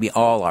isn't going to be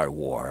all our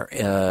war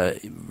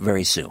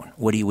very soon.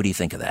 What do you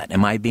think of that?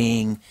 Am I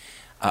being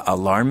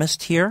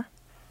alarmist here?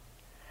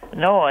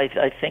 No,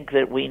 I think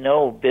that we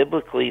know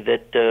biblically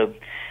that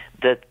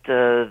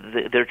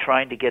they're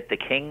trying to get the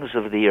kings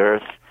of the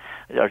earth,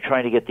 are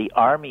trying to get the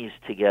armies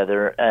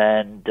together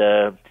and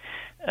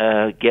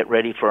get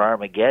ready for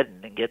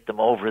Armageddon and get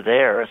them over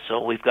there.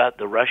 So we've got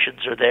the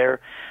Russians are there.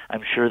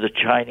 I'm sure the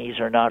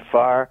Chinese are not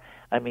far.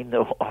 I mean,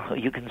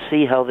 you can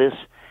see how this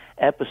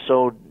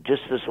episode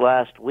just this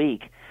last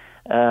week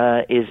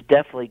is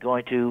definitely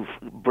going to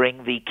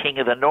bring the King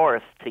of the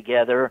North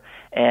together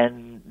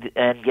and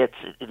get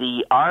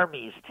the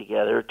armies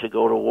together to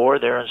go to war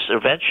there. And so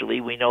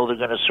eventually, we know they're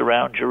going to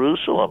surround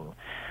Jerusalem.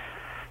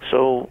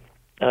 So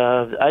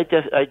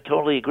I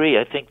totally agree.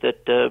 I think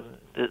that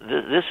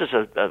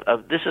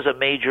this is a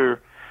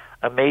major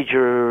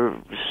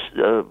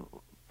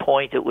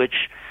point at which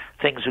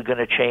things are going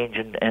to change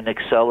and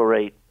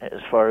accelerate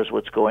as far as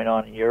what's going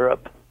on in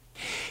Europe.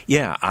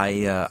 Yeah,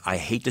 I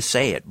hate to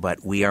say it,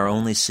 but we are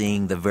only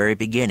seeing the very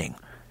beginning.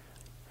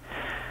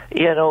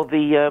 You know,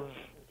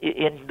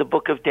 in the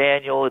book of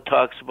Daniel, it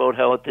talks about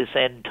how at this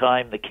end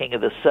time the king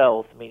of the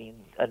south, meaning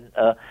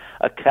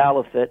a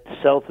caliphate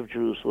south of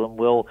Jerusalem,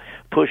 will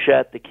push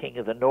at the king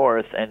of the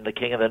north, and the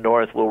king of the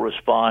north will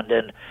respond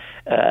and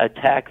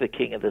attack the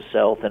king of the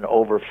south and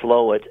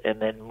overflow it, and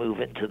then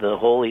move into the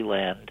Holy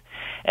Land.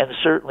 And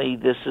certainly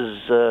this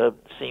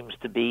seems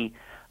to be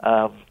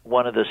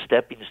one of the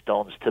stepping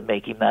stones to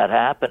making that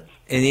happen.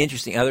 And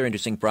the other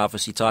interesting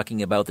prophecy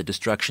talking about the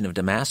destruction of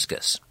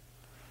Damascus,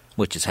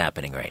 which is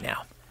happening right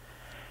now.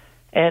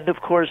 And, of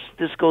course,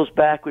 this goes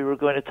back, we were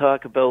going to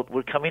talk about,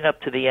 we're coming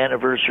up to the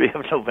anniversary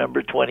of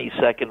November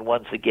 22nd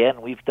once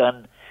again. We've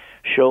done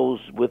shows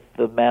with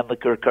the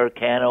Mamlukar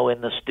Carcano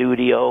in the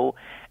studio,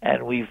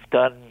 and we've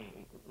done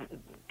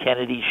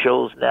Kennedy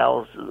shows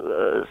now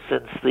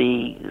since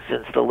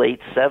the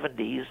late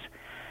 70s.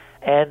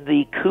 And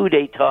the coup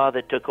d'etat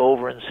that took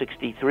over in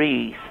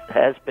 1963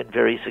 has been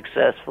very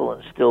successful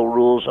and still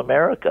rules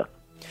America.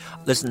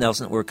 Listen,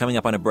 Nelson, we're coming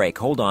up on a break.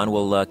 Hold on.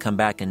 We'll come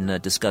back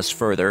and discuss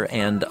further.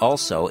 And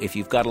also, if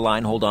you've got a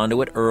line, hold on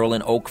to it. Earl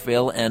in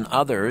Oakville and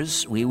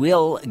others, we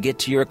will get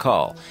to your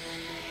call.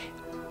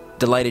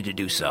 Delighted to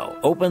do so.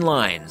 Open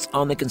lines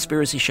on The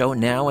Conspiracy Show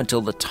now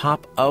until the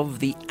top of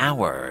the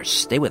hour.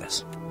 Stay with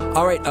us.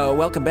 All right,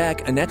 welcome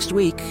back. Next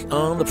week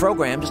on the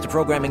program, just a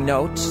programming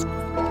note,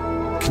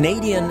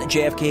 Canadian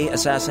JFK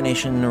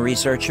assassination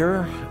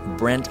researcher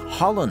Brent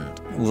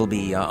Holland will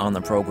be on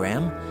the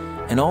program.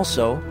 And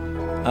also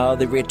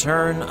the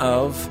return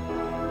of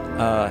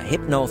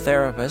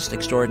hypnotherapist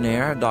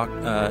extraordinaire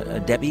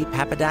Debbie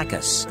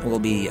Papadakis will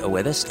be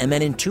with us. And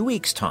then in 2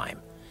 weeks'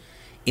 time,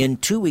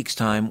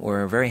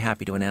 we're very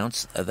happy to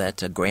announce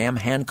that Graham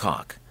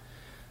Hancock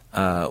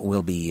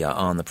will be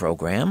on the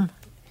program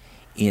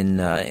in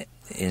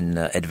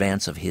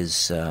advance of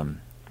his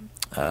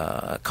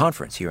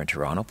conference here in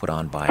Toronto, put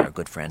on by our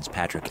good friends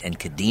Patrick and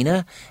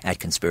Kadena at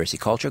Conspiracy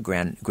Culture.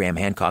 Graham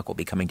Hancock will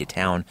be coming to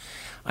town.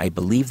 I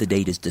believe the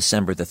date is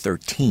December the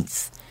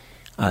 13th.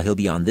 He'll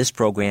be on this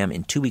program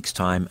in 2 weeks'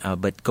 time,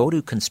 but go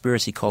to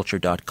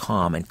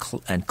conspiracyculture.com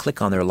and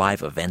click on their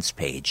live events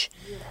page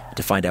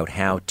to find out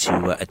how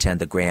to attend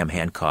the Graham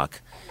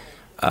Hancock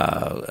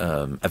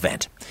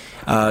event.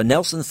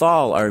 Nelson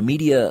Thal, our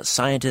media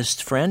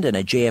scientist friend and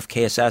a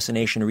JFK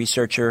assassination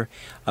researcher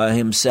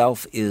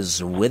himself,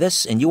 is with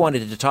us. And you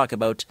wanted to talk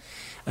about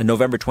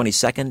November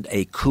 22nd,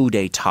 a coup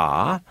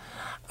d'etat,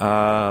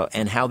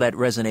 and how that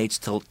resonates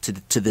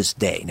to this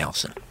day,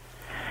 Nelson.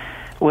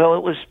 Well,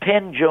 it was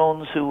Penn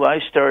Jones who I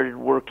started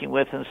working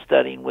with and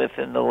studying with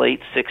in the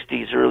late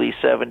 60s, early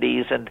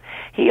 70s, and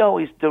he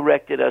always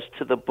directed us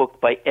to the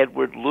book by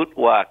Edward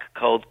Luttwak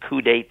called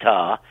Coup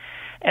d'etat,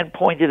 and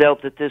pointed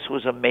out that this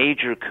was a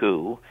major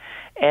coup.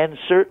 And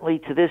certainly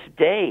to this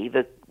day,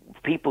 the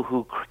people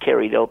who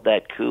carried out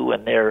that coup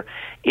and their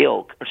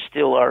ilk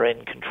still are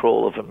in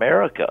control of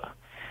America.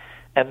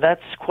 And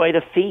that's quite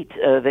a feat.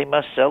 They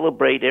must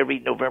celebrate every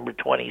November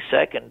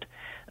 22nd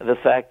the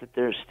fact that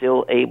they're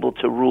still able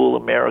to rule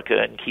America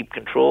and keep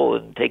control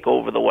and take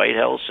over the White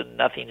House, and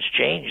nothing's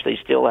changed. They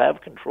still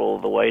have control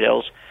of the White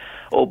House.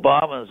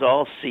 Obama's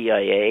all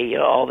CIA.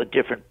 All the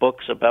different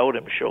books about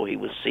him show he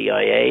was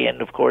CIA,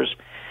 and of course,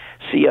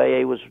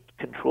 CIA was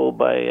controlled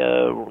by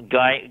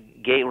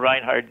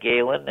Reinhard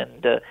Gehlen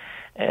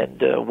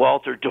and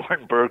Walter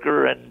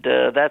Dornberger,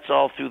 and that's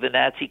all through the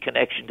Nazi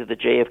connection to the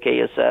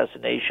JFK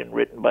assassination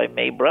written by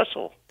Mae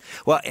Brussel.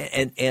 Well,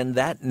 and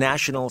that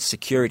national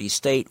security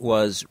state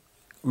was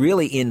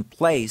really in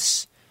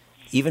place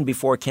even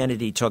before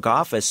Kennedy took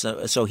office.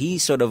 So he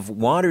sort of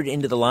wandered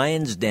into the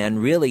lion's den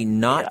really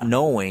not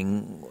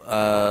knowing,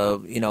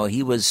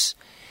 he was,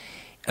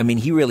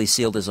 he really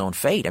sealed his own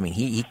fate.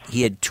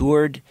 He had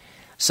toured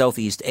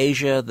Southeast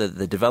Asia,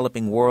 the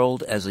developing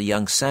world, as a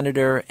young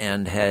senator,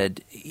 and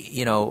had,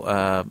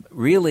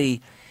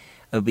 really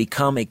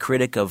become a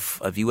critic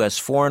of U.S.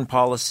 foreign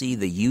policy,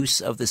 the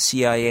use of the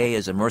CIA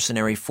as a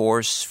mercenary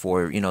force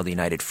for, the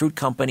United Fruit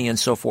Company and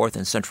so forth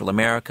in Central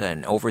America,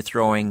 and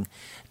overthrowing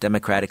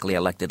democratically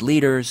elected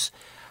leaders.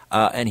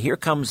 And here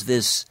comes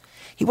this.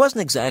 He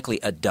wasn't exactly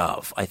a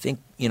dove. I think,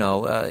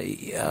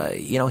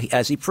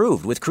 as he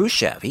proved with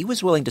Khrushchev, he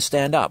was willing to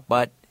stand up,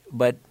 but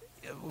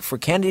for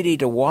Kennedy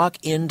to walk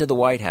into the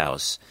White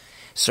House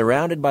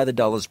surrounded by the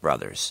Dulles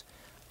brothers,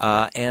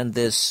 and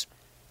this,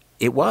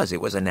 it was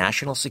a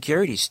national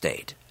security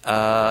state.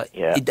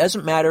 It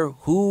doesn't matter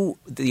who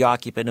the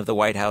occupant of the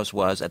White House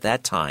was at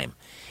that time.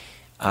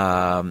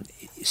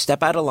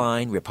 Step out of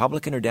line,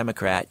 Republican or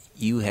Democrat,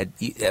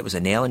 that was a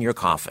nail in your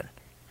coffin.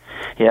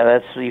 Yeah,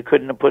 you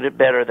couldn't have put it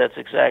better. That's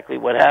exactly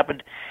what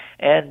happened.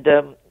 And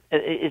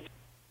it's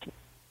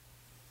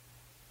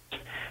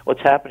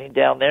what's happening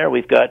down there.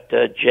 We've got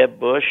Jeb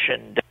Bush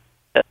and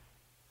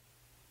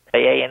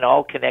and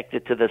all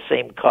connected to the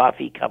same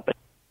coffee company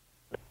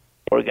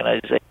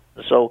organization.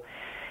 So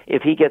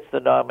if he gets the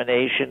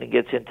nomination and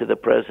gets into the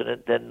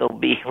president, then there'll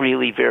be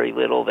really very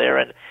little there.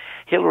 And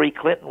Hillary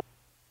Clinton.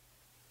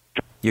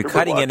 You're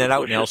cutting in and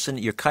out, Nelson.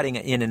 You're cutting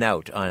in and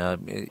out.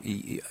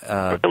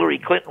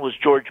 Hillary Clinton was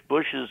George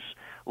Bush's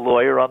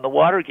lawyer on the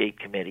Watergate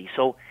committee.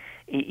 So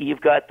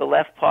you've got the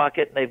left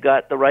pocket and they've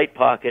got the right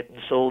pocket,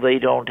 and so they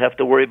don't have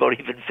to worry about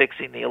even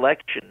fixing the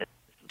election.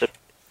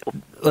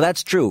 Well,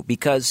 that's true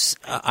because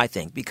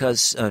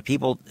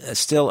people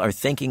still are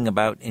thinking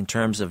about in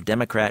terms of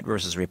Democrat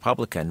versus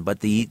Republican,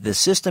 but the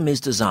system is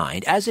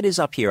designed, as it is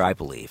up here, I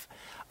believe,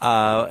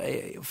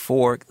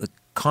 for the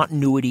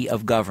continuity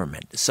of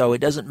government. So it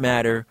doesn't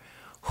matter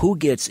who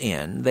gets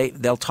in.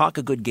 They'll talk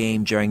a good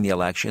game during the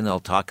election.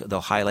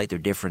 They'll highlight their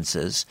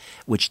differences,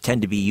 which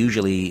tend to be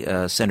usually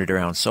centered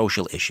around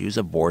social issues,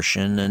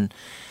 abortion and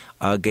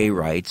gay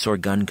rights or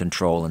gun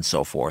control and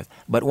so forth.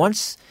 But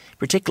once,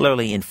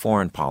 particularly in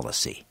foreign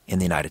policy in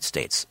the United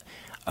States,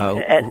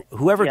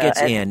 whoever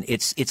gets in,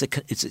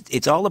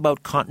 it's all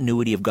about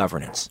continuity of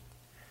governance.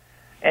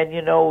 And,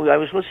 I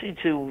was listening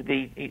to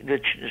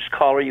this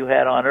caller you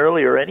had on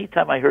earlier.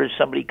 Anytime I heard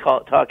somebody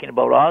talking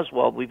about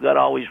Oswald, we've got to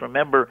always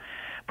remember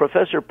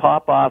Professor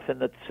Popoff in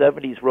the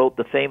 70s wrote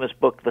the famous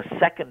book, The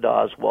Second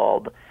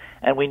Oswald.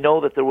 And we know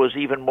that there was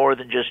even more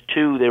than just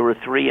two. There were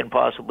three and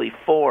possibly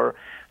four.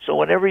 So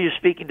whenever you're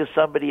speaking to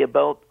somebody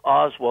about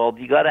Oswald,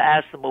 you got to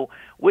ask them, well,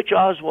 which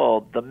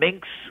Oswald? The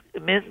Minsk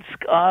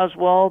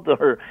Oswald,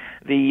 or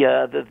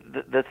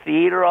the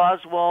theater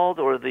Oswald,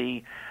 or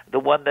the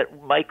one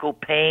that Michael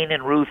Payne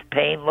and Ruth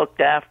Payne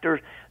looked after?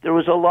 There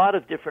was a lot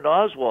of different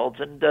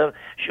Oswalds, and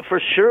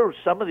for sure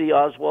some of the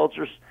Oswalds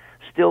are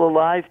still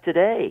alive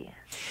today.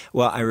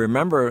 Well, I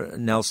remember,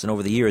 Nelson,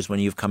 over the years when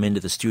you've come into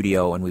the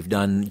studio and we've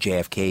done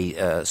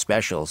JFK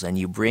specials, and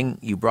you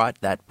brought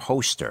that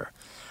poster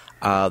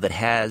that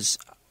has,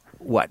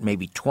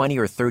 maybe 20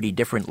 or 30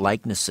 different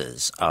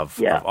likenesses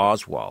of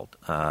Oswald,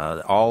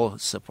 all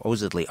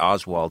supposedly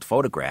Oswald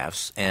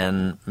photographs,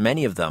 and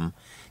many of them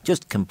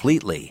just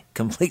completely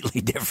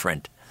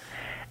different.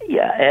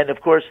 Yeah, and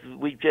of course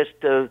we just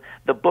the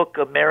book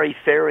of Mary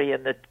Ferry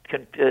and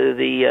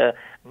the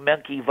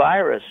monkey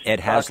virus. Ed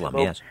Haslam,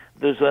 yes.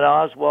 There's an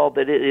Oswald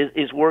that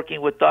is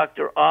working with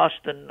Dr.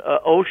 Austin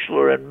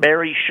Oshler and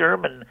Mary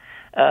Sherman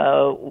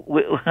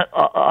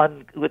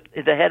with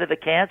the head of the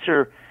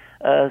Cancer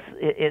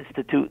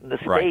Institute in the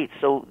States. Right.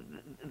 So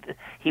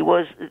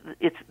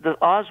the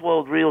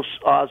Oswald, real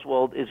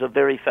Oswald, is a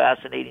very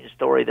fascinating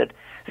story that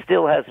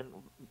still hasn't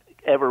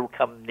ever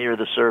come near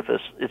the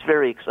surface. It's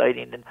very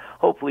exciting, and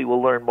hopefully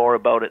we'll learn more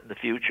about it in the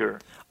future.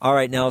 All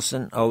right,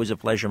 Nelson, always a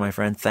pleasure, my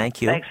friend.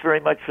 Thank you. Thanks very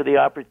much for the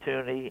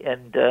opportunity,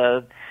 and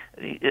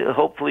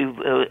hopefully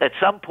at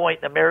some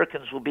point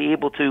Americans will be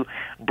able to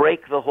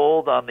break the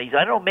hold on these.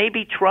 I don't know,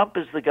 maybe Trump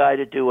is the guy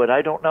to do it.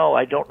 I don't know.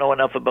 I don't know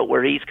enough about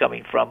where he's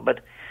coming from, but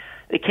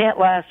it can't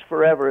last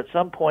forever. At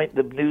some point,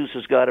 the news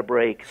has got to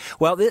break.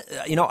 Well,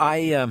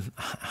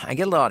 I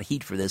get a lot of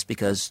heat for this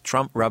because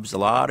Trump rubs a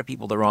lot of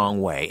people the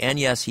wrong way. And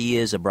yes, he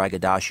is a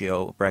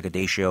braggadocio, and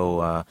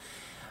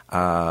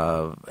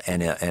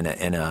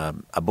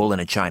a bull in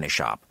a china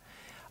shop.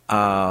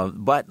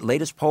 But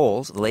latest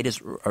polls, the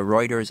latest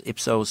Reuters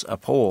Ipsos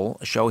poll,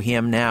 show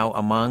him now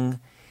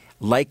among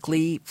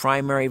likely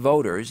primary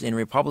voters in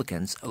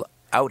Republicans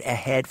out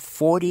ahead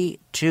 42%.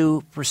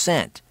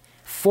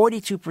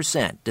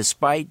 42%,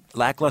 despite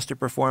lackluster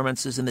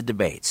performances in the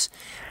debates,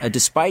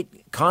 despite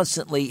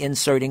constantly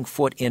inserting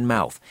foot in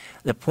mouth.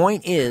 The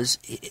point is,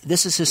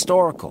 this is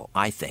historical,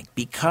 I think,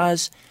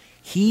 because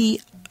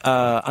he,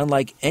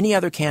 unlike any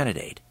other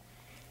candidate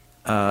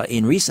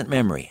in recent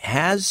memory,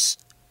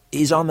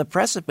 is on the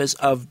precipice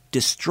of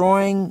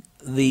destroying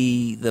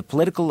the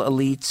political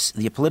elites,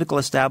 the political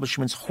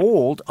establishment's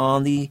hold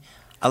on the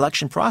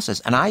election process.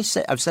 And I've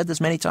said this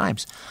many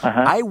times.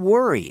 I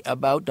worry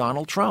about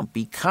Donald Trump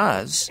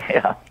because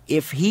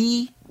if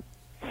he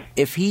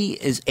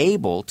is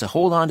able to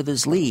hold on to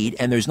this lead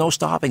and there's no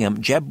stopping him,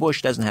 Jeb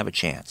Bush doesn't have a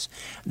chance.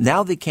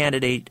 Now the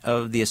candidate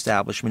of the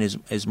establishment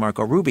is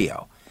Marco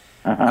Rubio,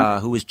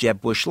 who is Jeb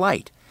Bush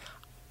light.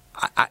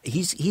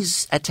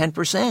 He's at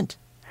 10%.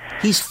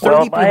 He's 30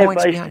 points behind. My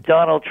advice to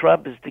Donald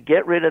Trump is to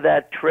get rid of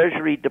that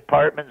Treasury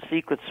Department,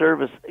 Secret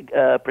Service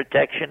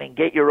protection and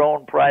get your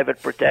own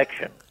private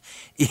protection.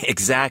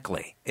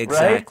 Exactly.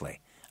 Right?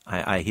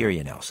 I hear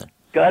you, Nelson.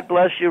 God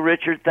bless you,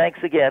 Richard.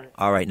 Thanks again.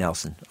 All right,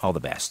 Nelson. All the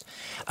best.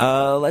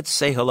 Let's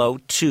say hello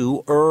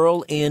to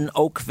Earl in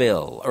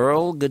Oakville.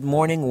 Earl, good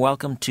morning.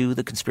 Welcome to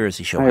The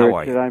Conspiracy Show. Hi, How Richard,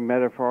 are you? I'm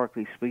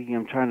metaphorically speaking.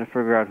 I'm trying to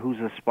figure out who's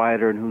the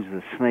spider and who's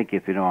the snake,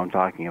 if you know what I'm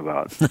talking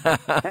about.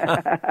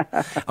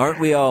 Aren't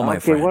we all, my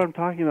friend? Okay, what I'm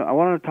talking about, I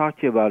want to talk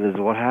to you about is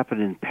what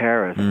happened in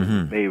Paris,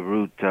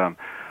 Beirut.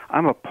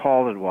 I'm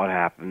appalled at what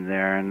happened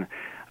there, and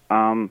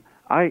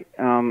I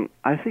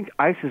think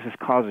ISIS is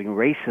causing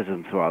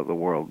racism throughout the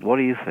world. What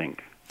do you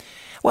think?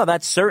 Well,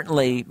 that's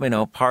certainly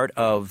part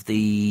of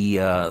the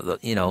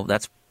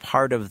that's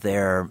part of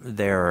their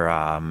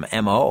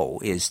MO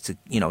is to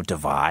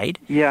divide.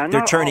 Yeah,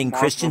 they're turning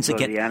Christians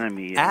against the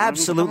enemy.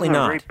 Absolutely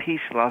not. Very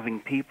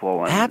peace-loving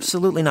people.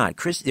 Absolutely not.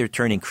 They're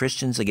turning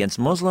Christians against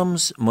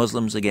Muslims,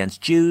 Muslims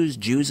against Jews,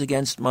 Jews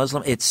against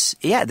Muslims.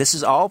 This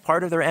is all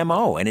part of their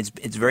MO, and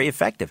it's very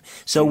effective.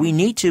 So we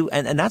need to,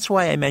 and that's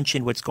why I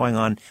mentioned what's going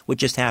on, what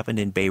just happened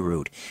in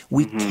Beirut.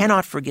 We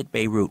cannot forget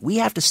Beirut. We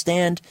have to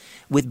stand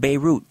with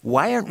Beirut.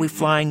 Why aren't we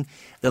flying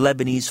the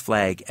Lebanese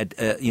flag at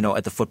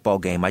the football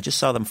game? I just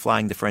saw them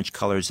flying the French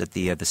colors at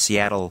the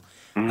Seattle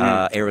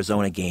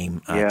Arizona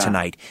game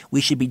tonight.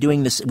 We should be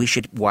doing this.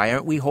 Why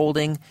aren't we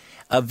holding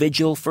a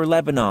vigil for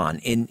Lebanon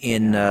at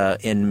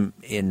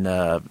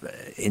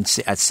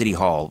City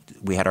Hall?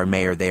 We had our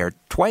mayor there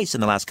twice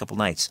in the last couple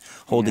nights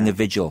holding a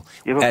vigil,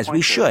 as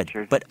we should.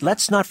 Richard. But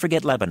let's not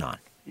forget Lebanon.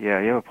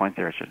 Yeah, you have a point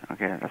there, Richard.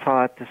 Okay, that's all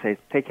I have to say.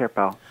 Take care,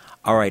 pal.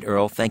 All right,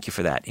 Earl. Thank you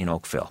for that in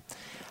Oakville.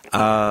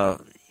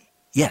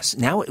 Yes,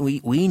 now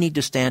we need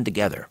to stand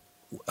together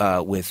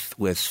with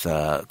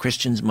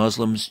Christians,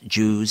 Muslims,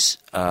 Jews,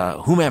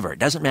 whomever. It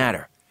doesn't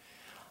matter.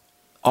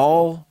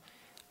 All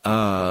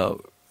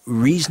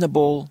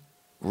reasonable,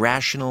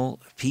 rational,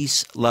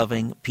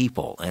 peace-loving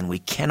people, and we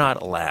cannot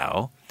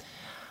allow.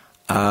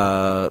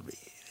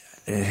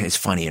 It's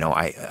funny,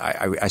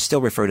 I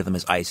still refer to them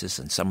as ISIS,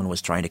 and someone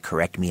was trying to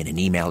correct me in an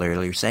email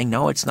earlier saying,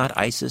 no, it's not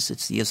ISIS,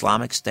 it's the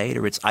Islamic State,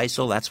 or it's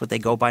ISIL, that's what they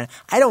go by.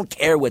 I don't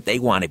care what they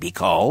want to be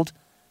called.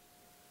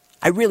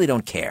 I really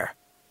don't care.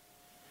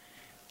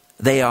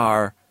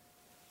 They're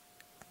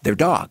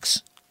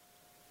dogs.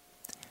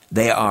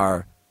 They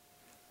are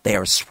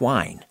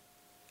swine.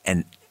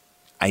 And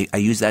I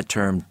use that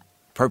term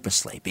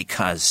purposely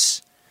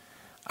because,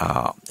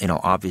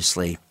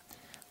 obviously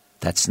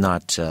that's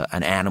not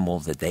an animal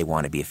that they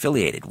want to be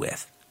affiliated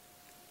with.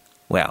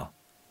 Well,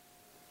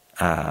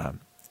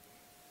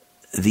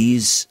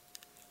 these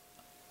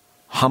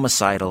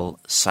homicidal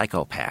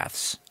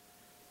psychopaths,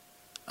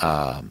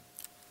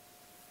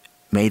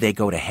 may they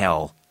go to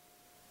hell.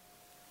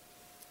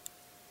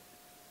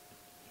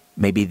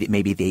 May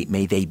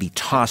they be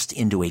tossed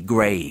into a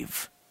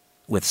grave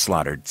with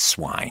slaughtered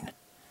swine,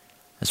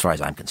 as far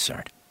as I'm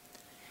concerned.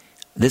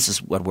 This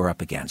is what we're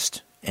up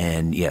against,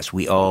 and yes,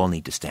 we all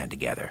need to stand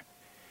together.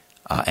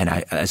 And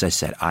as I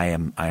said, I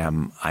am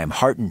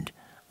heartened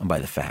by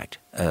the fact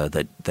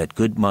that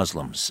good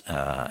Muslims,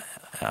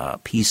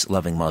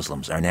 peace-loving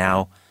Muslims, are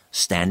now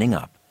standing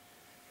up.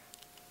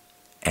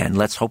 And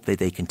let's hope that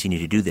they continue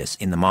to do this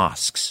in the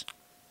mosques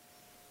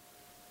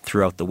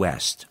throughout the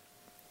West,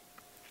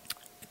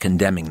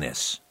 condemning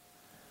this.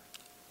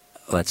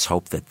 Let's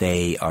hope that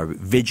they are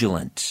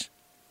vigilant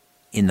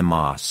in the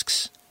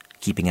mosques,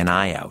 keeping an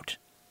eye out,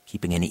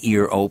 keeping an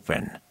ear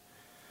open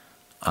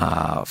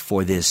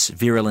for this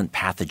virulent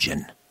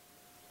pathogen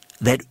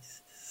that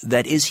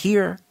is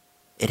here.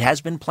 It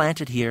has been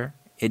planted here.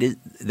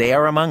 They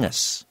are among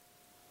us.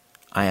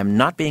 I am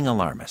not being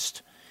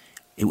alarmist.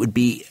 It would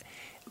be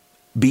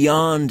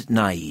beyond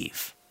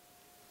naive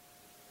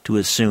to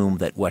assume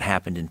that what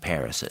happened in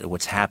Paris,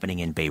 what's happening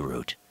in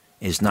Beirut,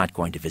 is not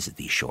going to visit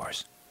these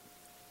shores.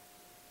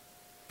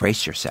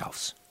 Brace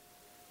yourselves.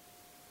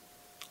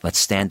 Let's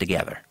stand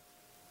together.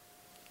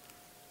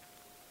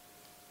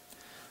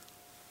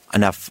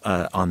 Enough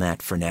on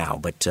that for now,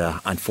 but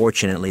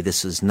unfortunately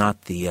this is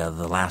not the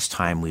last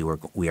time we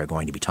are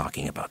going to be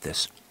talking about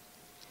this.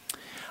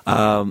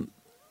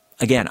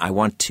 Again, I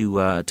want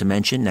to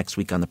mention next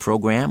week on the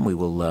program, we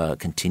will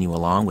continue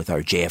along with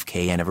our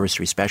JFK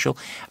anniversary special.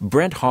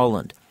 Brent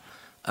Holland,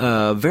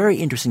 a very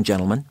interesting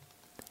gentleman.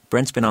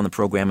 Brent's been on the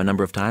program a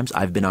number of times.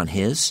 I've been on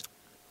his.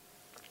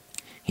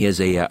 He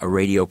has a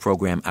radio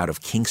program out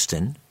of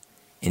Kingston,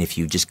 and if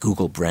you just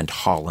Google Brent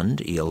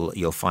Holland,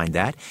 you'll find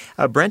that.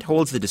 Brent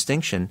holds the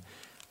distinction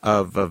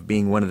of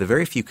being one of the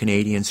very few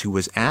Canadians who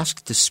was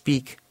asked to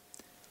speak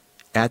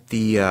at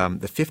the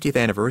 50th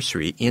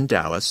anniversary in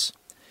Dallas.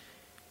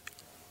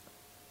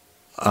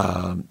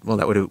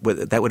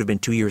 That would have been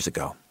 2 years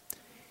ago,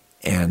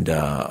 and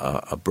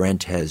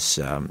Brent has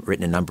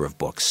written a number of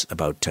books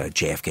about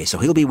JFK. So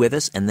he'll be with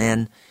us, and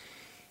then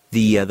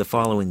the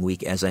following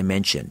week, as I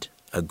mentioned,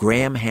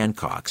 Graham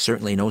Hancock,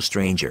 certainly no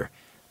stranger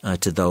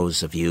to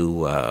those of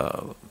you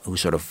who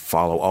sort of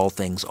follow all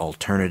things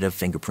alternative,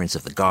 Fingerprints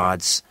of the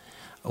Gods,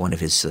 one of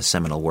his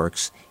seminal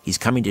works. He's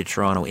coming to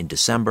Toronto in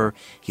December.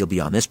 He'll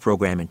be on this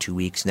program in 2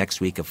 weeks. Next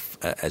week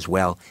as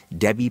well,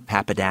 Debbie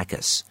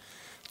Papadakis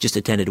just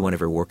attended one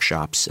of her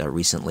workshops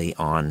recently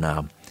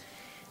on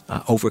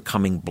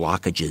overcoming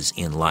blockages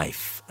in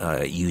life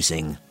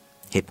using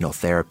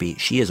hypnotherapy.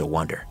 She is a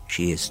wonder.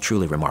 She is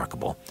truly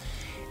remarkable.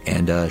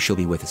 And she'll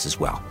be with us as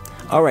well.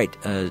 All right,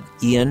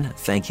 Ian,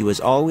 thank you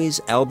as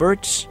always.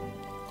 Albert,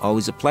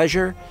 always a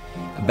pleasure.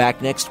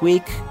 Back next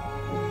week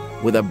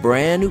with a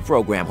brand new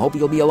program. Hope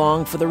you'll be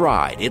along for the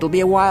ride. It'll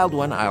be a wild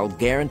one, I'll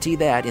guarantee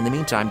that. In the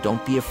meantime,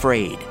 don't be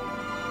afraid.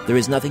 There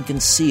is nothing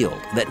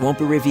concealed that won't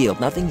be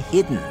revealed, nothing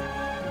hidden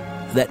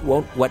that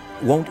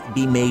won't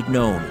be made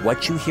known.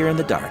 What you hear in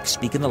the dark,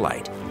 speak in the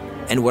light.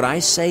 And what I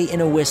say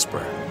in a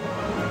whisper,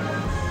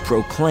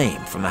 proclaim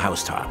from the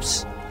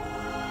housetops.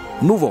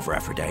 Move over,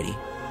 Aphrodite.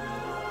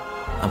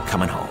 I'm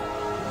coming home.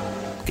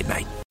 Good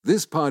night.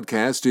 This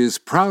podcast is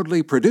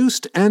proudly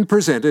produced and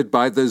presented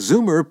by the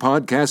Zoomer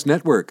Podcast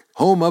Network,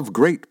 home of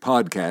great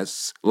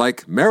podcasts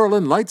like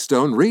Marilyn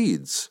Lightstone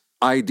Reads,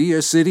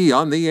 Idea City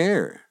on the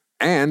Air,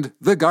 and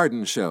The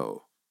Garden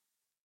Show.